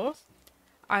cool.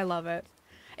 I love it.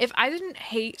 If I didn't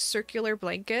hate circular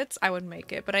blankets, I would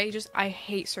make it, but I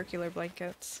hate circular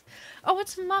blankets. Oh,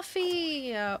 it's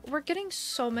Muffy! We're getting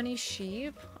so many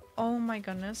sheep. Oh my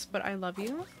goodness, but I love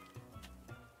you.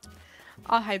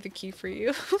 I'll hide the key for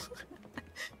you.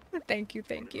 Thank you,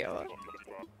 thank you.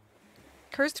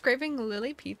 Cursed Craving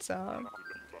Lily Pizza.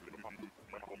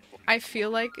 I feel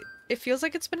like it feels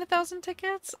like it's been 1,000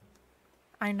 tickets.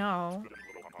 I know.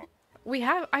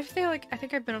 I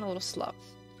think I've been a little slow.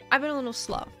 I've been a little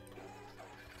slow.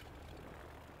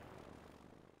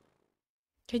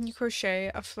 Can you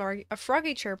crochet a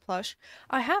froggy chair plush?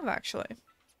 I have actually.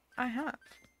 I have.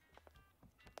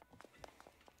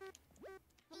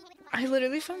 I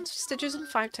literally found stitches in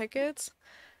 5 tickets.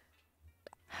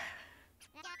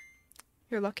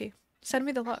 You're lucky. Send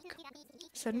me the luck.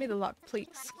 Send me the luck,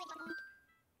 please.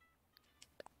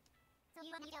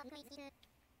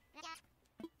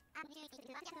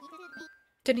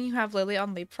 Didn't you have Lily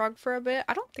on Leapfrog for a bit?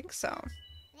 I don't think so.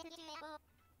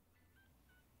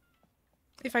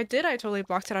 If I did, I totally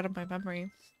blocked it out of my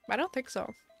memory. I don't think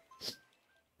so.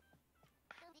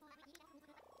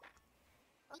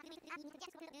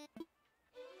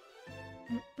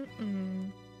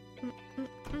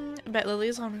 I bet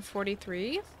Lily's on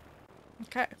 43.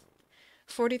 Okay.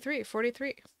 43,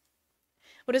 43.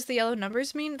 What does the yellow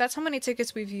numbers mean? That's how many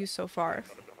tickets we've used so far.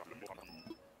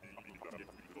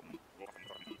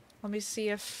 Let me see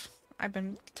if I've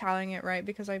been tallying it right,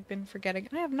 because I've been forgetting.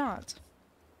 I have not.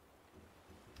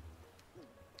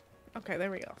 Okay,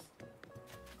 there we go.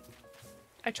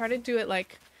 I try to do it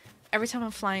like every time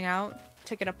I'm flying out,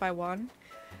 take it up by 1.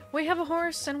 We have a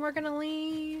horse and we're gonna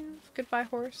leave. Goodbye,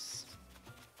 horse.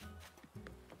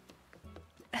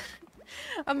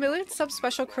 A million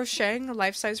sub-special crocheting a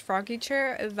life-size froggy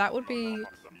chair? That would be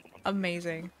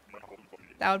amazing.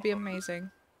 That would be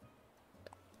amazing.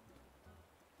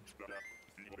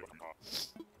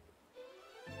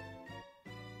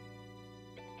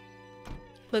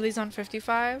 Lily's on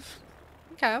 55.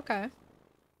 Okay, okay.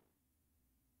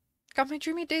 Got my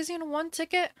Dreamy Daisy in 1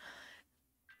 ticket.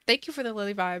 Thank you for the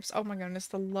Lily vibes. Oh my goodness,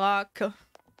 the luck.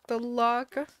 The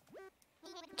luck.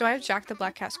 Do I have Jack the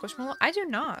Black Cat Squishmallow? I do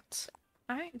not.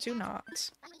 I do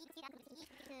not.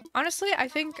 Honestly, I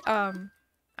think, I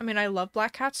mean, I love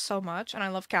black cats so much, and I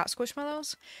love cat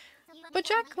squishmallows, but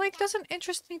Jack, like, doesn't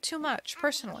interest me too much,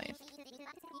 personally.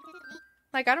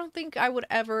 Like, I don't think I would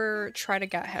ever try to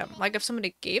get him. Like, if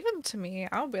somebody gave him to me,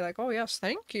 I would be like, oh yes,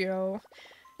 thank you.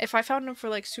 If I found him for,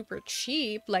 like, super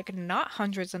cheap, like, not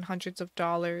hundreds and hundreds of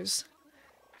dollars,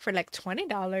 for, like,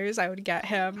 $20, I would get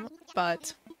him,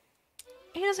 but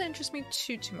he doesn't interest me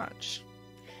too much.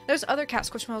 There's other cat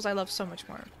squishmallows I love so much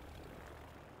more.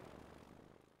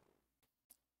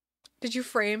 Did you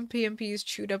frame PMP's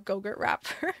chewed up Go-Gurt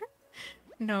wrapper?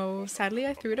 No, sadly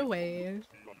I threw it away.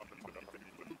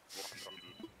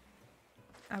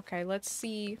 Okay, let's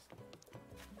see.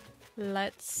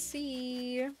 Let's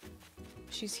see.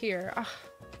 She's here. Ugh.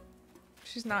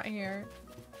 She's not here.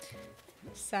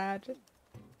 Sad.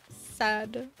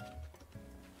 Sad.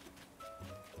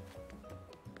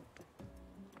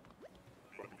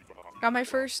 Got my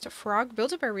first frog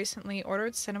Build-A-Bear recently.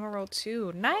 Ordered Cinnamoroll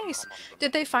too. Nice!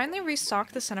 Did they finally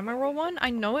restock the Cinnamoroll one?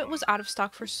 I know it was out of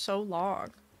stock for so long.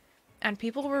 And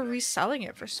people were reselling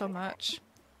it for so much.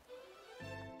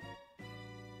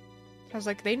 I was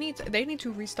like, they need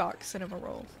to restock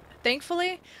Cinnamoroll.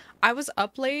 Thankfully, I was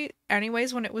up late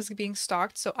anyways when it was being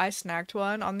stocked, so I snagged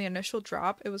one on the initial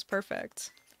drop. It was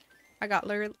perfect. I got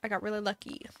really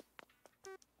lucky.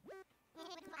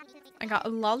 I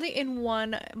got Lolly in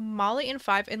 1, Molly in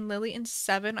 5, and Lily in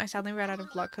 7. I sadly ran out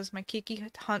of luck because my Kiki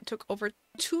hunt took over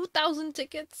 2,000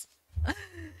 tickets.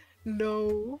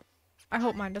 No. I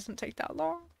hope mine doesn't take that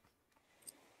long.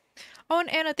 Oh, and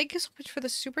Anna, thank you so much for the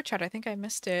super chat. I think I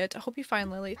missed it. I hope you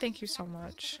find Lily. Thank you so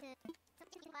much.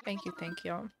 Thank you, thank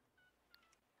you.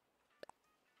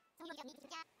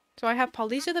 So I have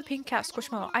Paulita the pink cat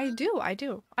squishmallow. I do.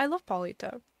 I love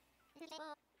Paulita.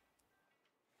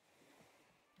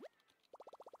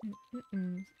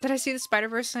 Did I see the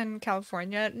Spider-Verse in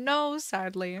California? No,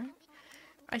 sadly.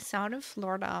 I sound in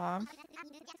Florida.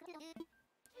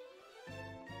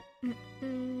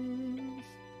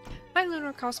 Hi,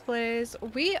 Lunar Cosplays.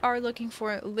 We are looking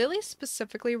for Lily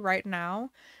specifically right now,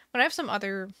 but I have some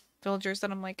other villagers that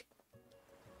I'm like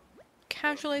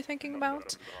casually thinking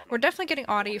about. We're definitely getting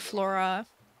Audie, Flora,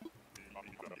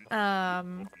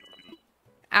 Allie.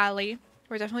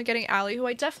 We're definitely getting Allie, who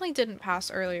I definitely didn't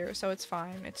pass earlier, so it's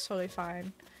fine. It's totally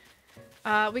fine.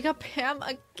 We got Pam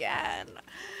again.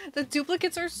 The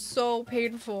duplicates are so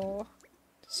painful.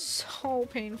 So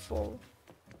painful.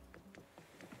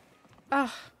 Ugh.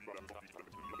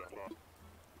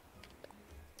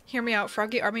 Hear me out.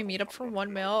 Froggy Army meetup for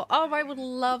 1 mil. Oh, I would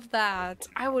love that.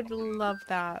 I would love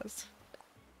that.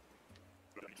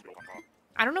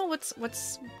 I don't know what's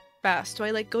best. Do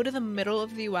I like go to the middle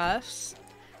of the US?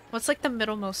 What's like the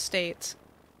middlemost state?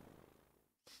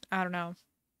 I don't know.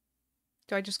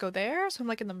 Do I just go there? So I'm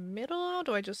like in the middle?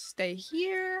 Do I just stay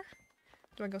here?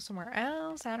 Do I go somewhere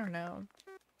else? I don't know.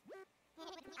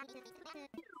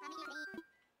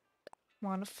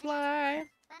 Wanna fly?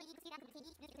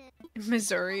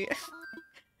 Missouri.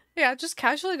 Yeah, just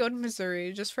casually go to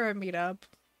Missouri just for a meetup.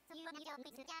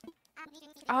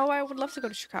 Oh, I would love to go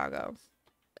to Chicago.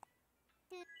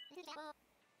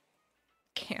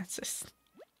 Kansas.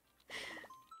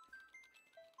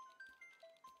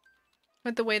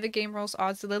 With the way the game rolls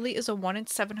odds, Lily is a 1 in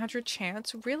 700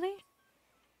 chance. Really?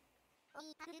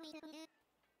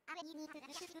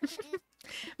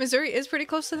 Missouri is pretty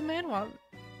close to the Manwalk.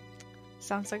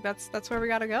 Sounds like that's where we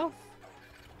gotta go.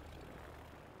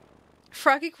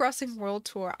 Froggy Crossing World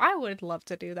Tour. I would love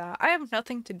to do that. I have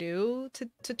nothing to do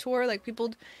to tour. Like,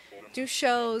 people do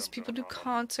shows, people do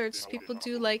concerts, people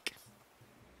do, like,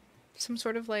 some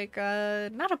sort of, like,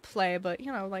 not a play, but,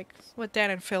 you know, like, what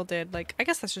Dan and Phil did. Like, I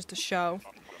guess that's just a show.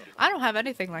 I don't have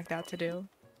anything like that to do.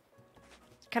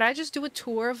 Can I just do a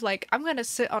tour of, like, I'm gonna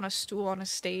sit on a stool on a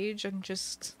stage and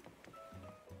just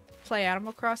play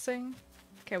Animal Crossing?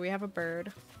 Okay, we have a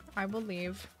bird. I will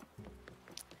leave.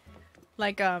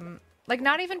 Like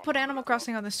not even put Animal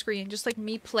Crossing on the screen, just like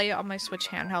me play it on my Switch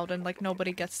handheld and like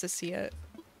nobody gets to see it.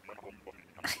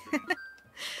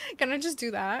 Can I just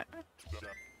do that?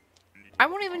 I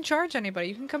won't even charge anybody.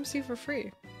 You can come see for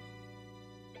free.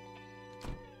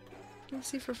 Come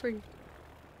see for free.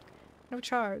 No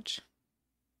charge.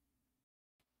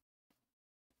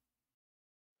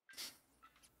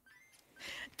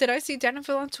 Did I see Dan and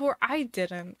Phil on tour? I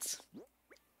didn't.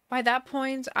 By that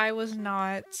point, I was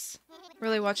not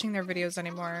really watching their videos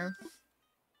anymore.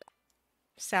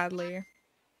 Sadly.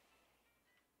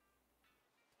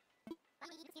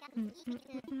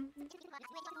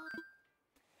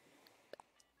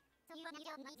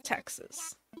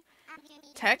 Texas.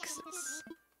 Texas.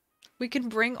 We can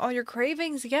bring all your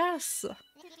cravings, yes!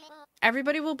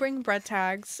 Everybody will bring bread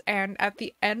tags, and at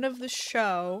the end of the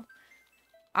show,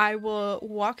 I will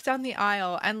walk down the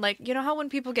aisle, and like, you know how when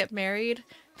people get married,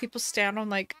 people stand on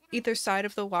like either side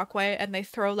of the walkway and they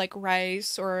throw like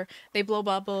rice, or they blow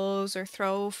bubbles, or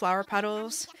throw flower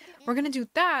petals? We're gonna do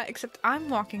that, except I'm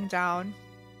walking down,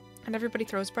 and everybody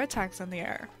throws bread tags in the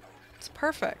air. It's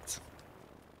perfect.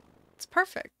 It's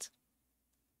perfect.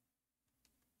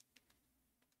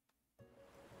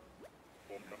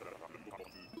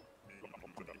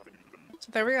 So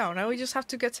there we go. Now we just have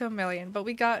to get to 1 million, but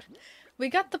we got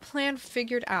the plan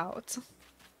figured out.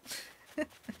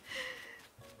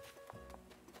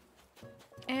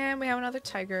 And we have another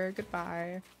tiger.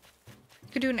 Goodbye.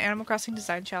 Could do an Animal Crossing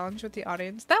design challenge with the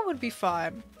audience. That would be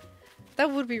fun.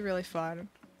 That would be really fun.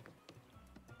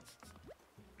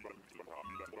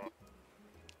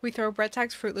 We throw bread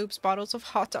tags, Fruit Loops, bottles of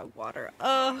hot dog water.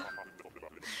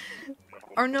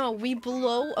 Or no, we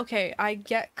blow... Okay, I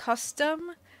get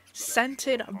custom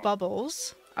scented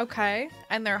bubbles. Okay,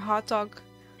 and they're hot dog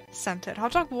scented.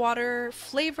 Hot dog water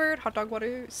flavored, hot dog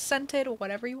water scented,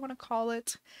 whatever you want to call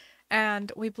it.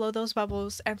 And we blow those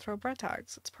bubbles and throw bread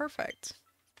tags. It's perfect.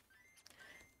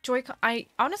 Joy-Con...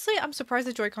 Honestly, I'm surprised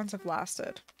the Joy-Cons have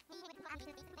lasted.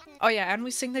 Oh yeah, and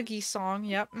we sing the geese song.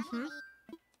 Yep,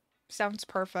 Sounds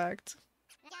perfect.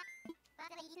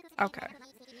 Okay.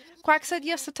 Quack said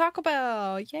yes to Taco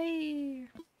Bell! Yay!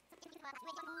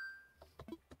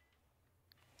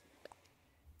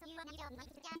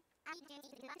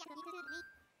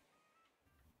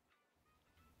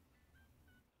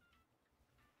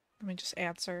 Let me just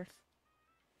answer.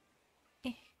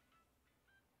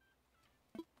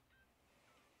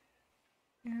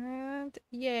 And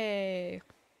yay!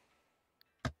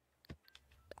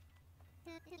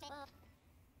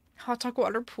 Hot dog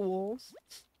water pool.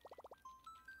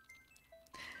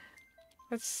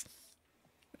 That's...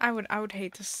 I would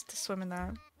hate to swim in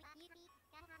that.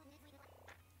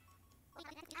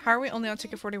 How are we only on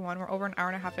ticket 41? We're over an hour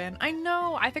and a half in. I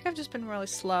know! I think I've just been really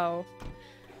slow.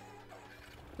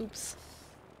 Oops.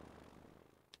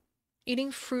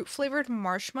 Eating fruit-flavored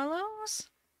marshmallows?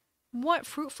 What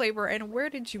fruit flavor and where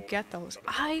did you get those?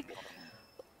 I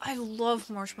love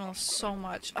marshmallows so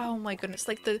much. Oh my goodness.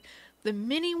 Like the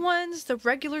mini ones, the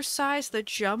regular size, the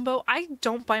jumbo. I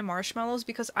don't buy marshmallows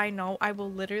because I know I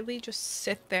will literally just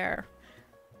sit there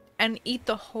and eat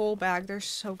the whole bag. They're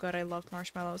so good. I love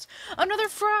marshmallows. Another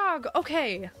frog!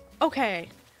 Okay. Okay.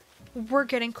 We're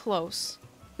getting close.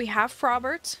 We have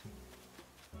Frobert.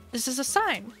 This is a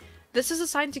sign. This is a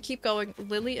sign to keep going.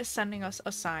 Lily is sending us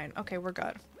a sign. Okay, we're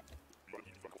good.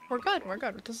 We're good. We're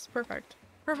good. This is perfect.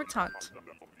 Perfect hunt.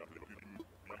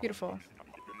 Beautiful.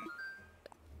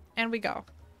 And we go.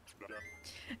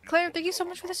 Claire, thank you so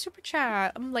much for the super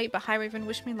chat. I'm late, but hi Raven,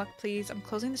 wish me luck please. I'm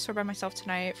closing the store by myself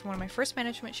tonight for one of my first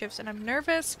management shifts and I'm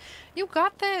nervous. You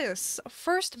got this!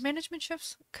 First management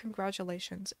shifts?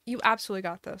 Congratulations. You absolutely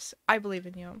got this. I believe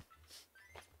in you.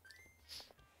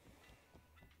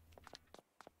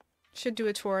 Should do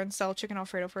a tour and sell chicken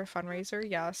Alfredo for a fundraiser.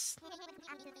 Yes.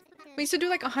 We used to do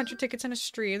like 100 tickets in a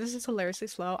stream. This is hilariously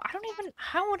slow. I don't even...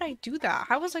 How would I do that?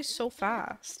 How was I so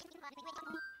fast?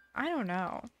 I don't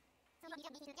know.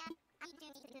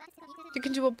 You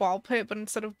can do a ball pit, but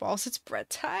instead of balls, it's bread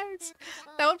tags.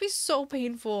 That would be so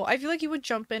painful. I feel like you would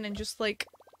jump in and just like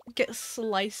get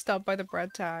sliced up by the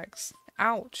bread tags.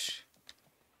 Ouch.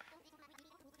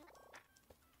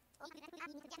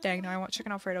 Dang, now I want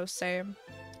chicken Alfredo. Same.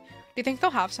 Do you think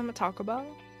they'll have some at Taco Bell?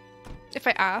 If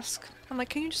I ask, I'm like,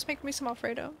 can you just make me some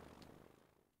Alfredo?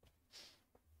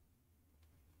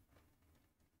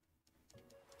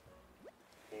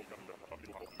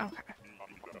 Okay.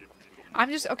 I'm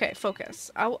just, okay,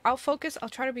 focus. I'll focus. I'll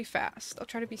try to be fast. I'll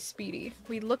try to be speedy.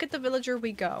 We look at the villager,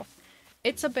 we go.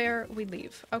 It's a bear, we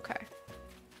leave. Okay.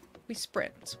 We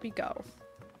sprint, we go.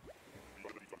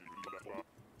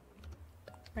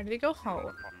 Ready to go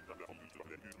home.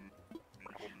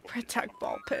 Protect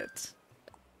ball pit.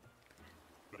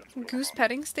 Goose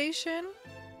petting station?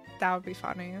 That would be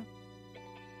funny.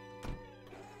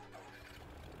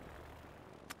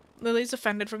 Lily's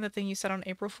offended from the thing you said on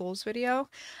April Fool's video.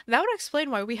 That would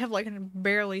explain why we have like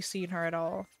barely seen her at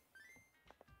all.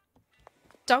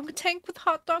 Dunk tank with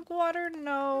hot dog water?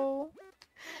 No.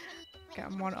 Okay,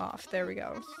 I'm one off. There we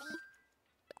go.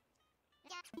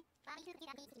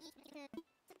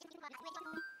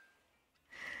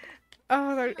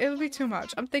 Oh, it'll be too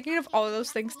much. I'm thinking of all of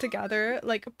those things together.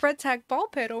 Like bread tag ball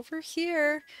pit over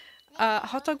here.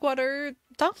 Hot dog water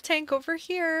dunk tank over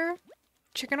here.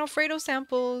 Chicken Alfredo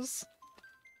samples.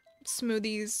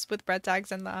 Smoothies with bread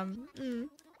tags in them.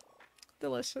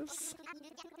 Delicious.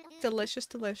 Delicious,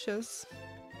 delicious.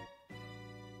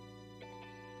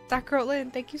 That girl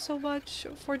Lynn, thank you so much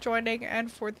for joining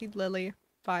and for the Lily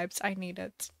vibes. I need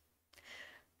it.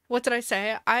 What did I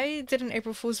say? I did an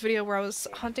April Fool's video where I was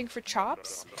hunting for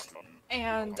chops.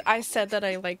 And I said that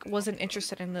I, like, wasn't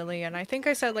interested in Lily, and I think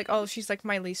I said, like, oh, she's, like,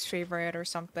 my least favorite or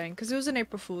something. Because it was an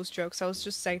April Fool's joke, so I was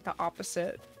just saying the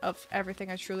opposite of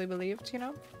everything I truly believed, you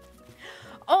know?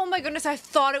 Oh my goodness, I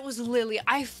thought it was Lily.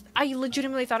 I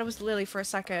legitimately thought it was Lily for a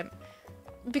second.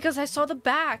 Because I saw the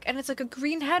back, and it's, like, a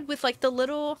green head with, like, the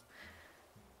little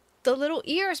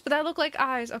ears, but that look like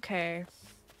eyes. Okay.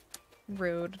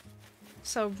 Rude.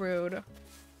 So rude.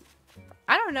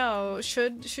 I don't know.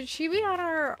 Should she be on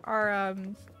our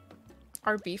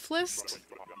beef list?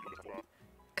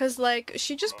 Cause like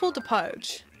she just pulled a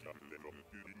Pudge.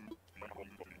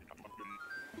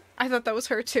 I thought that was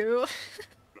her too.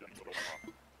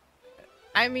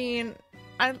 I mean,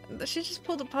 She just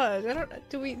pulled a pudge. I don't.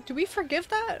 Do we forgive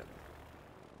that?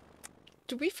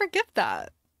 Do we forgive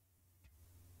that?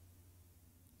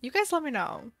 You guys let me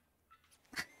know.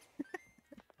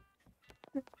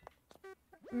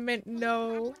 Mint,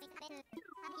 no.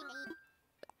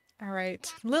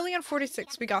 Alright. Lillian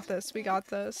 46, we got this. We got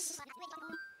this.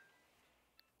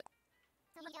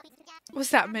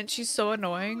 What's that meant? She's so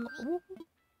annoying. Ooh.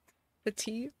 The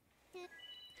tea.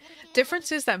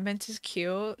 Difference is that Mint is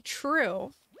cute.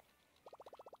 True.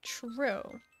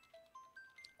 True.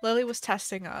 Lily was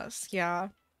testing us. Yeah.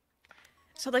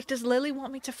 So, like, does Lily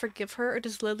want me to forgive her, or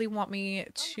does Lily want me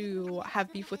to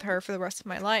have beef with her for the rest of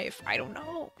my life? I don't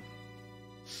know.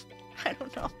 I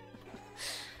don't know.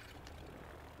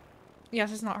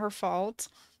 Yes, it's not her fault.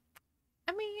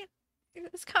 I mean,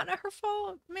 it's kind of her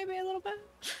fault. Maybe a little bit.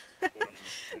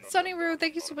 Sunny Rue,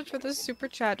 thank you so much for this super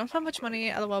chat. Don't have much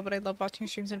money, lol, but I love watching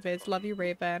streams and vids. Love you,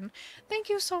 Raven. Thank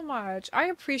you so much. I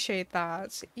appreciate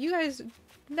that. You guys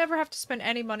never have to spend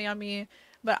any money on me,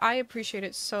 but I appreciate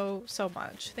it so, so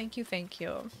much. Thank you, thank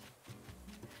you.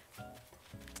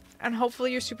 And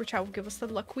hopefully your super chat will give us the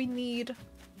luck we need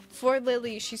for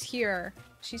Lily. She's here.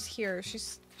 She's here.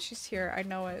 She's here. I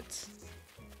know it.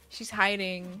 She's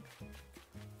hiding.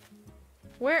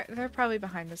 Where? They're probably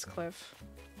behind this cliff.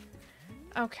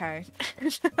 Okay.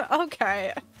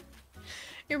 Okay.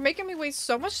 You're making me waste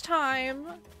so much time,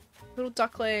 little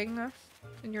duckling.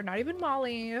 And you're not even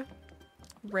Molly.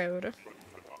 Rude.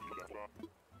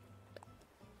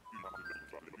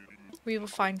 We will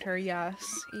find her,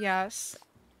 yes. Yes.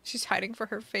 She's hiding for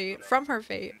her fate. From her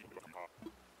fate.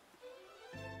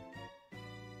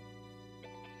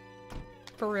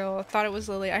 For real. I thought it was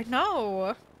Lily. I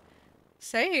know!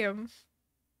 Same.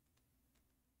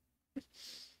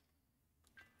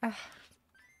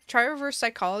 Try reverse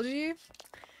psychology?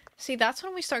 See, that's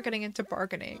when we start getting into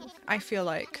bargaining, I feel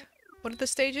like. What are the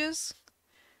stages?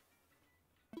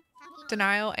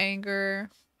 Denial,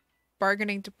 anger,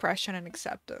 bargaining, depression, and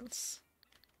acceptance.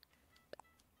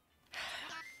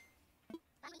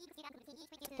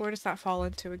 Where does that fall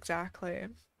into exactly?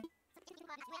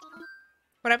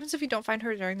 What happens if you don't find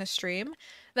her during the stream?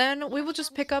 Then we will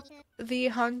just pick up the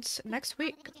hunt next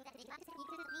week.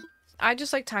 I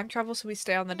just like time travel so we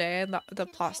stay on the day and the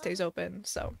plot stays open,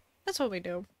 so that's what we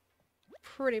do.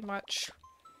 Pretty much.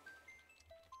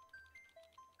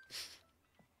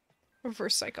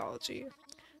 Reverse psychology.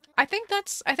 I think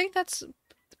that's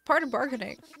part of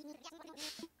bargaining.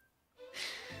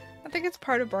 I think it's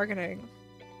part of bargaining.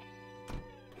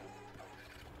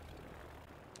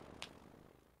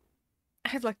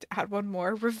 I'd like to add one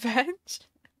more. Revenge?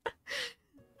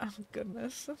 Oh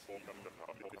goodness.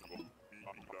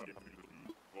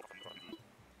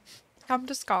 Come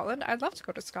to Scotland? I'd love to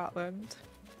go to Scotland.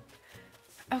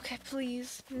 Okay,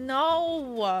 please.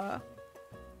 No!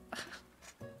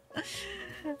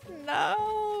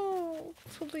 No!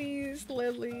 Please,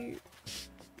 Lily.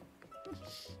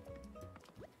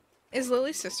 Is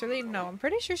Lily sisterly? No, I'm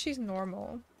pretty sure she's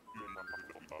normal.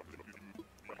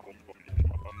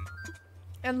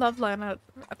 And love Lana.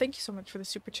 Thank you so much for the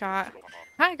super chat.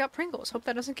 Hi, I got Pringles. Hope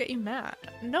that doesn't get you mad.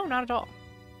 No, not at all.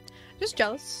 Just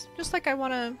jealous. Just like I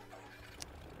want to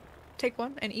take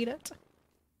one and eat it.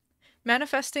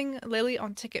 Manifesting Lily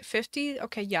on ticket 50?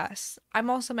 Okay, yes. I'm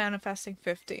also manifesting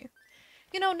 50.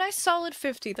 You know, nice solid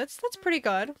 50. That's pretty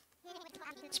good.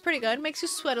 It's pretty good. Makes you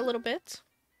sweat a little bit.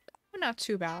 But not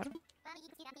too bad.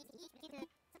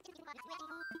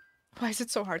 Why is it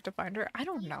so hard to find her? I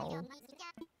don't know.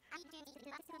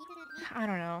 I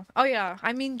don't know. Oh yeah,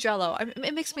 I mean Jello.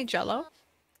 It makes me Jello.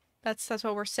 That's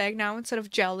what we're saying now instead of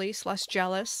jelly /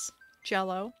 jealous.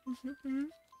 Jello.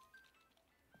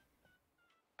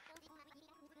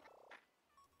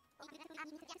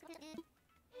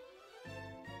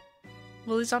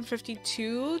 Lily's on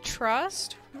 52.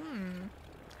 Trust?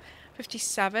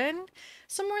 57?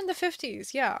 Somewhere in the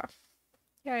 50s, yeah.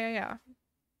 Yeah.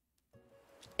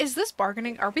 Is this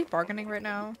bargaining? Are we bargaining right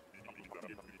now?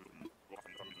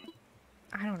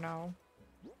 I don't know.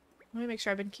 Let me make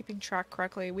sure I've been keeping track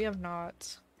correctly. We have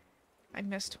not. I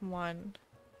missed one.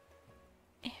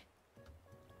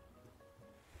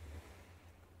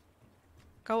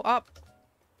 Go up.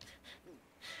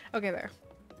 Okay, there.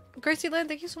 Gracie Lynn,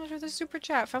 thank you so much for the super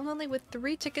chat. Found Lily with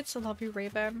 3 tickets to Love You,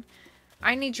 Raven.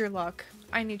 I need your luck.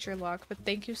 I need your luck, but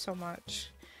thank you so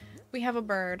much. We have a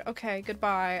bird. Okay,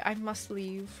 goodbye. I must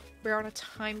leave. We're on a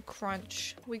time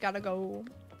crunch. We gotta go.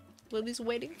 Lily's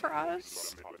waiting for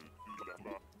us.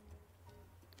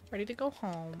 Ready to go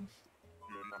home.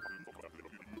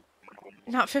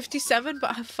 Not 57,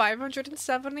 but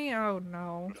 570? Oh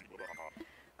no.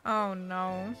 Oh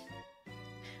no.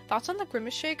 Thoughts on the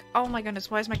Grimace Shake? Oh my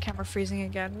goodness, why is my camera freezing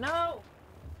again? No!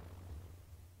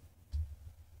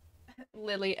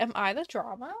 Lily, am I the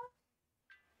drama?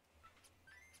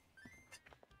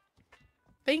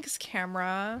 Thanks,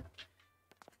 camera.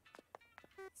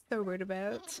 So weird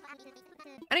about.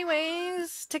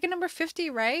 Anyways, ticket number 50,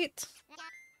 right?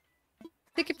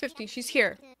 Ticket 50, she's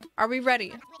here. Are we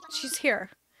ready? She's here.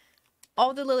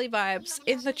 All the Lily vibes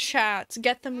in the chat.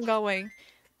 Get them going.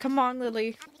 Come on,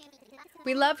 Lily.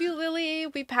 We love you, Lily.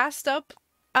 We passed up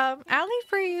alley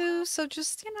for you, so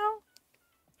just, you know,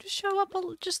 just show up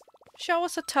just show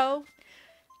us a toe.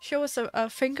 Show us a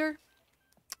finger.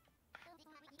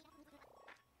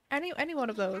 Any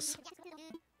one of those.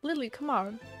 Lily, come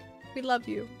on. We love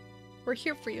you. We're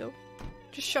here for you.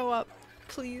 Just show up,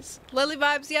 please. Lily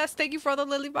vibes, yes. Thank you for all the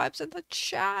Lily vibes in the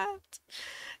chat.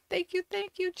 Thank you,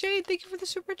 Jade. Thank you for the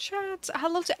super chats.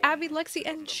 Hello to Abby, Lexi,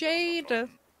 and Jade.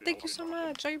 Thank you so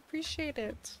much. I appreciate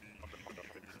it.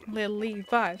 Lily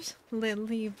vibes.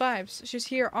 Lily vibes. She's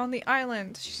here on the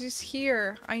island. She's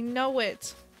here. I know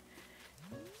it.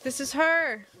 This is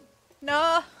her.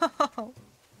 No.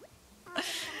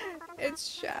 It's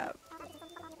Shep.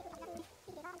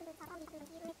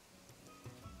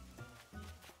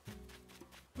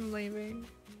 I'm leaving.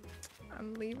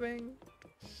 I'm leaving.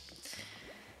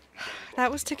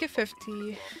 That was ticket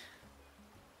 50.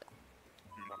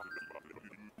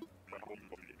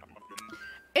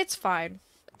 It's fine.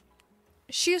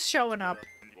 She's showing up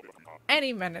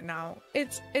any minute now.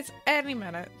 It's any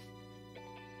minute.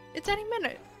 It's any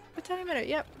minute. It's any minute,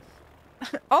 yep.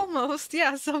 Almost,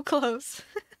 yeah, so close.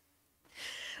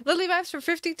 Lily vibes for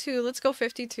 52. Let's go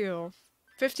 52.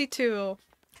 52.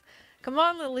 Come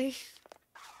on, Lily.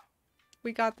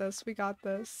 We got this. We got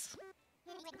this.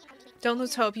 Don't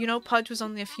lose hope. You know Pudge was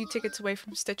only a few tickets away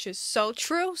from Stitches. So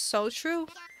true. So true.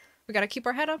 We gotta keep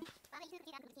our head up.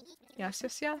 Yes,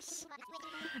 yes, yes.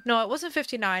 No, it wasn't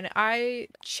 59. I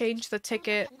changed the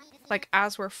ticket, like,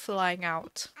 as we're flying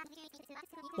out.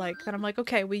 Like, then I'm like,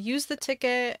 okay, we used the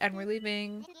ticket and we're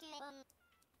leaving.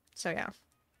 So, yeah.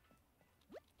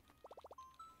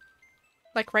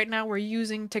 Like, right now we're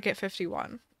using ticket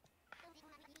 51.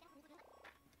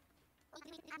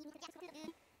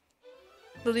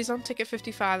 Lily's on ticket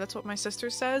 55. That's what my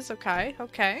sister says. Okay,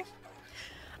 okay.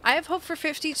 I have hope for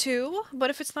 52, but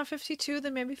if it's not 52,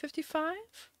 then maybe 55?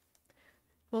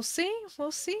 We'll see.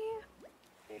 We'll see.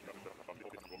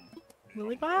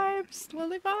 Lily vibes.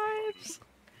 Lily vibes.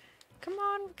 Come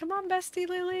on, bestie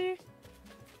Lily.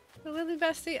 The Lily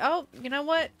bestie. Oh, you know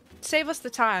what? Save us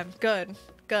the time. Good.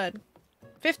 Good.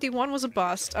 51 was a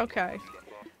bust. Okay.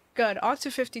 Good. On to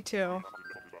 52.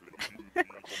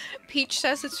 Peach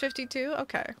says it's 52?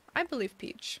 Okay. I believe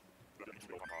Peach.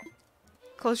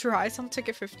 Close your eyes on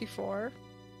ticket 54.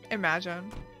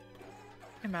 Imagine.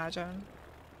 Imagine.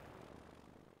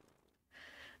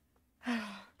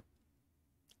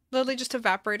 Lily just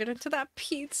evaporated into that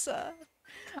pizza.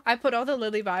 I put all the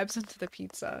Lily vibes into the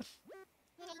pizza.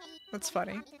 That's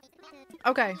funny.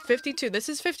 Okay, 52. This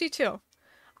is 52.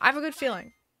 I have a good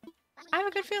feeling. I have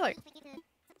a good feeling.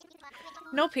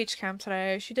 No Peach Camp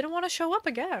today. She didn't want to show up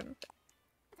again.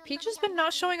 Peach has been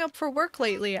not showing up for work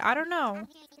lately. I don't know.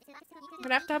 I'm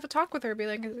gonna have a talk with her. Be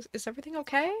like, is everything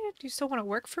okay? Do you still want to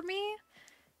work for me?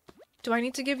 Do I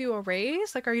need to give you a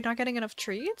raise? Like, are you not getting enough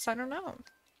treats? I don't know.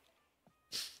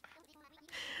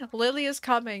 Lily is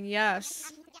coming.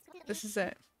 Yes. This is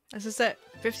it. This is it.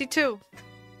 52.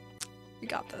 We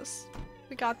got this.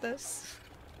 We got this.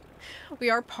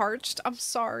 We are parched. I'm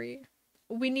sorry.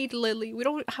 We need Lily. We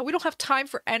don't have time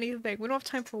for anything. We don't have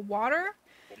time for water.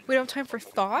 We don't have time for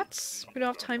thoughts. We don't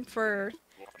have time for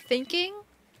thinking.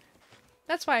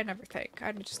 That's why I never think.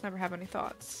 I just never have any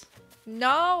thoughts.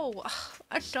 No!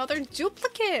 Another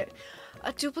duplicate!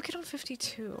 A duplicate on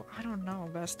 52. I don't know,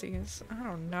 besties. I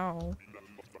don't know.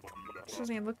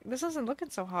 This isn't looking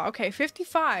so hot. Okay,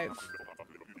 55.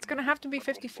 It's gonna have to be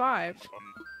 55.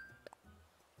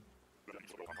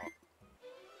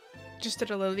 Just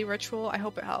did a Lily ritual. I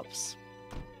hope it helps.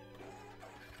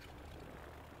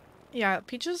 Yeah,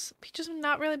 Peaches have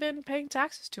not really been paying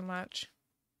taxes too much.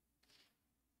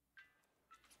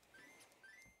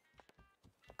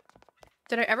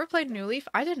 Did I ever play New Leaf?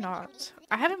 I did not.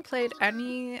 I haven't played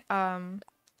any of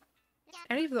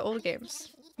the old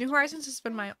games. New Horizons has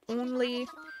been my only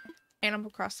Animal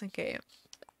Crossing game.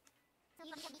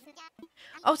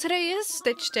 Oh, today is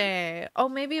Stitch Day. Oh,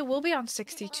 maybe it will be on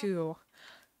 62.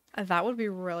 That would be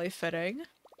really fitting.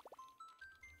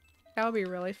 That would be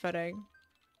really fitting.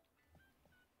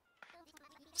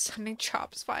 Sending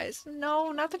Chops vibes.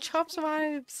 No, not the Chops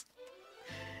vibes.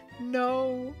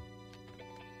 No.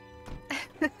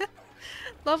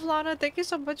 Love Lana, thank you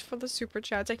so much for the super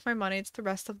chat. Take my money, it's the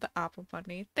rest of the Apple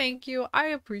money. Thank you, I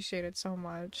appreciate it so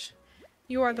much.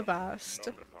 You are the best.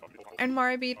 And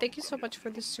Mariby, thank you so much for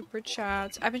the super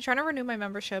chat. I've been trying to renew my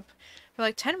membership for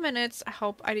like 10 minutes. I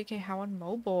hope IDK how on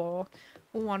mobile.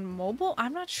 Ooh, on mobile?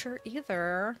 I'm not sure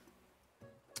either.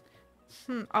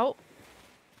 Oh.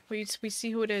 We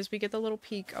see who it is. We get the little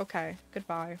peek. Okay,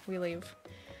 goodbye. We leave.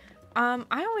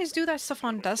 I always do that stuff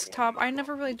on desktop. I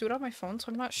never really do it on my phone,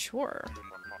 so I'm not sure.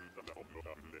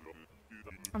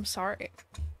 I'm sorry.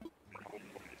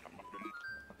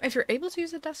 If you're able to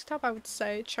use a desktop, I would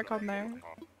say check on there.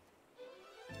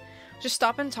 Just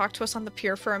stop and talk to us on the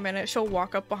pier for a minute. She'll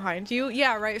walk up behind you.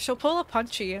 Yeah, right. She'll pull a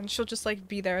Punchy and she'll just like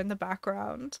be there in the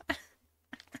background.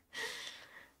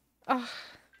 Oh,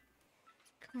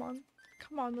 come on.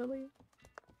 Come on, Lily.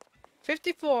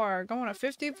 54. Going to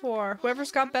 54.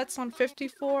 Whoever's got bets on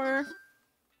 54.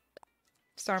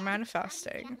 Start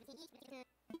manifesting.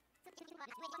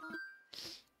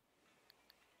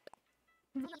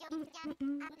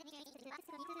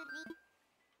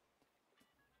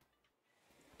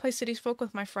 Play City Folk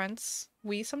with my friends.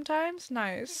 We sometimes?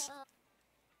 Nice.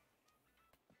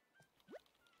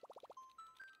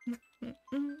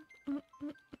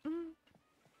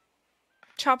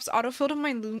 Chops autofilled in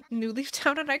my New Leaf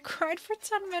Town and I cried for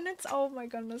 10 minutes. Oh my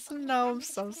goodness. No, I'm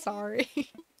so sorry.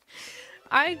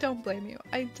 I don't blame you.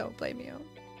 I don't blame you.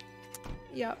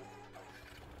 Yep.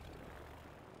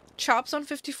 Chops on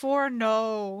 54?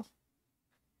 No.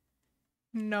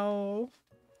 No.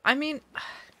 I mean,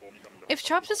 if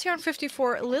Chops is here on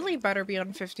 54, Lily better be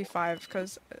on 55,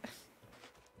 because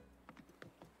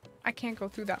I can't go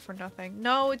through that for nothing.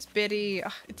 No, it's Biddy.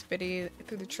 Ugh, it's Biddy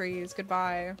through the trees.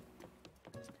 Goodbye.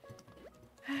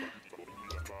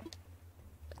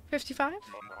 55?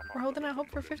 We're holding out hope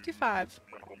for 55.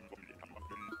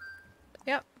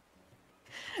 Yep.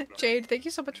 Jade, thank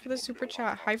you so much for the super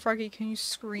chat. Hi, Froggy. Can you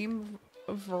scream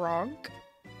Vronk?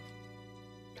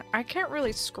 I can't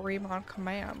really scream on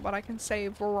command, but I can say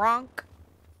Vronk.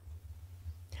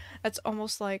 That's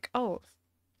almost like, oh.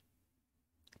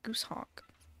 Goose honk.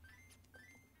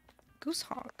 Goose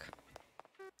honk.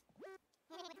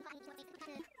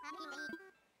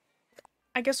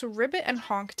 I guess ribbit and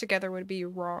honk together would be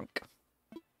ronk.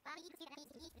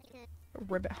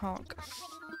 Ribbit honk.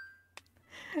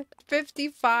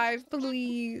 55,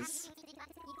 please.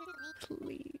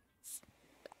 Please.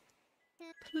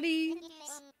 Please.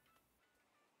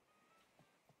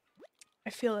 I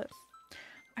feel it.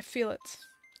 I feel it.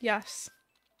 Yes.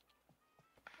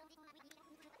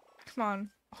 Come on,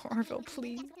 Orville,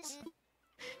 please.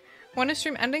 When is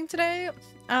stream ending today?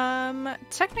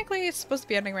 Technically it's supposed to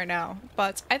be ending right now,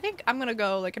 but I think I'm gonna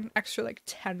go like an extra like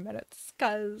 10 minutes,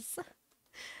 cause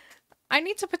I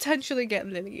need to potentially get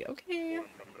Lily, okay?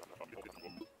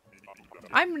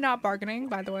 I'm not bargaining,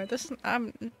 by the way.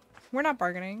 We're not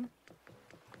bargaining.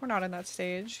 We're not in that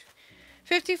stage.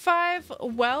 55,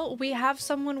 well, we have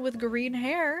someone with green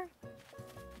hair.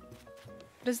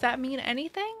 Does that mean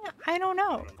anything? I don't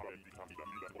know.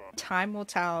 Time will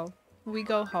tell. We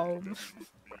go home.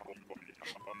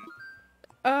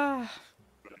 Let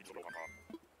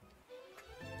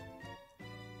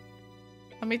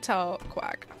me tell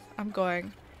Quack. I'm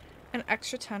going an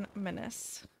extra 10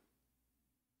 minutes.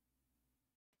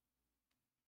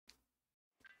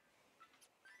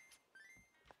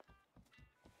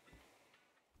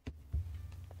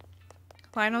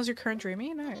 Lionel's your current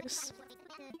dreamy? Nice.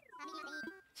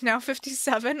 Now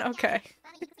 57? Okay.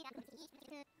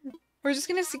 We're just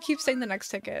gonna keep saying the next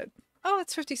ticket. Oh,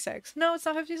 it's 56. No, it's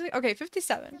not 56. Okay,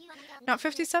 57. Not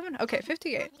 57? Okay,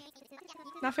 58.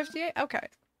 Not 58? Okay.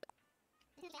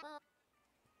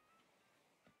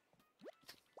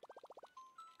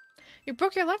 You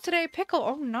broke your leg today, Pickle.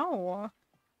 Oh no.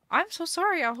 I'm so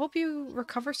sorry. I hope you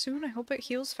recover soon. I hope it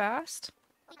heals fast.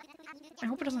 I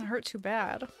hope it doesn't hurt too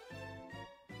bad.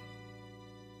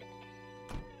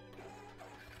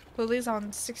 Lily's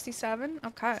on 67?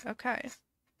 Okay, okay.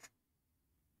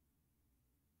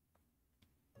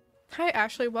 Hi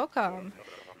Ashley, welcome.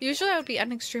 Usually I would be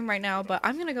ending stream right now, but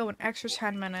I'm gonna go an extra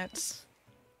 10 minutes.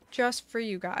 Just for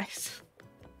you guys.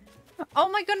 Oh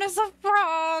my goodness, a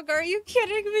frog! Are you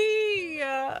kidding me?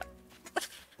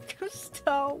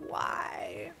 Gusto,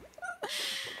 why?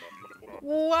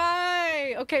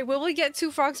 Why? Okay, will we get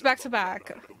 2 frogs back to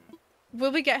back?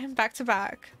 Will we get him back to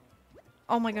back?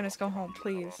 Oh my goodness, go home,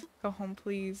 please. Go home,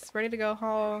 please. Ready to go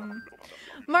home.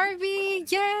 Marvy,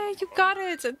 yay, you got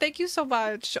it! Thank you so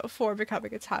much for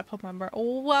becoming a Tadpole member.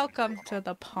 Welcome to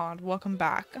the pond. Welcome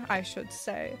back, I should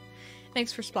say.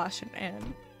 Thanks for splashing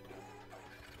in.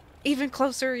 Even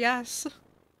closer, yes.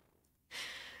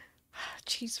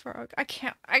 Cheese Frog. I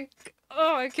can't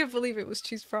believe it was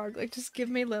Cheese Frog. Like, just give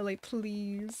me Lily,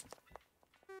 please.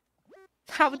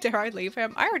 How dare I leave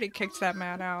him? I already kicked that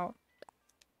man out.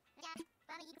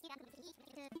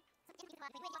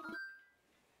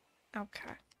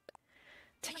 Okay.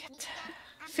 Take it.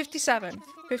 57.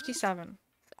 57.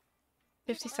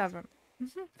 57.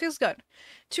 Feels good.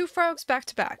 2 frogs back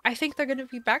to back. I think they're gonna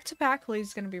be back to back.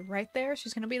 Lily's gonna be right there.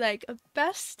 She's gonna be like,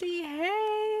 bestie,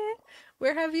 hey,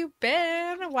 where have you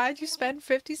been? Why'd you spend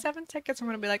 57 tickets? I'm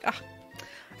gonna be like, oh,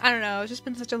 I don't know. It's just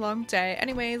been such a long day.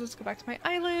 Anyways, let's go back to my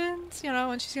island, you know,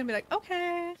 and she's gonna be like,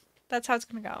 okay. That's how it's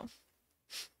gonna go.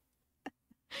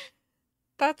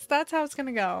 That's how it's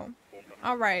gonna go.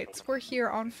 Alright, we're here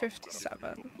on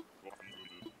 57.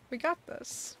 We got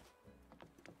this.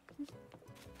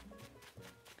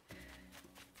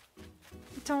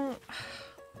 Don't...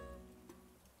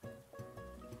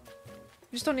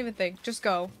 Just don't even think. Just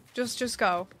go. Just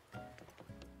go.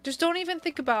 Just don't even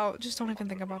think about... Just don't even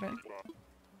think about it.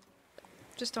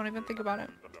 Just don't even think about it.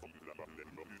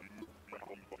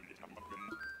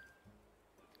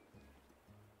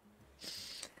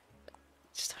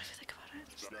 Just don't even think about it.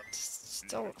 Just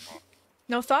don't.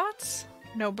 No thoughts?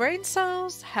 No brain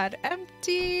cells? Head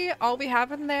empty? All we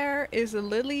have in there is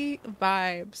Lily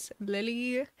vibes.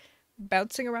 Lily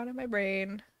bouncing around in my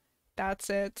brain. That's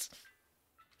it.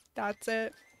 That's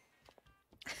it.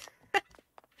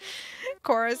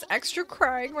 Cora's extra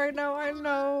crying right now, I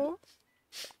know.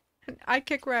 I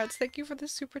kick rats. Thank you for the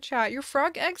super chat. Your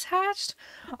frog eggs hatched?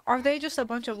 Are they just a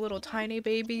bunch of little tiny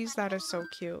babies? That is so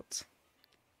cute.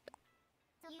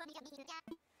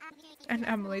 And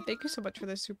Emily, thank you so much for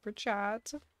the super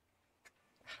chat.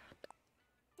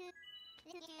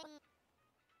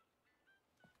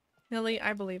 Lily,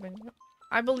 I believe in you.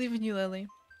 I believe in you, Lily.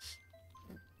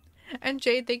 And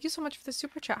Jade, thank you so much for the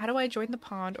super chat. How do I join the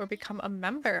pond or become a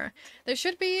member? There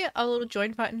should be a little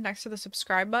join button next to the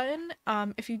subscribe button.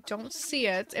 If you don't see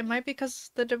it, it might be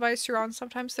because the device you're on,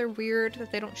 sometimes they're weird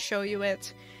that they don't show you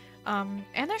it. And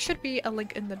there should be a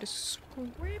link in the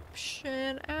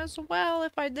description as well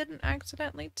if I didn't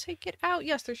accidentally take it out.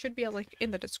 Yes, there should be a link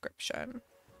in the description.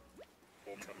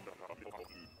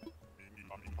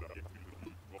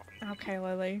 Okay,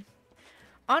 Lily.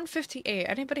 On 58.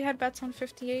 Anybody had bets on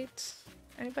 58?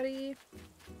 Anybody?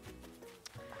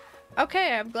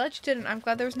 Okay, I'm glad you didn't. I'm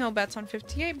glad there was no bets on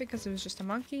 58 because it was just a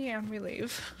monkey and we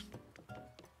leave.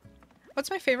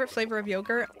 What's my favorite flavor of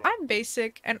yogurt? I'm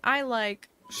basic and I like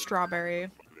strawberry.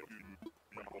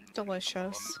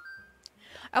 Delicious.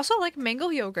 I also like mango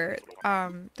yogurt.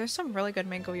 There's some really good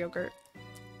mango yogurt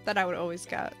that I would always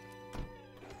get.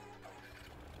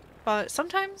 But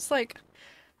sometimes, like,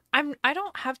 I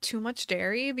don't have too much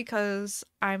dairy because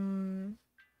I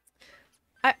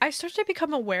start to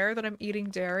become aware that I'm eating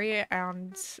dairy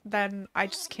and then I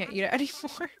just can't eat it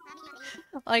anymore.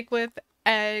 Like with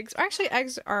eggs. Actually,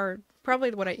 eggs are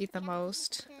probably what I eat the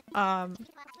most. I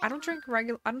don't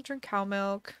drink cow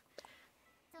milk.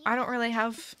 I don't really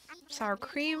have sour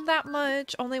cream that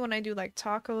much, only when I do like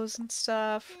tacos and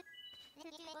stuff.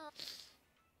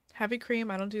 Heavy cream,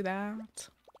 I don't do that.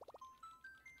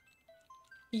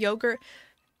 Yogurt.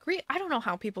 I don't know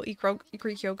how people eat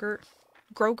Greek yogurt.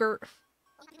 Grogurt.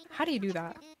 How do you do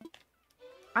that?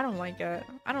 I don't like it.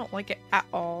 I don't like it at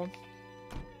all.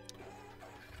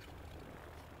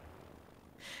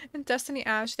 And Destiny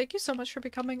Ash, thank you so much for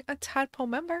becoming a Tadpole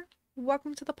member.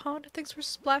 Welcome to the pond. Thanks for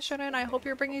splashing in. I hope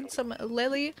you're bringing some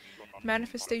Lily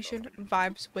manifestation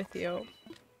vibes with you.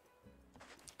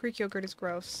 Greek yogurt is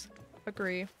gross.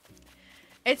 Agree.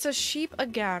 It's a sheep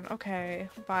again. Okay.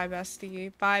 Bye,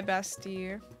 bestie. Bye,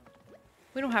 bestie.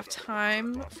 We don't have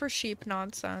time for sheep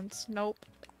nonsense. Nope.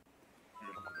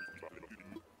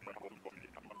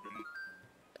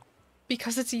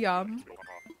 Because it's yum.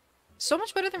 So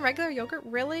much better than regular yogurt?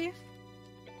 Really?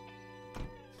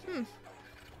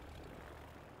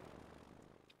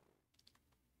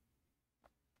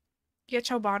 Yeah,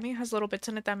 Chobani has little bits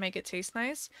in it that make it taste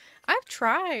nice. I've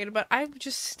tried, but I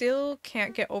just still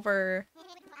can't get over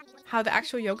how the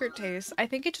actual yogurt tastes. I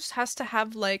think it just has to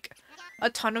have, like, a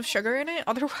ton of sugar in it.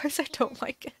 Otherwise, I don't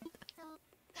like it.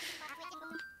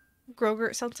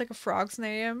 Grogurt sounds like a frog's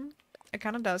name. It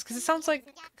kind of does, because it kind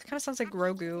of sounds like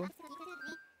Grogu.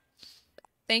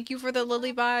 Thank you for the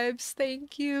Lily vibes.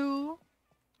 Thank you.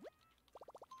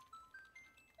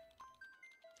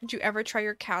 Did you ever try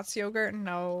your cat's yogurt?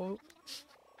 No.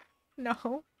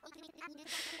 No.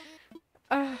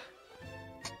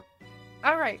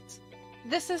 Alright.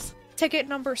 This is ticket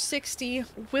number 60.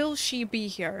 Will she be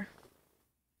here?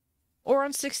 Or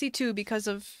on 62 because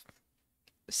of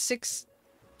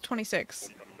 626.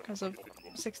 Because of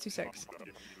 626.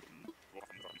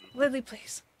 Lily,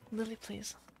 please. Lily,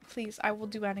 please. Please, I will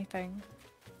do anything.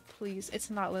 Please. It's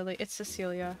not Lily, it's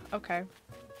Cecilia. Okay.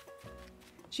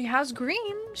 She has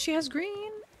green. She has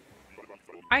green.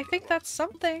 I think that's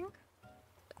something.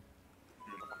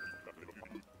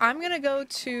 I'm gonna go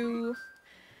to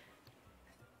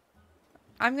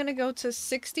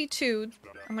 62.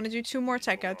 I'm gonna do 2 more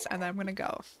tickets and then I'm gonna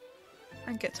go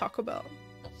and get Taco Bell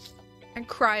and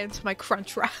cry into my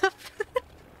crunch wrap.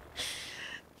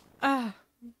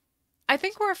 I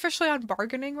think we're officially on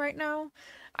bargaining right now.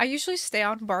 I usually stay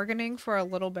on bargaining for a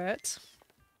little bit.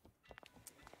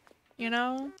 You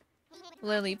know?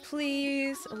 Lily,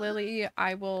 please. Lily,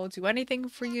 I will do anything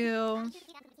for you.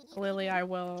 Lily, I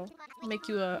will make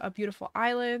you a beautiful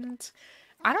island.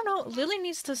 I don't know. Lily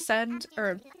needs to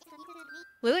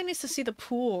Lily needs to see the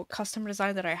pool custom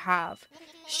design that I have.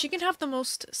 She can have the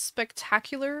most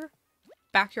spectacular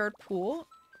backyard pool,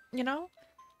 you know?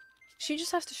 She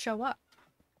just has to show up.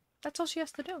 That's all she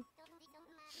has to do.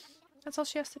 That's all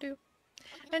she has to do.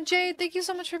 And Jade, thank you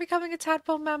so much for becoming a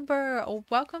Tadpole member. Oh,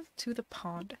 welcome to the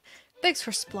pond. Thanks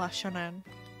for splashing in.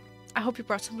 I hope you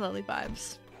brought some Lily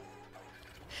vibes.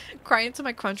 Cry into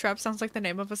my crunch wrap sounds like the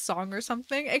name of a song or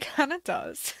something. It kind of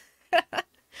does.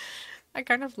 I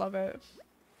kind of love it.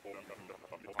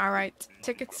 Alright,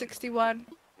 ticket 61.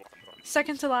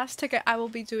 Second to last ticket I will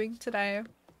be doing today.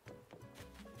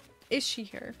 Is she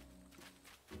here?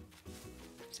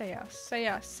 Say yes. Say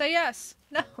yes. Say yes!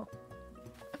 No!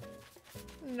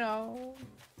 No.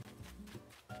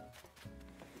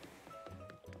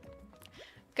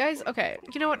 Guys, okay.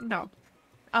 You know what? No.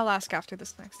 I'll ask after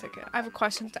this next ticket. I have a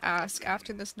question to ask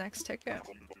after this next ticket.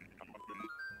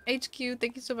 HQ,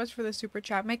 thank you so much for the super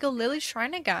chat. Make a Lily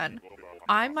shrine again.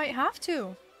 I might have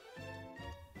to.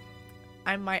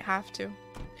 I might have to.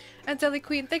 And Deli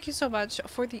Queen, thank you so much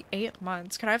for the 8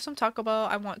 months. Can I have some Taco Bell?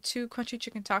 I want 2 crunchy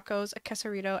chicken tacos, a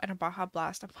quesarito, and a Baja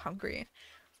Blast. I'm hungry.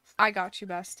 I got you,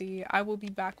 bestie. I will be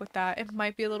back with that. It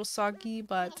might be a little soggy,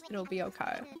 but it'll be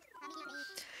okay.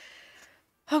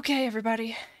 Okay,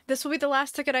 everybody. This will be the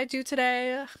last ticket I do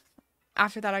today.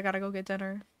 After that, I gotta go get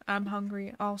dinner. I'm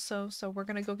hungry also, so we're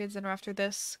gonna go get dinner after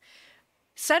this.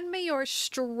 Send me your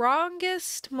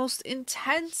strongest, most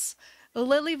intense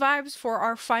Lily vibes for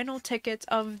our final ticket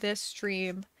of this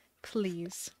stream.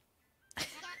 Please.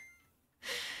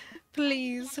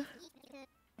 Please.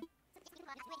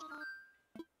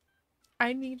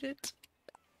 I need it.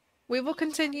 We will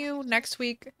continue next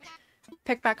week.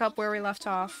 Pick back up where we left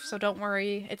off, so don't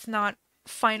worry. It's not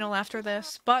final after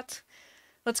this, but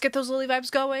let's get those Lily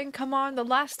vibes going. Come on, the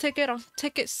last ticket on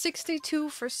ticket 62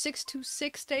 for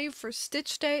 626 day for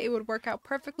Stitch Day. It would work out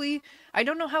perfectly. I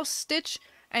don't know how Stitch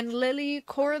and Lily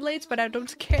correlates, but I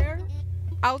don't care.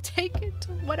 I'll take it.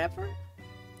 Whatever.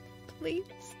 Please.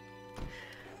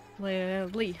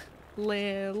 Lily.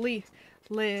 Lily.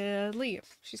 Lily.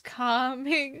 She's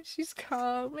coming. She's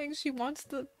coming. She wants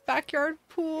the backyard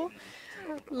pool.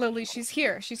 Lily, she's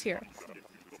here. She's here.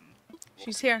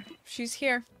 She's here. She's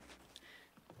here.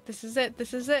 This is it.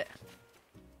 This is it.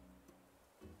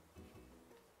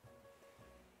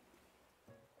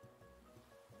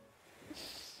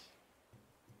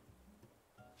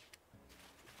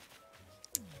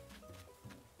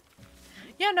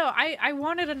 Yeah, no, I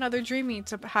wanted another Dreamy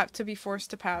to have to be forced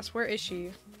to pass. Where is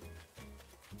she?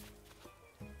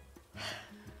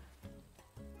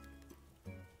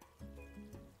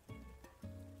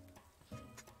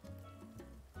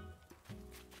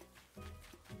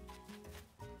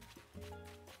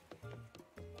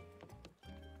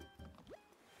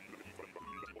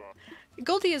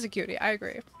 Goldie is a cutie, I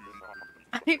agree.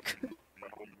 I agree.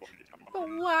 But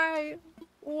why?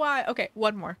 Why? Okay,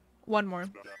 one more. One more.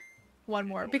 One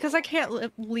more. Because I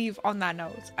can't leave on that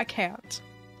note. I can't.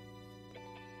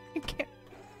 I can't.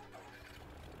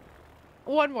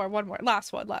 One more, one more.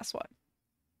 Last one, last one.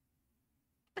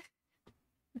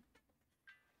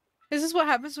 This is what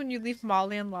happens when you leave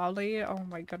Molly and Lolly. Oh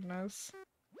my goodness.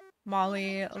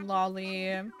 Molly,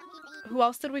 Lolly. Who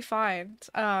else did we find?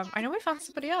 I know we found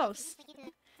somebody else.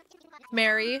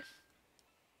 Mary.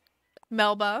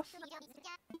 Melba.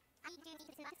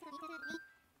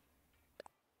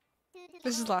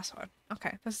 This is the last one.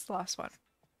 Okay, this is the last one.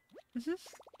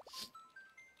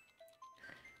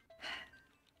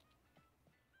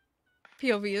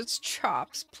 POV is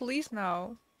Chops. Please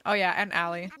no. Oh yeah, and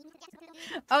Allie.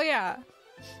 Oh yeah.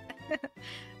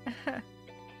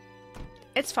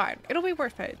 It's fine. It'll be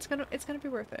worth it. It's gonna be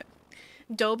worth it.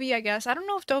 Dobie, I guess. I don't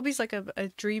know if Dobie's like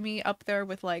a Dreamy up there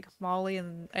with like Molly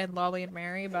and Lolly and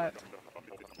Mary, but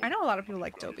I know a lot of people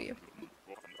like Dobie.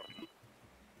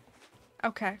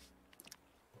 Okay.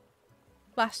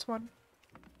 Last one.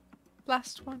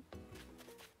 Last one.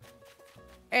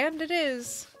 And it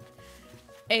is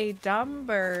a dumb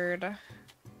bird.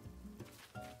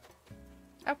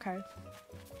 Okay.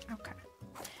 Okay.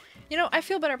 You know, I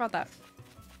feel better about that.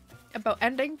 About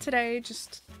ending today,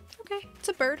 just... Okay, it's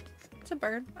a bird. It's a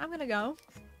bird. I'm gonna go.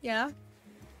 Yeah.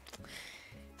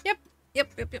 Yep.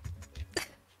 Yep, yep, yep.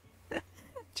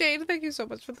 Jane, thank you so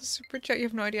much for the super chat. You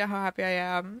have no idea how happy I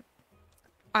am.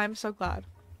 I'm so glad.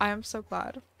 I am so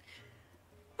glad.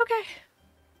 Okay.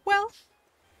 Well,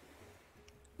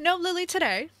 no Lily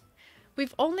today.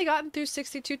 We've only gotten through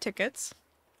 62 tickets.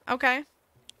 Okay.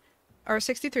 Or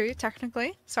 63,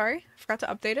 technically. Sorry, I forgot to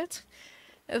update it.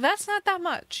 That's not that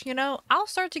much, you know? I'll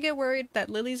start to get worried that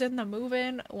Lily's in the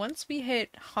move-in once we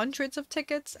hit hundreds of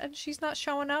tickets and she's not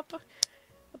showing up.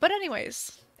 But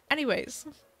anyways.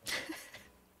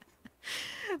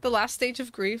 The last stage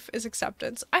of grief is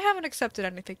acceptance. I haven't accepted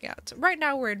anything yet. Right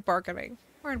now we're in bargaining.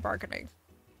 We're in bargaining.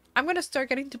 I'm gonna start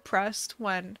getting depressed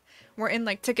when we're in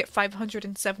like ticket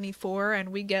 574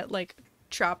 and we get like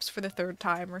traps for the third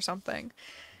time or something.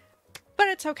 But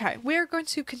it's okay. We're going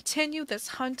to continue this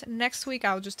hunt next week.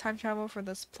 I'll just time travel for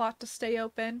this plot to stay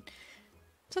open.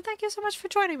 So thank you so much for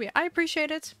joining me. I appreciate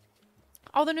it.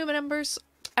 All the new members,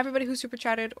 everybody who super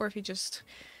chatted, or if you just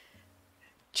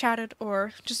chatted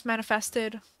or just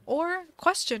manifested or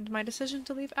questioned my decision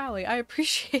to leave Allie. I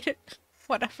appreciate it.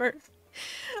 Whatever.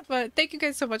 But thank you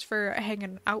guys so much for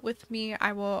hanging out with me.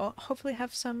 I will hopefully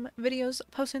have some videos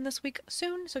posting this week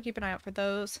soon, so keep an eye out for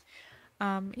those.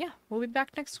 Yeah, we'll be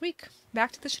back next week.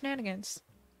 Back to the shenanigans.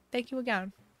 Thank you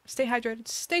again. Stay hydrated,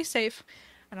 stay safe,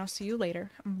 and I'll see you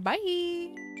later.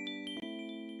 Bye!